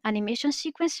the animation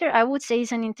sequencer, I would say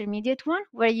is an intermediate one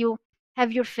where you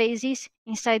have your phases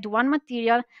inside one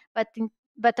material,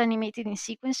 but animated in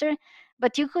sequencer.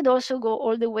 But you could also go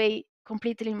all the way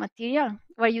completely in material,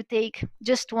 where you take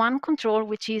just one control,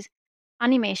 which is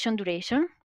animation duration,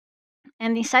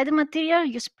 and inside the material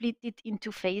you split it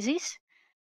into phases,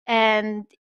 and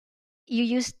you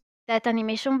use that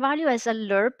animation value as a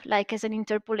lerp, like as an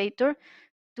interpolator,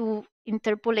 to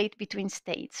interpolate between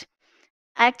states.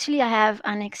 Actually, I have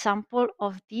an example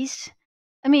of this.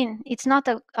 I mean, it's not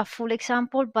a full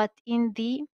example, but in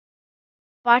the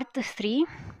part 3,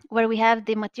 where we have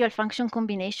the material function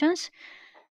combinations,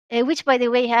 which, by the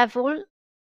way, have all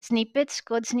snippets,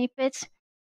 code snippets.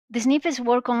 The snippets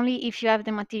work only if you have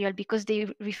the material because they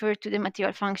refer to the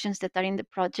material functions that are in the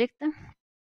project.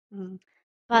 Mm.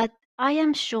 But I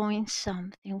am showing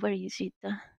something. Where is it?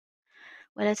 Well,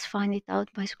 let's find it out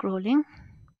by scrolling.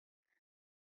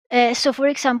 So for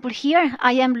example, here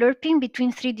I am lerping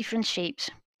between 3 different shapes.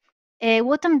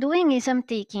 What I'm doing is I'm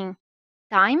taking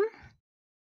time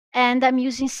and I'm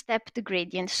using stepped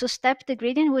gradient. So stepped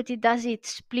gradient, what it does, it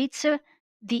splits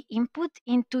the input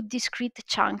into discrete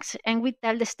chunks, and we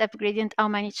tell the step gradient how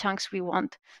many chunks we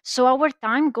want. So our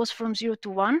time goes from 0 to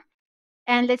 1,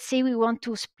 and let's say we want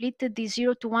to split the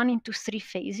 0 to 1 into 3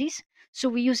 phases. So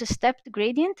we use a stepped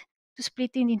gradient to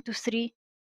split it into 3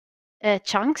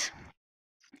 chunks,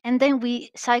 and then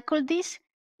we cycle this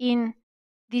in.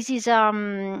 This is a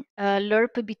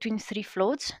lerp between 3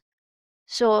 floats.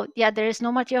 So yeah, there is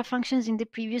no material functions in the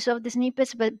previews of the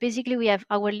snippets, but basically we have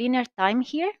our linear time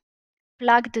here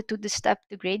plugged to the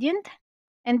stepped gradient,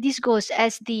 and this goes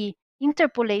as the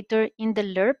interpolator in the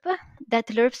lerp that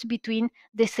lerps between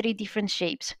the 3 different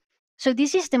shapes. So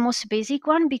this is the most basic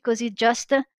one because it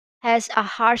just has a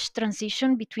harsh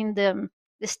transition between the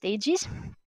stages.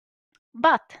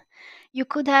 But you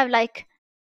could have like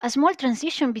a small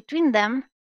transition between them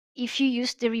if you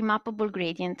use the remappable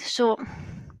gradient. So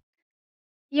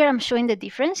here I'm showing the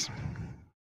difference.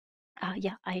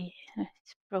 Yeah,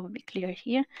 it's probably clear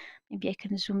here. Maybe I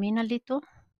can zoom in a little.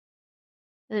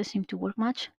 Doesn't seem to work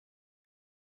much.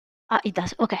 It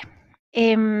does. Okay.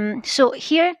 So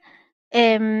here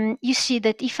you see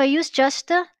that if I use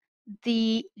just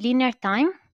the linear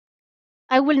time,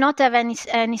 I will not have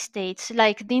any states.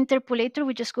 Like the interpolator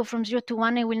will just go from 0 to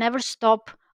 1. I will never stop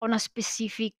on a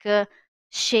specific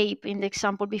shape in the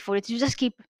example before it. You just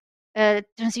keep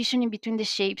transitioning between the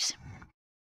shapes.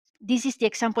 This is the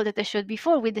example that I showed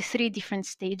before with the 3 different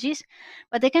stages.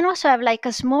 But I can also have like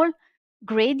a small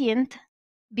gradient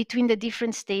between the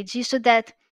different stages so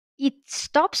that it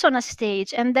stops on a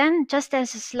stage and then just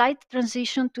has a slight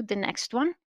transition to the next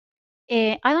one.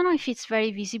 I don't know if it's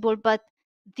very visible, but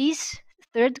this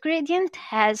third gradient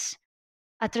has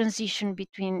a transition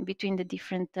between the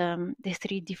different the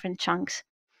 3 different chunks,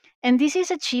 and this is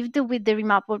achieved with the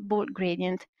remappable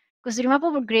gradient, because the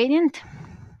remappable gradient,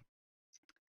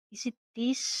 is it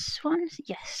this one?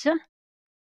 Yes.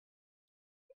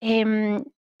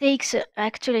 takes,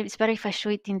 actually, it's better if I show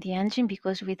it in the engine,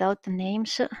 because without the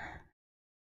names,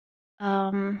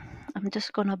 I'm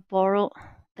just gonna borrow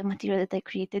the material that I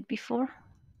created before.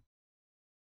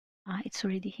 It's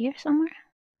already here somewhere.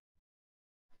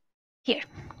 Here.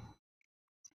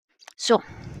 So,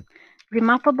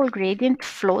 remappable gradient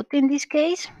float in this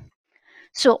case.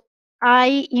 So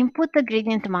I input the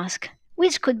gradient mask,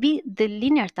 which could be the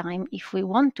linear time if we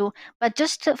want to, but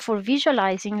just for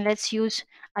visualizing, let's use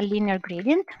a linear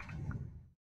gradient.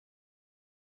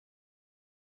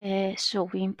 So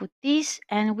we input this,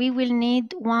 and we will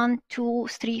need 1, 2,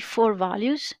 3, 4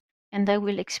 values, and I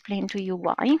will explain to you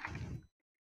why.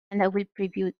 And I will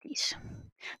preview this.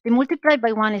 The multiply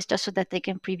by 1 is just so that they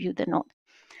can preview the node.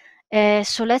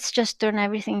 So let's just turn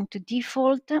everything into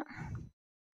default.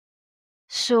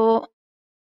 So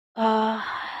blah,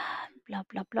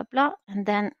 blah, blah, blah. And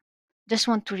then just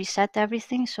want to reset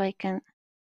everything so I can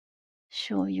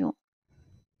show you.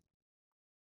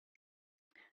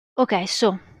 Okay,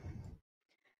 so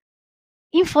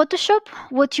in Photoshop,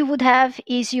 what you would have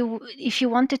is if you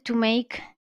wanted to make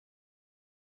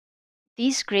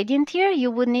this gradient here,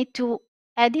 you would need to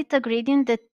edit a gradient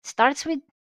that starts with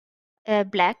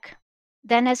black,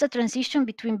 then has a transition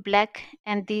between black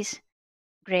and this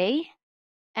gray,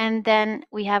 and then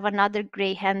we have another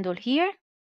gray handle here,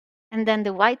 and then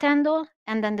the white handle,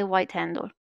 and then the white handle.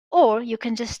 Or you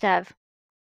can just have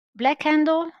black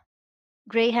handle,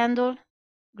 gray handle,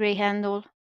 gray handle,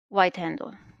 white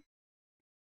handle.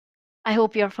 I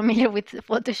hope you're familiar with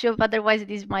Photoshop, otherwise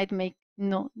this might make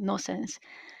no sense.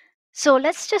 So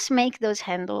let's just make those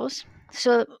handles.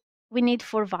 So we need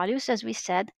 4 values, as we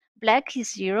said. Black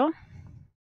is 0.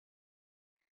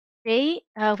 Gray,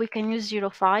 we can use 0,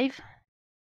 5.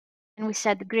 And we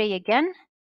said gray again.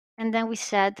 And then we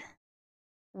said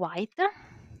white.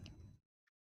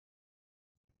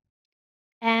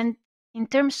 And in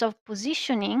terms of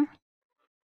positioning,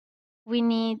 we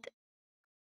need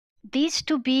these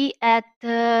to be at,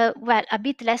 well, a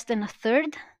bit less than a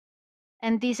third,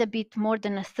 and this a bit more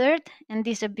than a third, and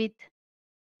this a bit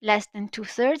less than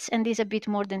 2/3, and this a bit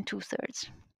more than 2/3.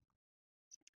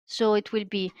 So it will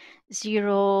be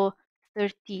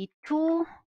 0.32,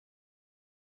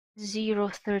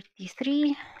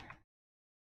 0.33,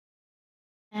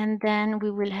 and then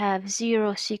we will have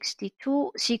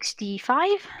 0.62,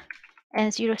 65,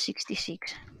 and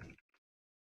 0.66.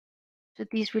 So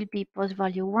this will be pose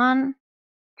value 1,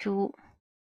 2,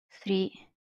 3,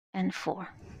 and 4.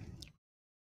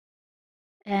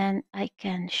 And I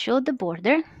can show the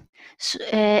border, so,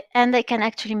 and I can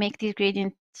actually make these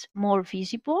gradients more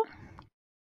visible.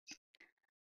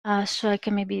 So I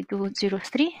can maybe do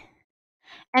 0.3.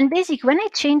 And basically, when I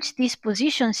change these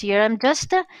positions here, I'm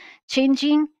just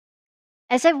changing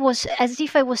as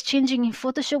if I was changing in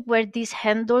Photoshop where these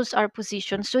handles are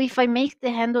positioned. So if I make the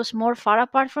handles more far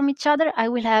apart from each other, I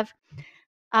will have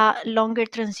a longer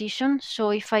transition.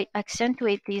 So if I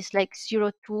accentuate this like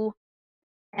 0.2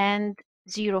 and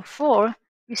 0.4,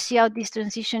 you see how this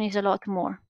transition is a lot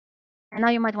more. And now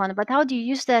you might wonder, but how do you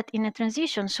use that in a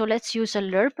transition? So let's use a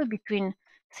lerp between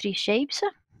 3 shapes.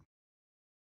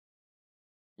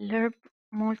 Lerp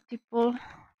multiple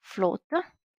float.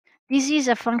 This is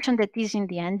a function that is in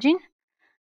the engine.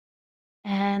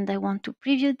 And I want to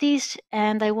preview this,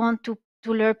 and I want to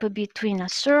lerp between a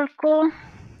circle,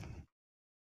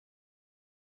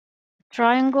 a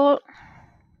triangle.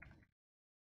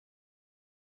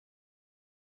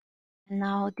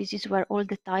 Now this is where all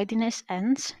the tidiness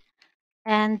ends,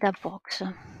 and a box.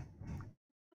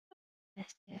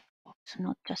 SDF box,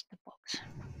 not just a box.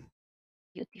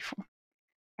 Beautiful.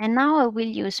 And now I will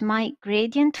use my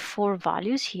gradient for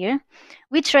values here,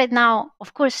 which right now,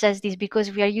 of course, says this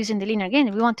because we are using the linear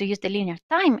gradient. We want to use the linear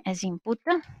time as input.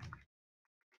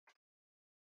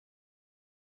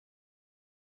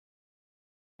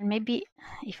 And maybe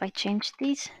if I change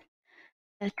this,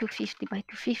 250 by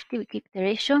 250, we keep the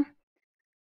ratio.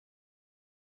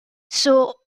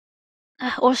 So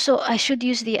also I should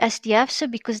use the SDFs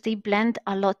because they blend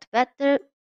a lot better.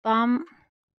 BAM,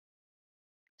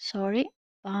 sorry,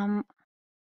 BAM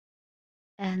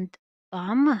and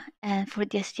BAM. And for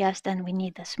the SDFs, then we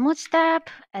need a smooth step,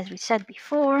 as we said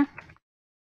before.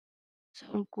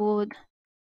 So good.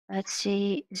 Let's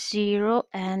say 0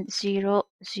 and 0,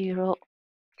 0,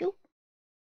 2.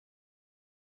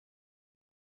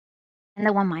 And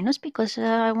the 1 minus because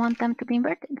I want them to be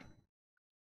inverted.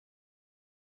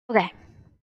 Okay.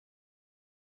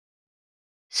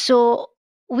 So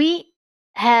we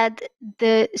had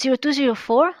the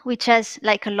 0204, which has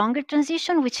like a longer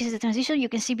transition, which is the transition you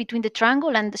can see between the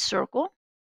triangle and the circle.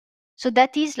 So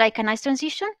that is like a nice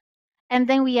transition. And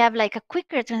then we have like a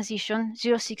quicker transition,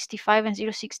 0.65 and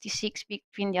 0.66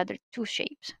 between the other two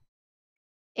shapes.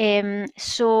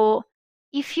 So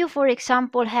if you, for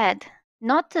example, had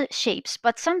not the shapes,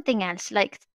 but something else,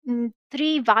 like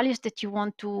 3 values that you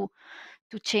want to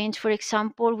change. For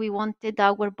example, we wanted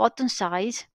our button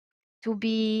size to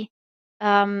be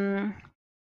 0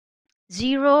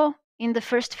 in the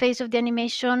first phase of the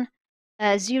animation,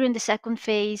 0 in the second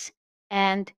phase,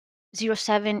 and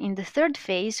 0.7 in the third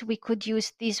phase. We could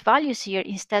use these values here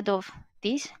instead of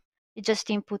these. We just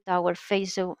input our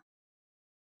phase of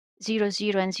 0,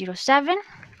 0, and 0.7.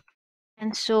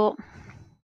 And so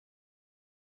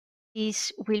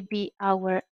these will be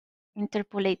our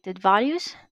interpolated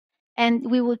values. And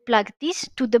we would plug this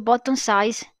to the button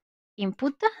size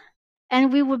input.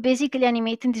 And we were basically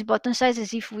animating this button size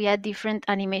as if we had different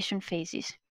animation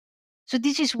phases. So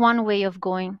this is one way of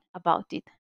going about it.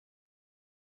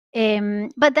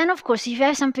 But then, of course, if you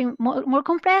have something more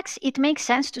complex, it makes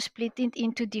sense to split it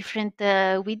into different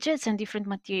widgets and different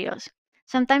materials.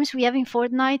 Sometimes we have in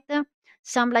Fortnite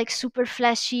some like super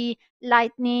flashy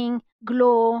lightning,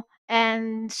 glow,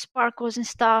 and sparkles and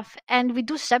stuff, and we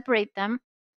do separate them.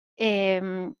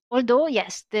 Although,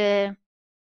 yes, if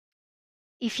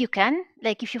you can,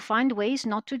 like if you find ways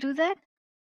not to do that,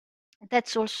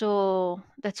 that's also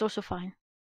fine.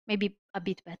 Maybe a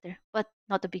bit better, but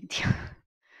not a big deal.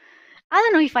 I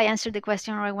don't know if I answered the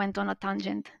question or I went on a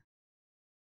tangent.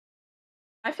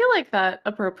 I feel like that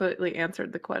appropriately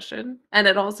answered the question, and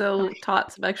it also Okay.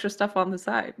 taught some extra stuff on the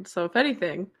side. So if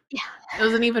anything, Yeah. it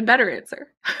was an even better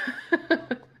answer.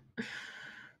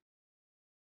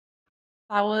 That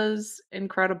was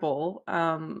incredible.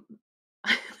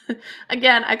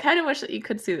 Again, I kind of wish that you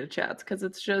could see the chats because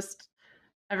it's just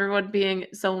everyone being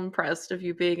so impressed of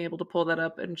you being able to pull that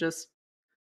up and just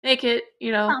make it,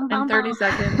 Bam, in bam, 30 bam.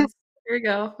 seconds. Here you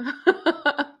go.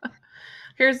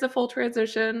 Here's the full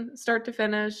transition, start to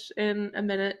finish in a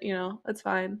minute, it's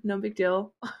fine. No big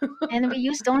deal. And we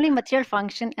used only material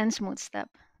function and smooth step.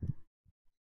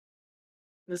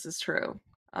 This is true.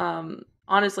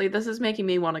 Honestly, this is making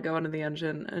me want to go into the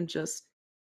engine and just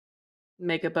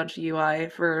make a bunch of UI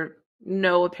for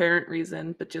no apparent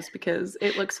reason, but just because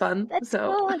it looks fun. That's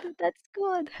good. That's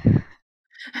good.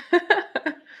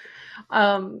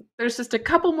 There's just a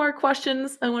couple more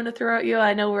questions I want to throw at you.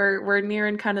 I know we're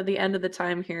nearing kind of the end of the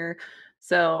time here,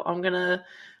 so I'm gonna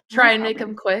try No and make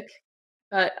problem. them quick.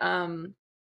 But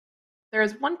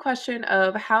there's one question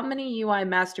of how many UI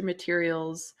master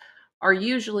materials are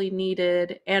usually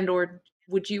needed, and/or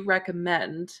would you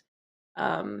recommend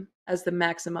as the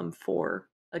maximum for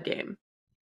a game?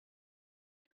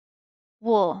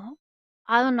 Whoa.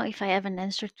 I don't know if I have an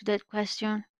answer to that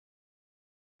question.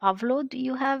 Pavlo, do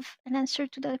you have an answer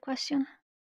to that question?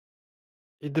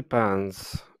 It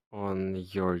depends on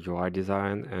your UI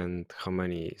design and how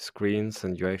many screens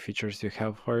and UI features you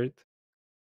have for it,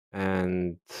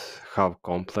 and how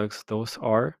complex those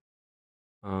are.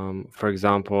 For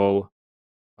example,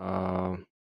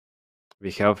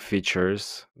 we have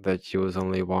features that use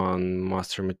only one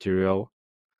master material,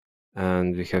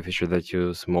 and we have features that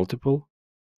use multiple.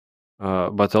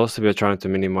 But also, we are trying to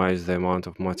minimize the amount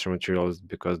of master materials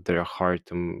because they're hard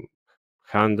to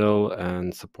handle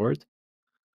and support.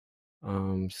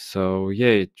 So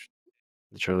yeah, it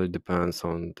literally depends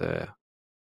on the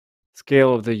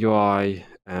scale of the UI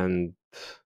and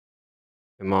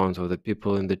amount of the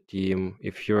people in the team.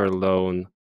 If you're alone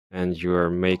and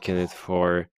you're making it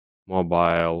for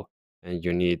mobile and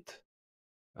you need,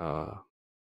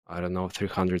 I don't know,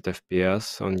 300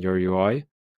 FPS on your UI,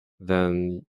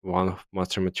 then one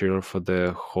master material for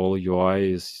the whole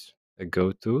UI is a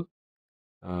go-to.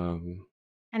 And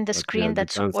the But yeah, screen it that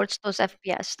depends. supports those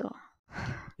FPS though.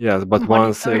 Yes, but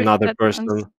Monitor that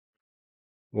runs.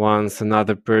 once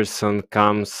another person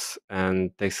comes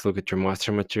and takes a look at your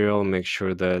master material, make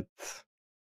sure that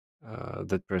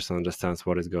that person understands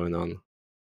what is going on.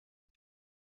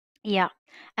 Yeah.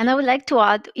 And I would like to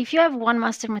add, if you have one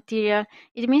master material,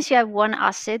 it means you have one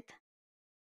asset,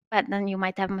 but then you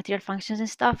might have material functions and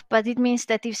stuff. But it means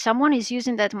that if someone is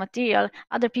using that material,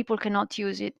 other people cannot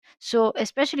use it. So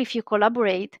especially if you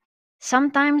collaborate,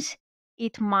 sometimes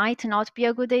it might not be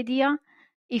a good idea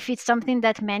if it's something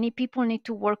that many people need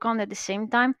to work on at the same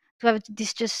time to have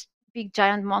this just big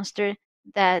giant monster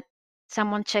that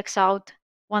someone checks out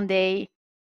one day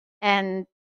and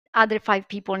other 5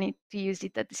 people need to use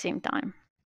it at the same time.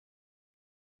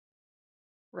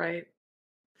 Right.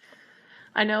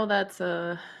 I know that's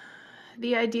the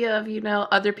idea of,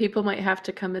 other people might have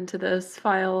to come into this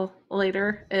file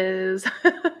later is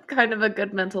kind of a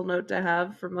good mental note to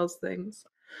have for most things.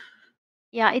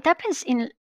 Yeah, it happens in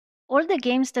all the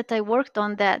games that I worked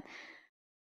on, that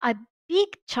a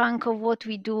big chunk of what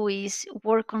we do is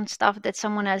work on stuff that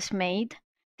someone else made.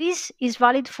 This is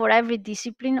valid for every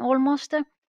discipline almost.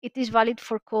 It is valid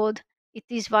for code. It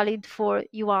is valid for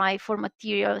UI, for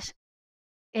materials.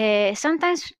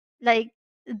 Sometimes, like,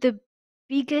 the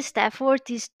biggest effort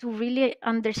is to really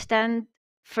understand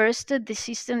first the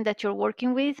system that you're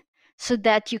working with so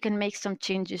that you can make some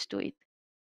changes to it.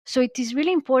 So it is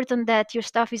really important that your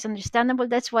stuff is understandable.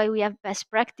 That's why we have best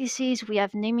practices, we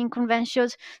have naming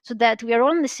conventions, so that we are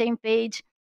all on the same page,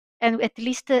 and at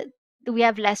least we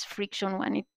have less friction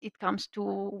when it comes to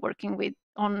working with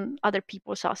on other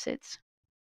people's assets.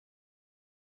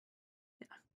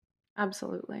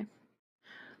 Absolutely.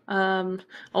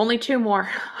 Only two more.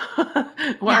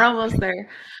 We're Yeah. almost there.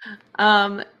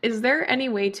 Is there any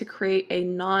way to create a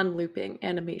non-looping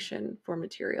animation for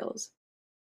materials?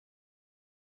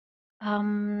 I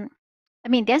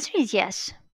mean, the answer is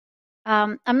yes.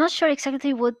 I'm not sure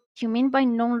exactly what you mean by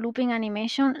non-looping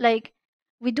animation. Like,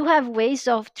 we do have ways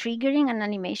of triggering an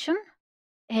animation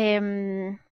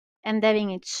and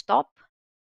having it stop.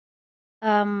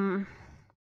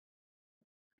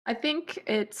 I think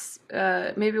it's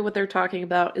maybe what they're talking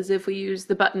about is if we use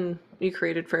the button you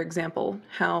created, for example,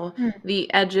 how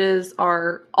the edges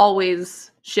are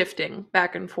always shifting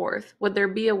back and forth. Would there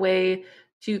be a way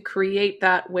to create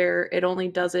that where it only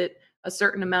does it a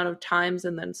certain amount of times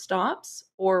and then stops,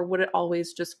 or would it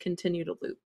always just continue to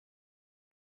loop?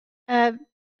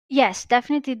 Yes,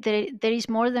 definitely there is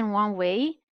more than one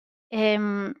way.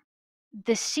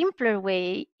 The simpler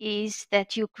way is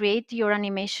that you create your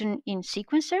animation in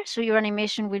sequencer. So your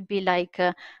animation will be like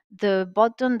the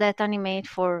button that animate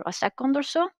for a second or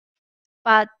so.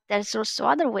 But there's also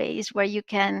other ways where you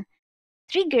can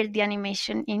trigger the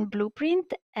animation in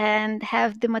Blueprint and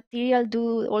have the material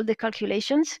do all the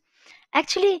calculations.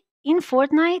 Actually, in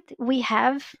Fortnite, we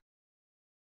have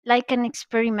like an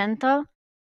experimental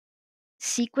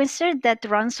sequencer that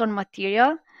runs on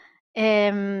material.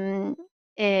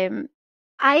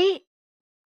 I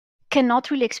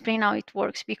cannot really explain how it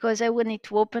works because I would need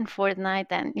to open Fortnite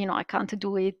and I can't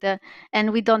do it,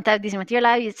 and we don't have this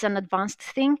material. It's an advanced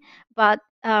thing, but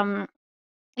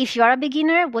if you are a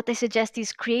beginner, what I suggest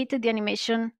is create the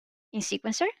animation in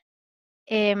sequencer,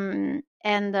 and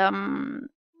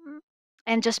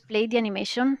just play the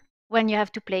animation when you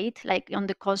have to play it, like on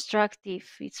the construct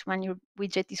if it's when your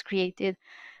widget is created,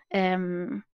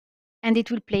 and it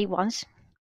will play once.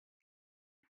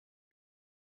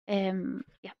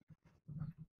 Yeah.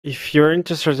 If you're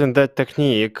interested in that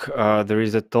technique, there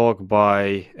is a talk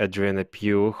by Adriana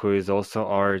Pugh, who is also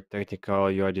our technical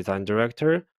UI design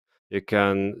director. You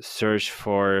can search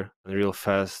for Unreal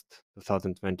Fest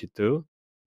 2022.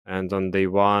 And on day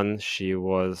one, she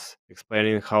was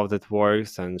explaining how that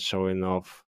works and showing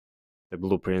off the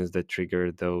blueprints that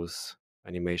trigger those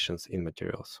animations in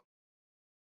materials.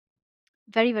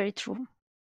 Very, very true.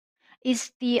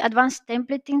 Is the advanced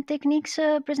templating techniques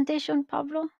presentation,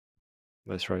 Pablo?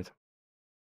 That's right.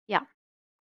 Yeah.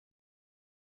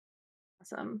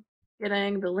 Awesome.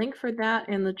 Getting the link for that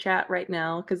in the chat right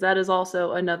now, because that is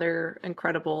also another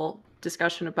incredible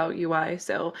discussion about UI.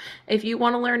 So if you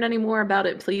want to learn any more about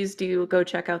it, please do go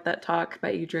check out that talk by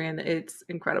Adrian. It's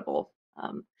incredible.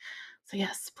 So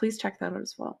yes, please check that out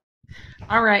as well.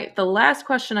 All right, the last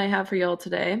question I have for y'all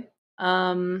today.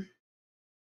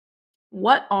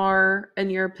 What are, in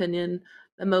your opinion,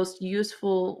 the most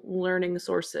useful learning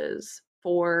sources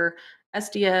for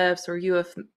SDFs or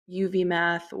UV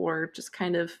math, or just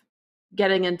kind of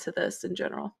getting into this in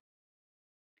general?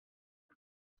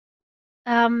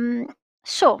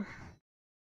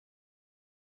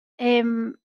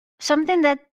 Something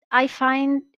that I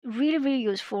find really, really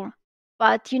useful,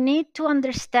 but you need to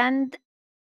understand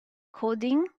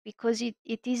coding because it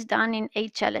is done in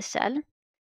HLSL.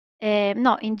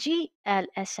 No, in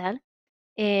GLSL,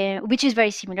 which is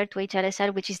very similar to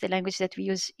HLSL, which is the language that we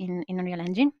use in Unreal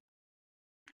Engine,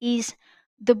 is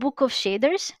the Book of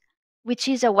Shaders, which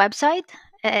is a website.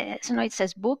 So now it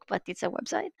says book, but it's a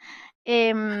website.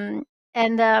 And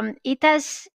it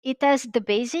has the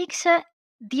basics.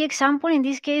 The example in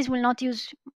this case will not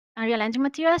use Unreal Engine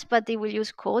materials, but they will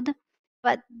use code.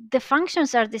 But the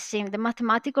functions are the same. The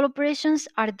mathematical operations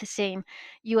are the same.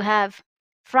 You have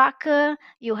frac,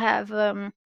 you have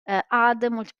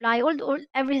add, multiply,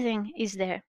 everything is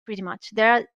there pretty much.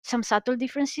 There are some subtle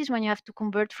differences when you have to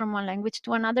convert from one language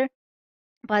to another,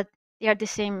 but they are the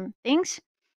same things.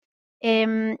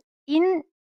 If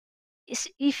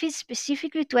it's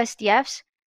specifically to SDFs,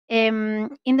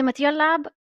 in the material lab,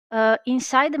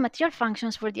 inside the material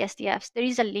functions for the SDFs, there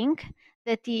is a link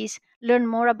that is learn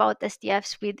more about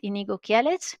SDFs with Inigo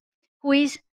Kielec. who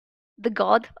is the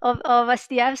god of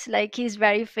SDFs. Like, he's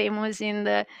very famous in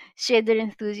the shader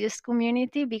enthusiast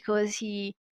community because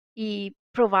he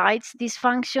provides these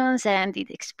functions and it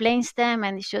explains them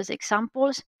and it shows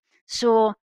examples.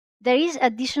 So there is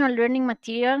additional learning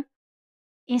material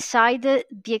inside the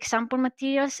example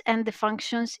materials and the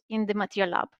functions in the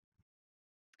material lab.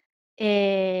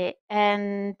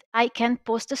 And I can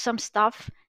post some stuff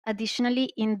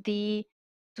additionally in the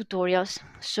tutorials.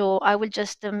 So I will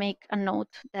just make a note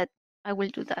that I will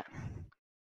do that.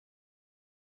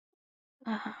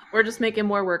 We're just making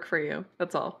more work for you.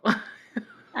 That's all.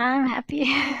 I'm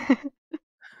happy.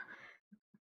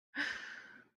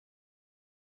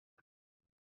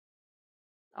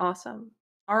 Awesome.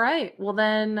 All right. Well,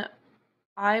 then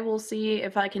I will see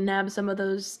if I can nab some of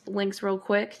those links real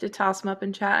quick to toss them up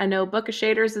in chat. I know Book of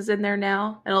Shaders is in there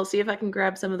now, and I'll see if I can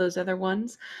grab some of those other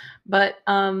ones. But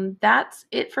that's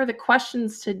it for the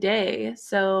questions today.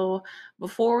 So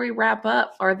before we wrap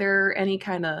up, are there any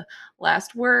kind of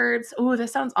last words? Oh, that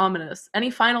sounds ominous.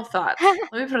 Any final thoughts?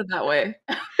 Let me put it that way.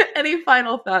 Any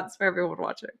final thoughts for everyone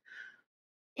watching?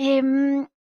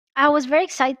 I was very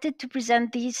excited to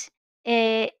present this.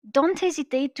 Don't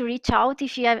hesitate to reach out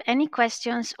if you have any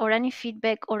questions or any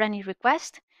feedback or any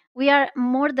request. We are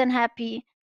more than happy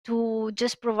to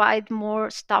just provide more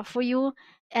stuff for you.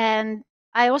 And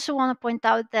I also want to point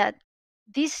out that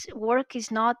this work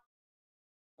is not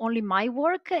only my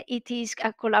work, it is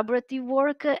a collaborative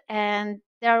work. And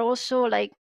there are also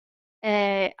like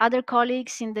other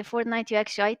colleagues in the Fortnite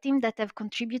UX UI team that have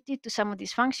contributed to some of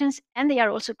these functions, and they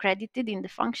are also credited in the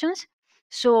functions.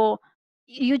 So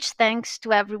huge thanks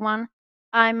to everyone.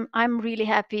 I'm really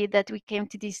happy that we came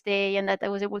to this day and that I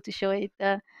was able to show it.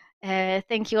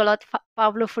 Thank you a lot,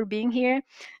 Pablo, for being here.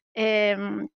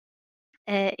 It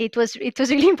was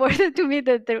really important to me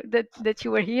that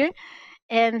you were here.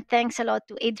 And thanks a lot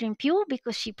to Adrian Pugh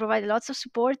because she provided lots of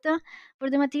support for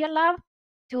the Material Lab.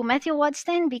 To Matthew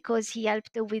Wadstein because he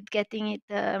helped with getting it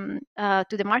to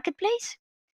the marketplace.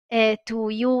 To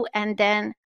you, and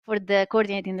then for the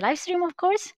coordinating the live stream, of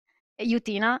course. You,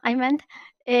 Tina, I meant.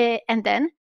 And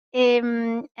then,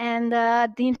 and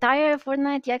the entire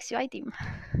Fortnite UX UI team.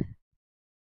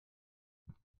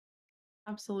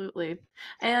 Absolutely.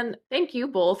 And thank you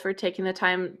both for taking the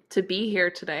time to be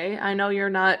here today. I know you're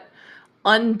not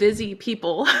unbusy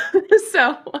people,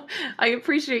 so I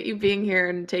appreciate you being here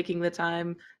and taking the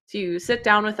time to sit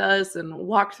down with us and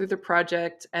walk through the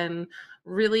project and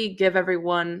really give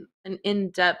everyone an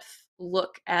in-depth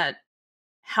look at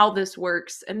how this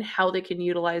works and how they can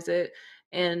utilize it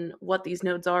and what these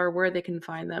nodes are, where they can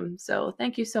find them. So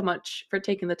thank you so much for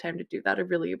taking the time to do that. I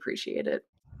really appreciate it.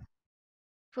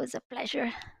 It was a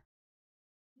pleasure.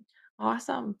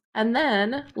 Awesome. And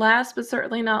then, last but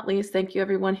certainly not least, thank you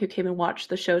everyone who came and watched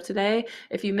the show today.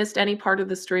 If you missed any part of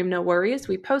the stream, no worries.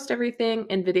 We post everything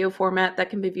in video format that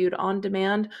can be viewed on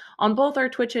demand on both our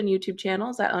Twitch and YouTube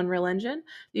channels at Unreal Engine.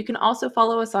 You can also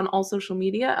follow us on all social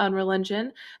media, Unreal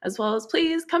Engine, as well as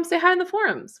please come say hi in the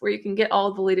forums where you can get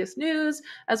all the latest news,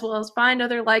 as well as find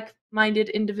other like-minded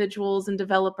individuals and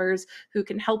developers who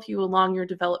can help you along your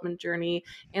development journey,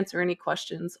 answer any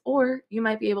questions, or you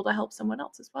might be able to help someone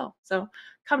else as well. So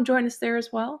come join us there as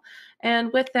well.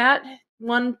 And with that,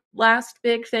 one last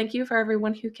big thank you for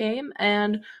everyone who came,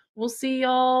 and we'll see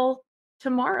y'all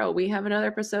tomorrow. We have another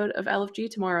episode of LFG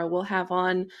tomorrow. We'll have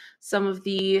on some of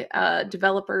the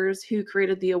developers who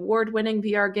created the award-winning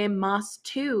VR game Moss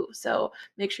 2. So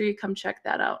make sure you come check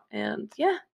that out. And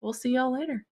yeah, we'll see y'all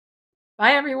later.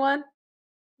 Bye, everyone.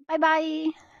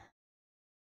 Bye-bye.